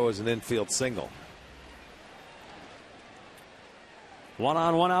 so it'll go as an infield single. 1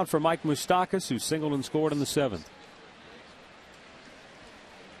 on, 1 out for Mike Moustakas, who singled and scored in the 7th.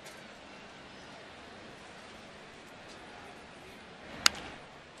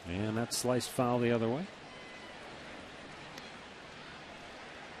 And that sliced foul the other way.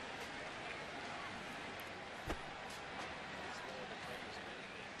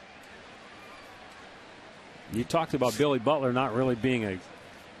 You talked about Billy Butler not really being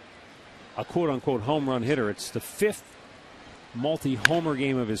a quote-unquote home run hitter. It's the 5th multi-homer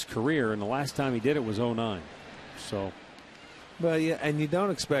game of his career, and the last time he did it was 2009. So, well, yeah, and you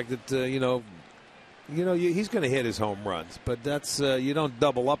don't expect it to, he's going to hit his home runs, but that's you don't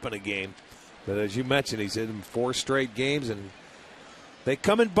double up in a game. But as you mentioned, he's hit in 4 straight games, and they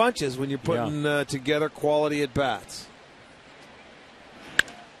come in bunches when you're putting together quality at bats.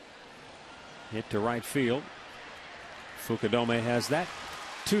 Hit to right field. Fukudome has that.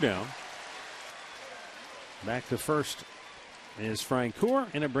 2 down. Back to first is Frank Coor,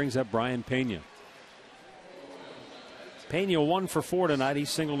 and it brings up Brian Pena. Pena 1 for 4 tonight. He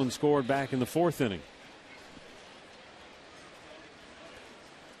singled and scored back in the 4th inning.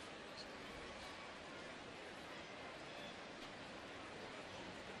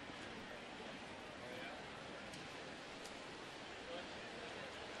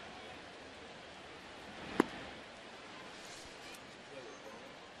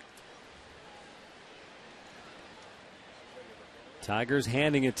 Tigers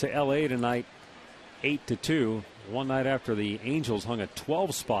handing it to L.A. tonight, 8-2. One night after the Angels hung a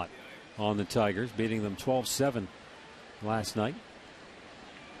 12 spot on the Tigers, beating them 12-7 last night.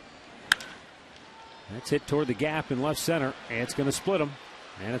 That's hit toward the gap in left center, and it's going to split them,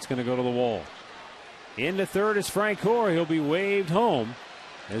 and it's going to go to the wall. Into third is Frank Gore. He'll be waved home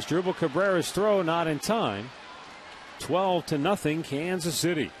as Dribble Cabrera's throw not in time. 12-0 Kansas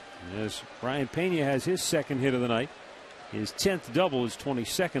City, as Ryan Pena has his second hit of the night. His 10th double, his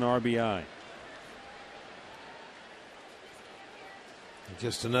 22nd RBI.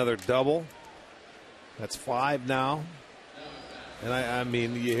 Just another double. That's 5 now. And I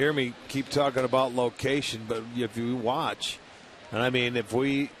mean, you hear me keep talking about location, but if you watch, and I mean, if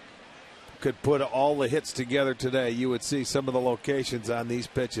we could put all the hits together today, you would see some of the locations on these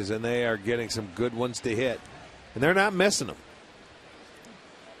pitches, and they are getting some good ones to hit. And they're not missing them.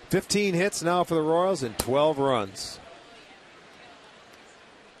 15 hits now for the Royals and 12 runs.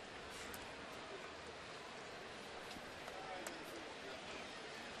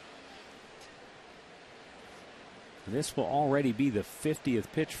 This will already be the 50th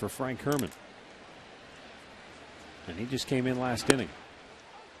pitch for Frank Herman. And he just came in last inning.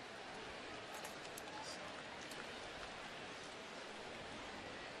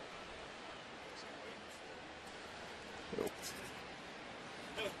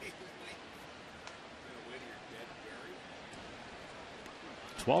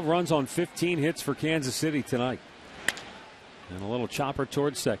 "12 runs on 15 hits for Kansas City tonight." And a little chopper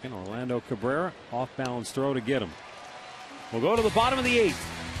towards second. Orlando Cabrera, off balance throw to get him. We'll go to the bottom of the 8th.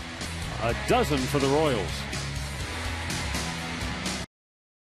 A dozen for the Royals.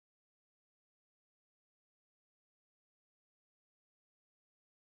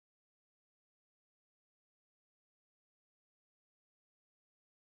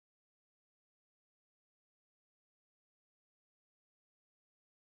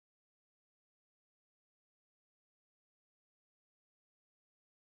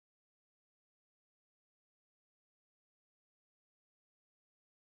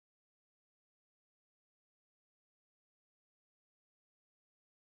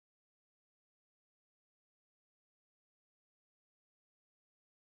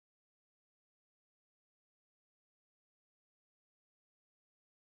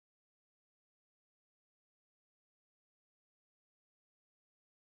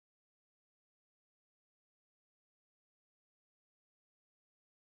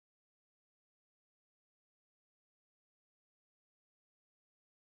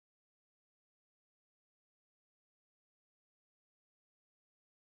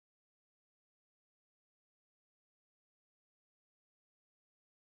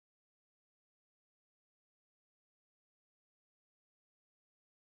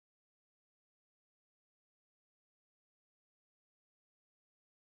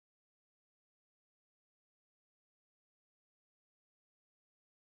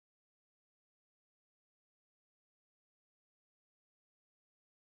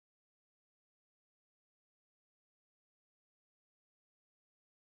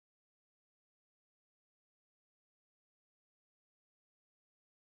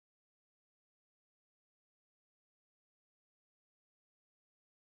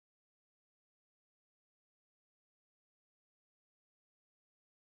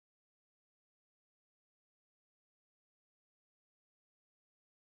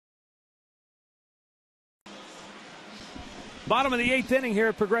 Bottom of the 8th inning here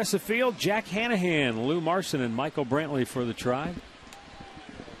at Progressive Field. Jack Hanahan, Lou Marson, and Michael Brantley for the Tribe.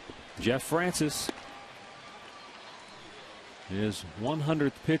 Jeff Francis, his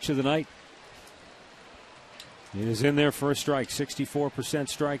 100th pitch of the night, is in there for a strike. 64%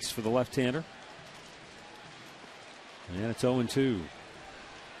 strikes for the left-hander. And it's 0-2.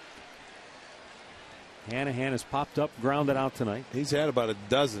 Hanahan has popped up, grounded out tonight. He's had about a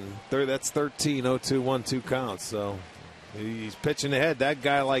dozen. That's 13 0-2 1-2 counts. So he's pitching ahead. That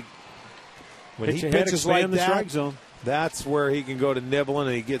guy, like, when he pitches like the strike zone, that's where he can go to nibbling,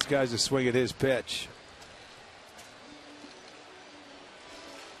 and he gets guys to swing at his pitch.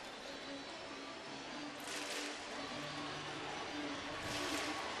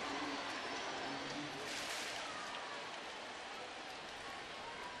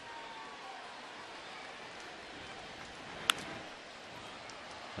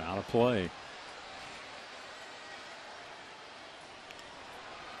 Out of play.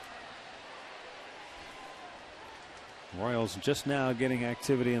 Royals just now getting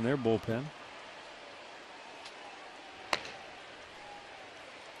activity in their bullpen.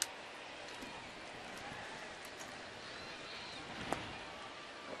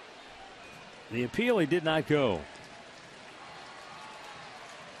 The appeal, he did not go.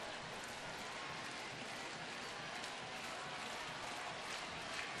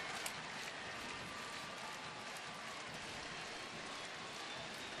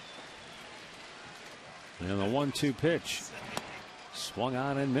 And the 1-2 pitch swung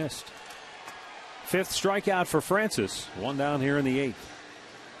on and missed. Fifth strikeout for Francis. One down here in the eighth.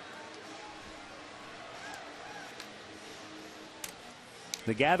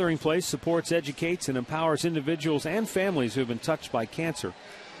 The Gathering Place supports, educates, and empowers individuals and families who have been touched by cancer.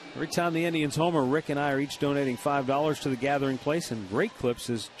 Every time the Indians homer, Rick and I are each donating $5 to the Gathering Place, and Great Clips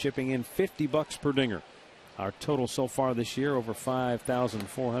is chipping in $50 per dinger. Our total so far this year, over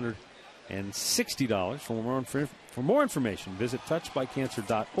 $5,460. For more information, visit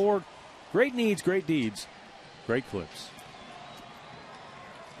touchedbycancer.org. Great needs, great deeds, Great Clips.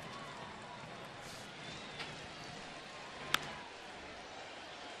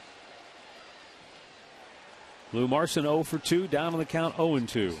 Lou Marson 0 for 2, down on the count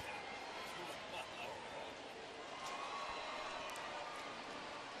 0-2.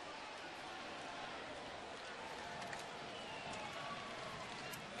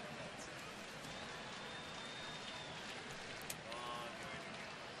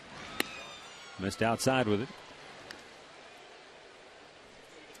 Missed outside with it.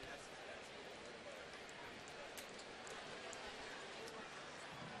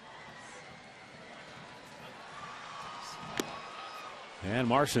 And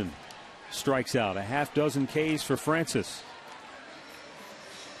Marson strikes out. A half dozen Ks for Francis.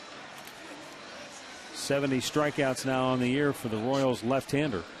 70 strikeouts now on the year for the Royals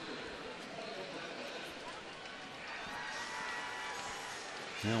left-hander.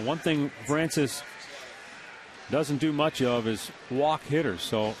 Now, one thing Francis doesn't do much of is walk hitters.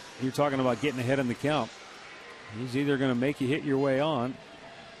 So you're talking about getting ahead in the count. He's either going to make you hit your way on,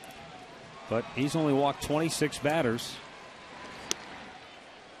 but he's only walked 26 batters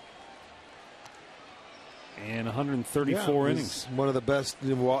and 134 innings. One of the best,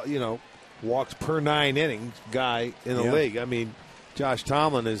 walks per 9 innings guy in the league. I mean, Josh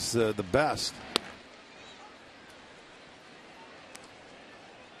Tomlin is the best.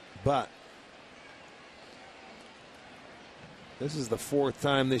 But this is the 4th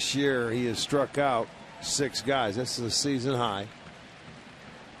time this year he has struck out 6 guys. This is a season high.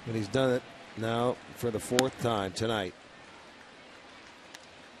 And he's done it now for the 4th time tonight.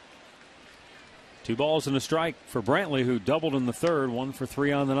 2 balls and a strike for Brantley, who doubled in the third, 1 for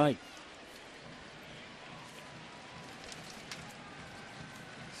 3 on the night.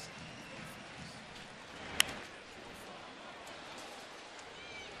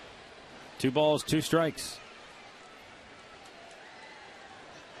 Two balls, 2 strikes.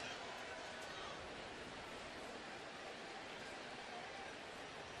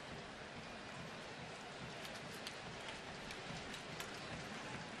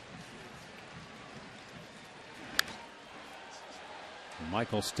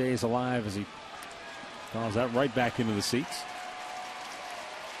 Michael stays alive as he follows that right back into the seats.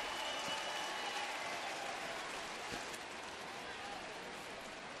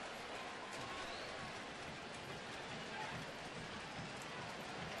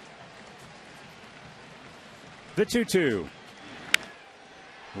 The 2-2.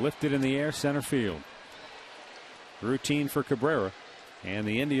 Lifted in the air, center field. Routine for Cabrera. And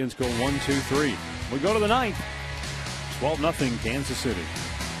the Indians go 1-2-3. We go to the 9th. 12-0 Kansas City.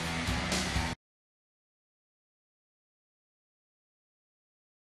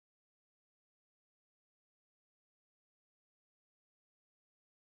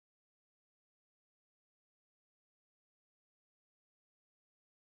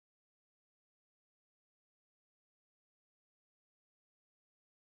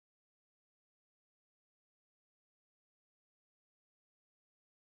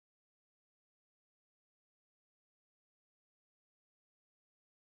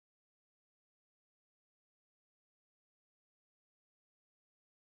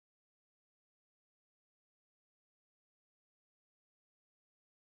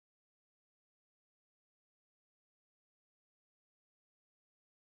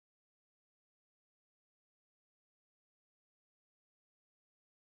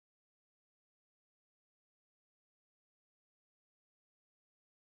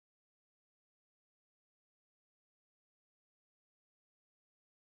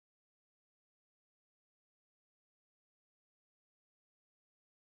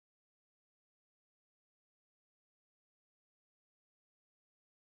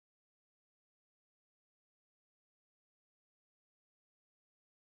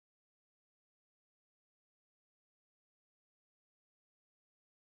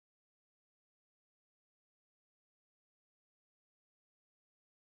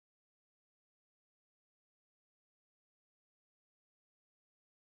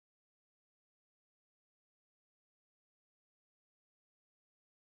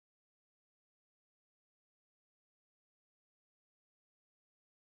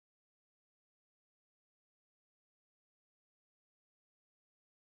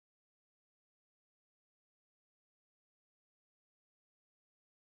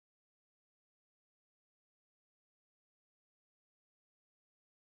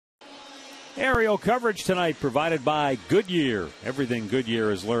 Aerial coverage tonight provided by Goodyear. Everything Goodyear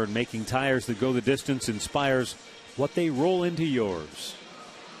has learned making tires that go the distance inspires what they roll into yours.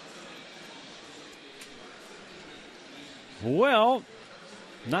 Well,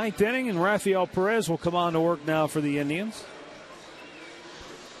 ninth inning, and Rafael Perez will come on to work now for the Indians.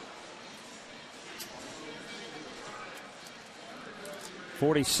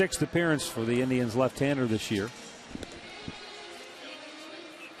 '46th appearance for the Indians left-hander this year.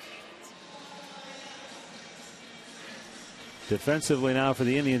 Defensively now for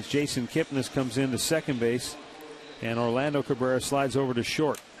the Indians, Jason Kipnis comes in to second base, and Orlando Cabrera slides over to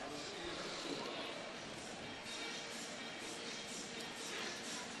short.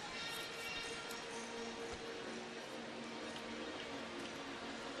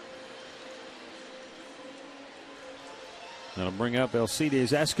 That'll bring up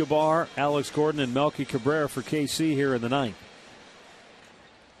Alcides Escobar, Alex Gordon, and Melky Cabrera for KC here in the ninth.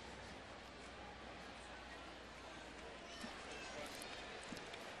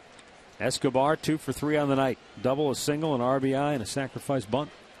 Escobar 2 for 3 on the night. Double, a single, an RBI, and a sacrifice bunt.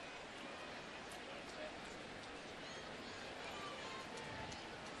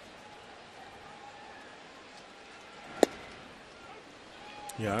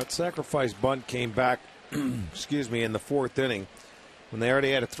 Yeah, that sacrifice bunt came back, excuse me, in the fourth inning when they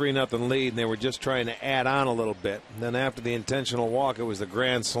already had a 3-0 lead and they were just trying to add on a little bit. And then after the intentional walk, it was the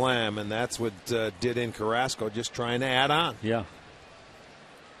grand slam, and that's what did in Carrasco, just trying to add on. Yeah.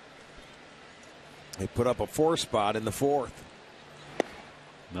 They put up a 4 spot in the fourth.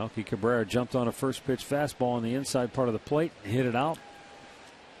 Melky Cabrera jumped on a first pitch fastball on the inside part of the plate, hit it out,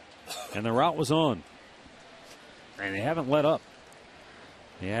 and the route was on. And they haven't let up.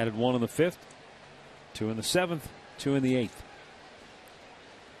 They added 1 in the 5th, 2 in the 7th, 2 in the 8th.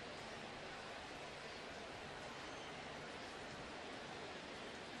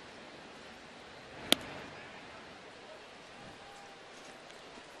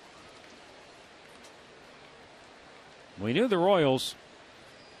 We knew the Royals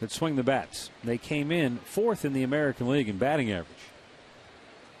could swing the bats. They came in 4th in the American League in batting average.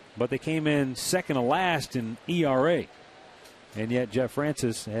 But they came in second to last in ERA. And yet Jeff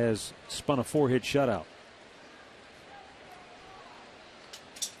Francis has spun a 4-hit shutout.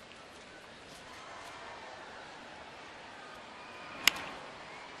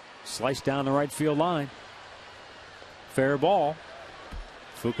 Sliced down the right field line. Fair ball.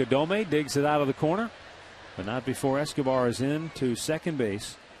 Fukudome digs it out of the corner. But not before Escobar is in to second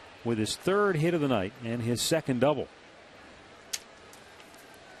base with his 3rd hit of the night and his 2nd double.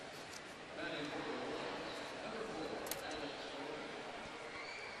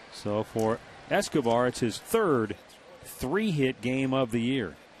 So for Escobar, it's his 3rd 3-hit game of the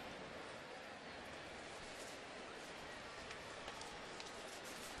year.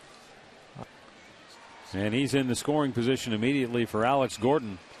 And he's in the scoring position immediately for Alex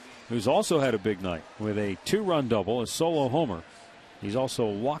Gordon, who's also had a big night with a 2-run double, a solo homer. He's also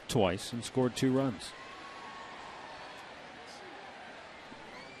walked twice and scored 2 runs.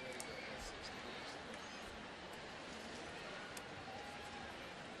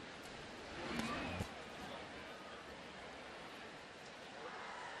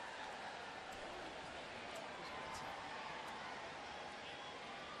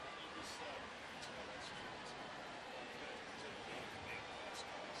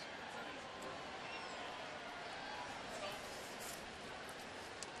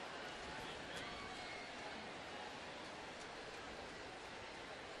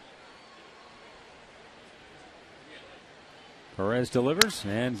 Perez delivers,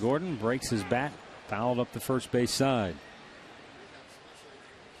 and Gordon breaks his bat, fouled up the first base side.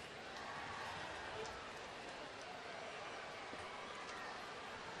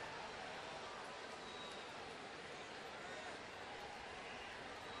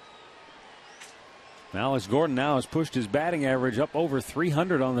 Alex Gordon now has pushed his batting average up over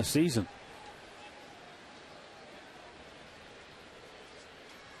 300 on the season.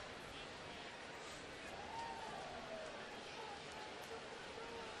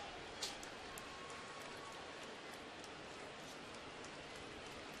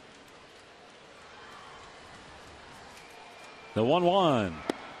 The 1-1. A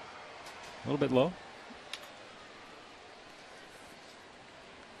little bit low.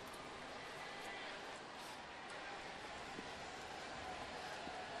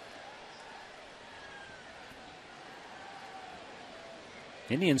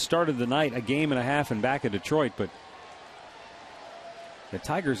 Indians started the night a game and a half in back of Detroit, but the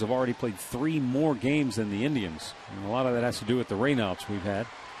Tigers have already played 3 more games than the Indians. And a lot of that has to do with the rainouts we've had.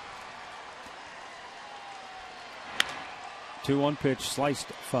 2-1 pitch, sliced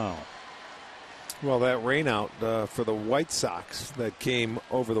foul. Well, that rainout for the White Sox that came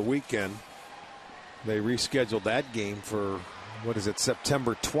over the weekend, they rescheduled that game for, what is it,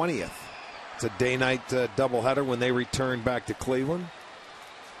 September 20th. It's a day-night doubleheader when they return back to Cleveland.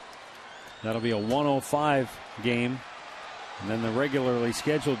 That'll be a 1:05 game, and then the regularly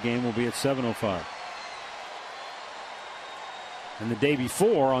scheduled game will be at 7:05. And the day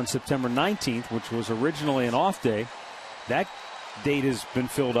before, on September 19th, which was originally an off day, that date has been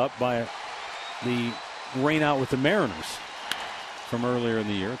filled up by the rain out with the Mariners from earlier in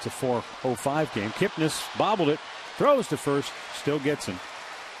the year. It's a 4:05 game. Kipnis bobbled it, throws to first, still gets him.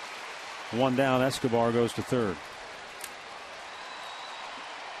 One down, Escobar goes to third.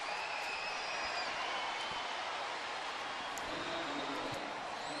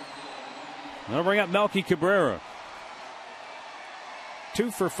 They'll bring up Melky Cabrera.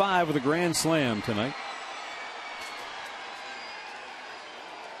 2 for 5 with a grand slam tonight.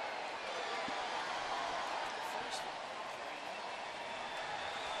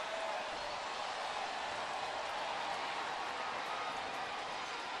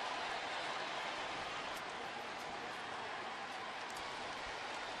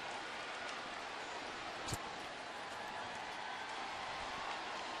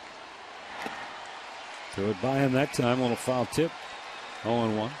 Threw it by him that time. A little foul tip.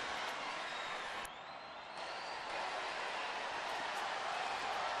 0-1.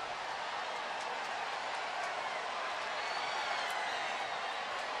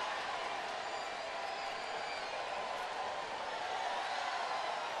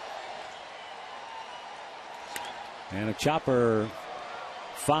 And a chopper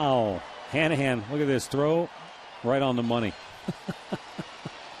foul. Hanahan, look at this throw. Right on the money.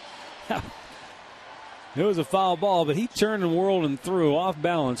 It was a foul ball, but he turned and whirled and threw off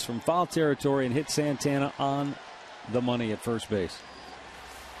balance from foul territory and hit Santana on the money at first base.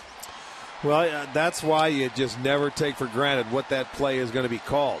 Well, that's why you just never take for granted what that play is going to be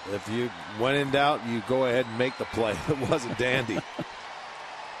called. If you, when in doubt, you go ahead and make the play. It wasn't dandy.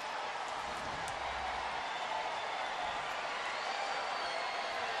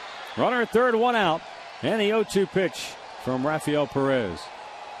 Runner at third, one out. And the 0-2 pitch from Rafael Perez.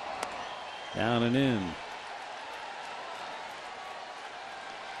 Down and in.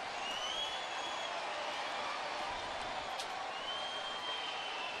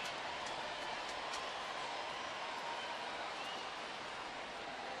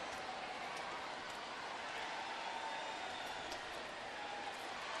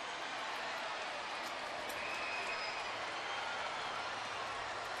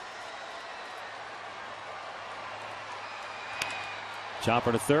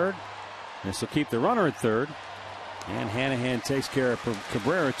 Chopper to third. This will keep the runner at third. And Hanahan takes care of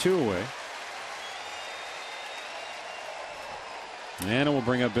Cabrera, 2 away. And it will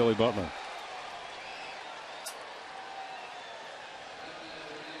bring up Billy Butler.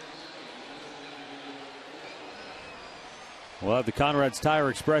 We'll have the Conrad's Tire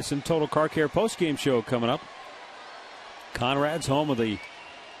Express and Total Car Care postgame show coming up. Conrad's, home of the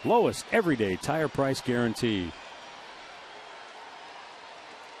lowest everyday tire price guarantee.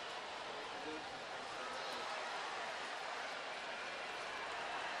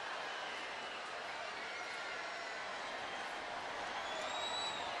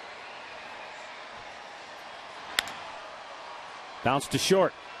 Bounce to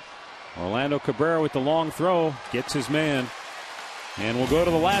short. Orlando Cabrera with the long throw. Gets his man. And we'll go to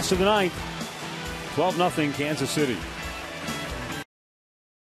the last of the ninth. 12-0 Kansas City.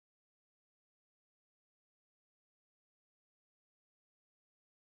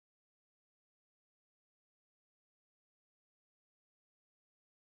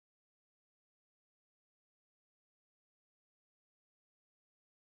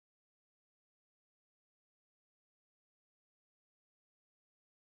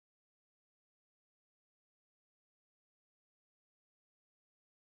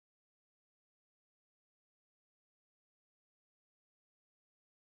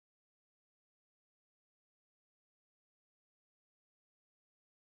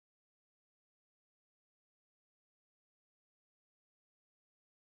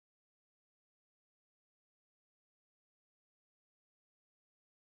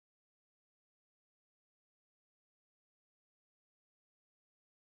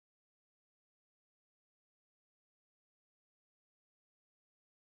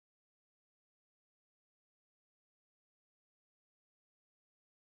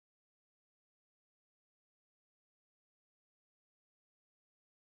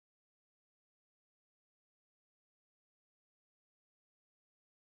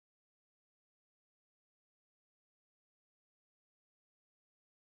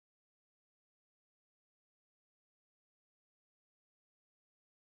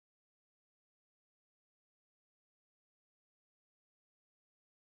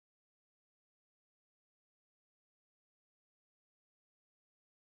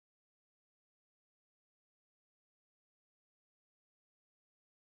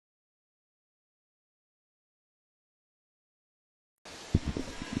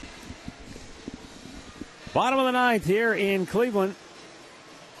 Bottom of the ninth here in Cleveland.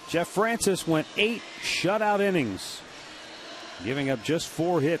 Jeff Francis went 8 shutout innings, giving up just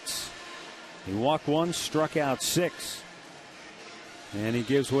 4 hits. He walked 1, struck out 6. And he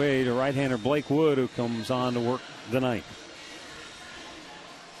gives way to right-hander Blake Wood, who comes on to work the ninth.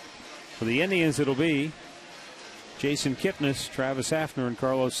 For the Indians, it'll be Jason Kipnis, Travis Hafner, and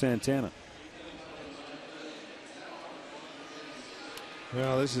Carlos Santana.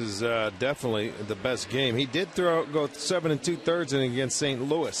 Well, this is definitely the best game. He did go 7 2/3 innings against St.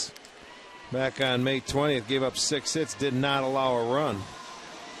 Louis back on May 20th. Gave up 6 hits, did not allow a run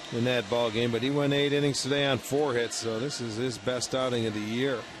in that ball game, but he went 8 innings today on 4 hits. So this is his best outing of the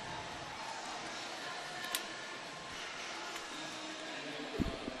year.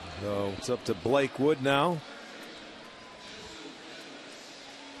 So it's up to Blake Wood now.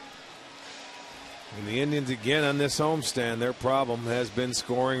 And the Indians again on this homestand, their problem has been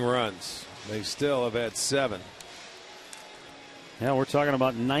scoring runs. They still have had 7. Yeah, we're talking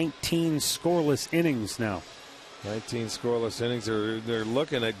about 19 scoreless innings now. 19 scoreless innings. They're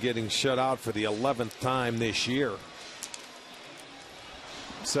looking at getting shut out for the 11th time this year.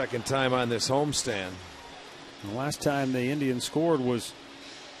 Second time on this homestand. The last time the Indians scored was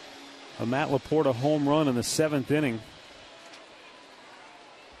a Matt Laporta home run in the 7th inning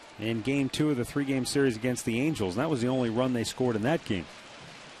in Game 2 of the 3-game series against the Angels. And that was the only run they scored in that game.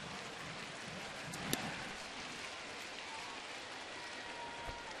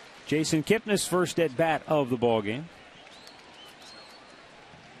 Jason Kipnis, first at bat of the ball game.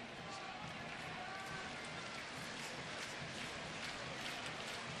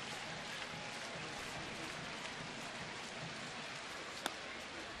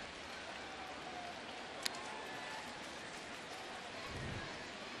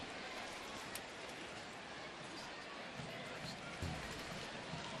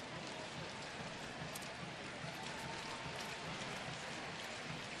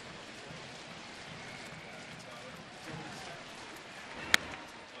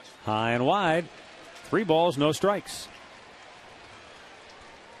 High and wide. 3 balls, no strikes.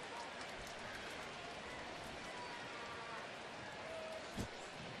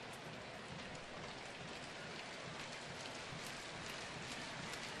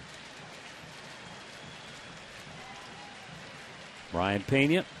 Brian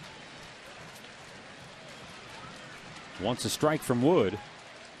Pena wants a strike from Wood,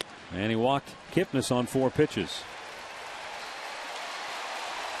 and he walked Kipnis on 4 pitches.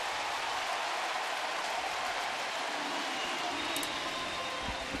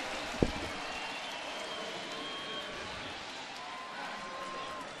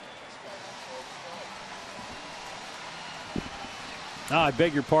 I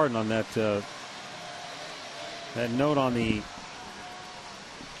beg your pardon on that that note on the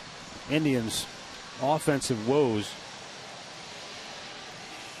Indians' offensive woes.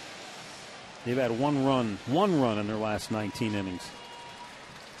 They've had one run in their last 19 innings.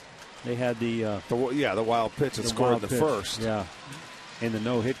 They had the wild pitch that scored the first. Yeah, in the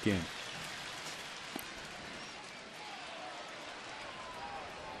no-hit game.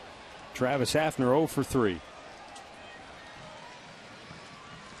 Travis Hafner 0 for 3.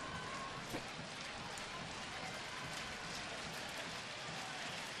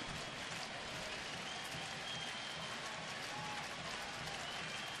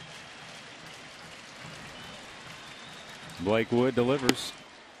 Blake Wood delivers.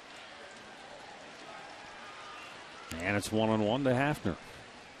 And it's 1-1 to Hafner.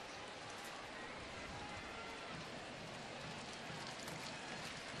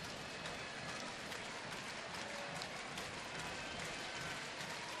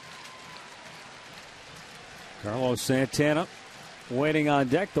 Carlos Santana waiting on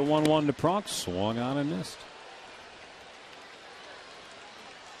deck. The 1-1 to Pronk. Swung on and missed.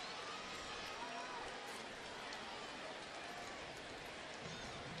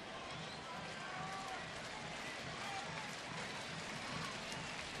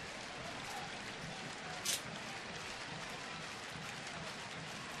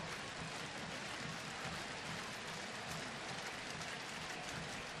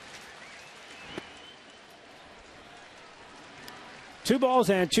 Two balls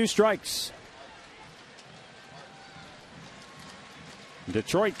and 2 strikes.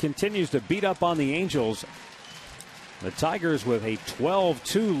 Detroit continues to beat up on the Angels. The Tigers with a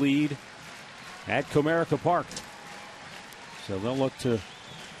 12-2 lead at Comerica Park. So they'll look to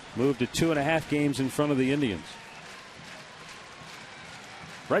move to 2.5 games in front of the Indians.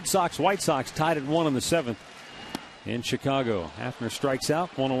 Red Sox, White Sox tied at 1 in the 7th in Chicago. Hafner strikes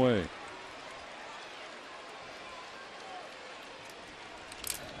out, 1 away.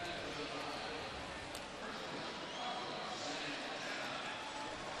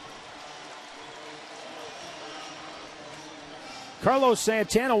 Carlos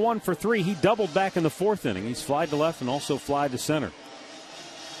Santana 1 for 3. He doubled back in the 4th inning. He's flied to left and also flied to center.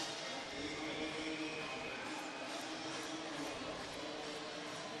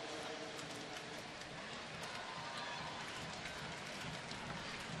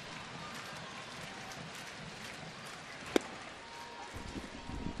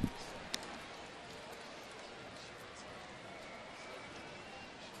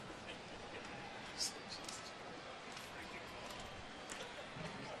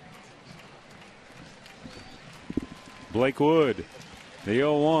 Blake Wood, the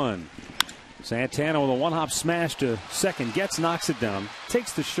 0-1. Santana with a one-hop smash to second. Gets, knocks it down.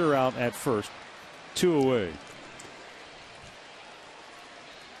 Takes the sure out at first. 2 away.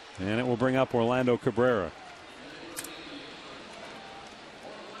 And it will bring up Orlando Cabrera.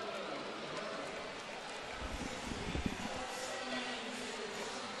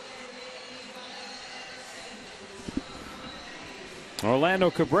 Orlando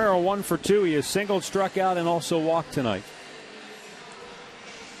Cabrera 1 for 2. He has singled, struck out, and also walked tonight.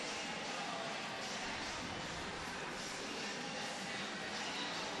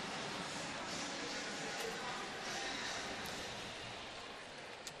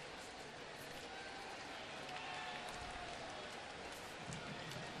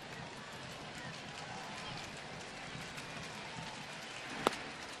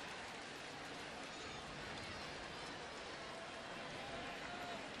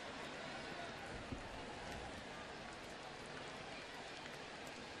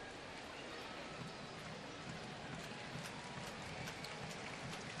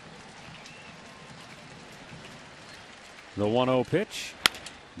 The 1-0 pitch.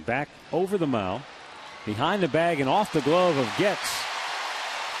 Back over the mound. Behind the bag and off the glove of Getz.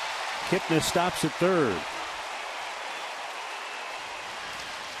 Kipnis stops at third.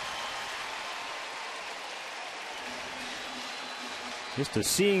 Just a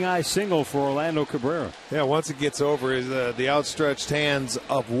seeing eye single for Orlando Cabrera. Yeah, once it gets over the outstretched hands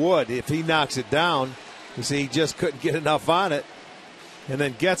of Wood, if he knocks it down, you see he just couldn't get enough on it. And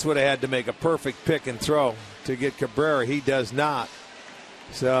then Getz would have had to make a perfect pick and throw to get Cabrera. He does not.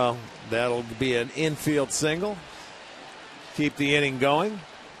 So that'll be an infield single. Keep the inning going.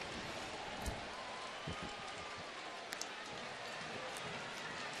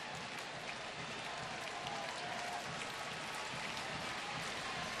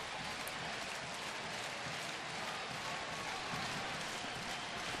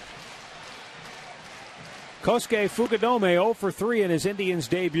 Kosuke Fukudome 0 for 3 in his Indians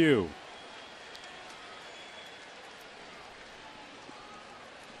debut.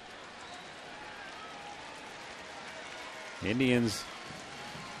 Indians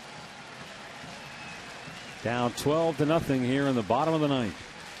down 12-0 here in the bottom of the ninth.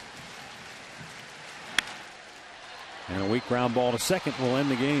 And a weak ground ball to second will end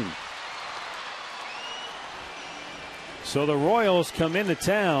the game. So the Royals come into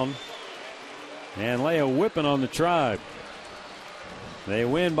town and lay a whipping on the Tribe. They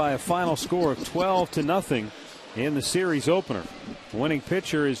win by a final score of 12-0 in the series opener. Winning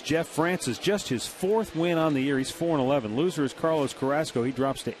pitcher is Jeff Francis, just his 4th win on the year. He's 4-11. Loser is Carlos Carrasco. He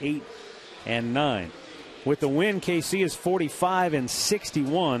drops to 8-9. With the win, KC is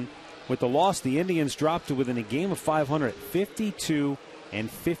 45-61. With the loss, the Indians dropped to within a game of 500,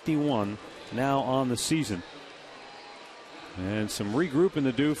 52-51 now on the season. And some regrouping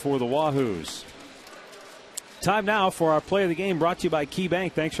to do for the Wahoos. Time now for our play of the game, brought to you by Key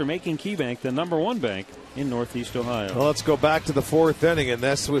Bank. Thanks for making Key Bank the #1 bank in Northeast Ohio. Well, let's go back to the 4th inning, and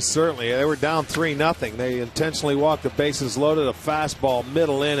this was certainly, they were down 3-0. They intentionally walked the bases loaded, a fastball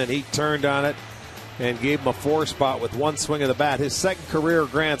middle in, and he turned on it and gave him a 4 spot with one swing of the bat. His 2nd career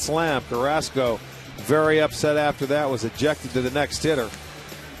grand slam. Carrasco, very upset after that, was ejected to the next hitter.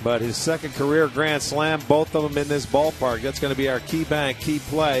 But his 2nd career grand slam, both of them in this ballpark. That's going to be our Key Bank key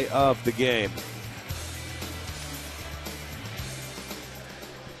play of the game.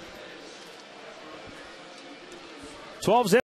 12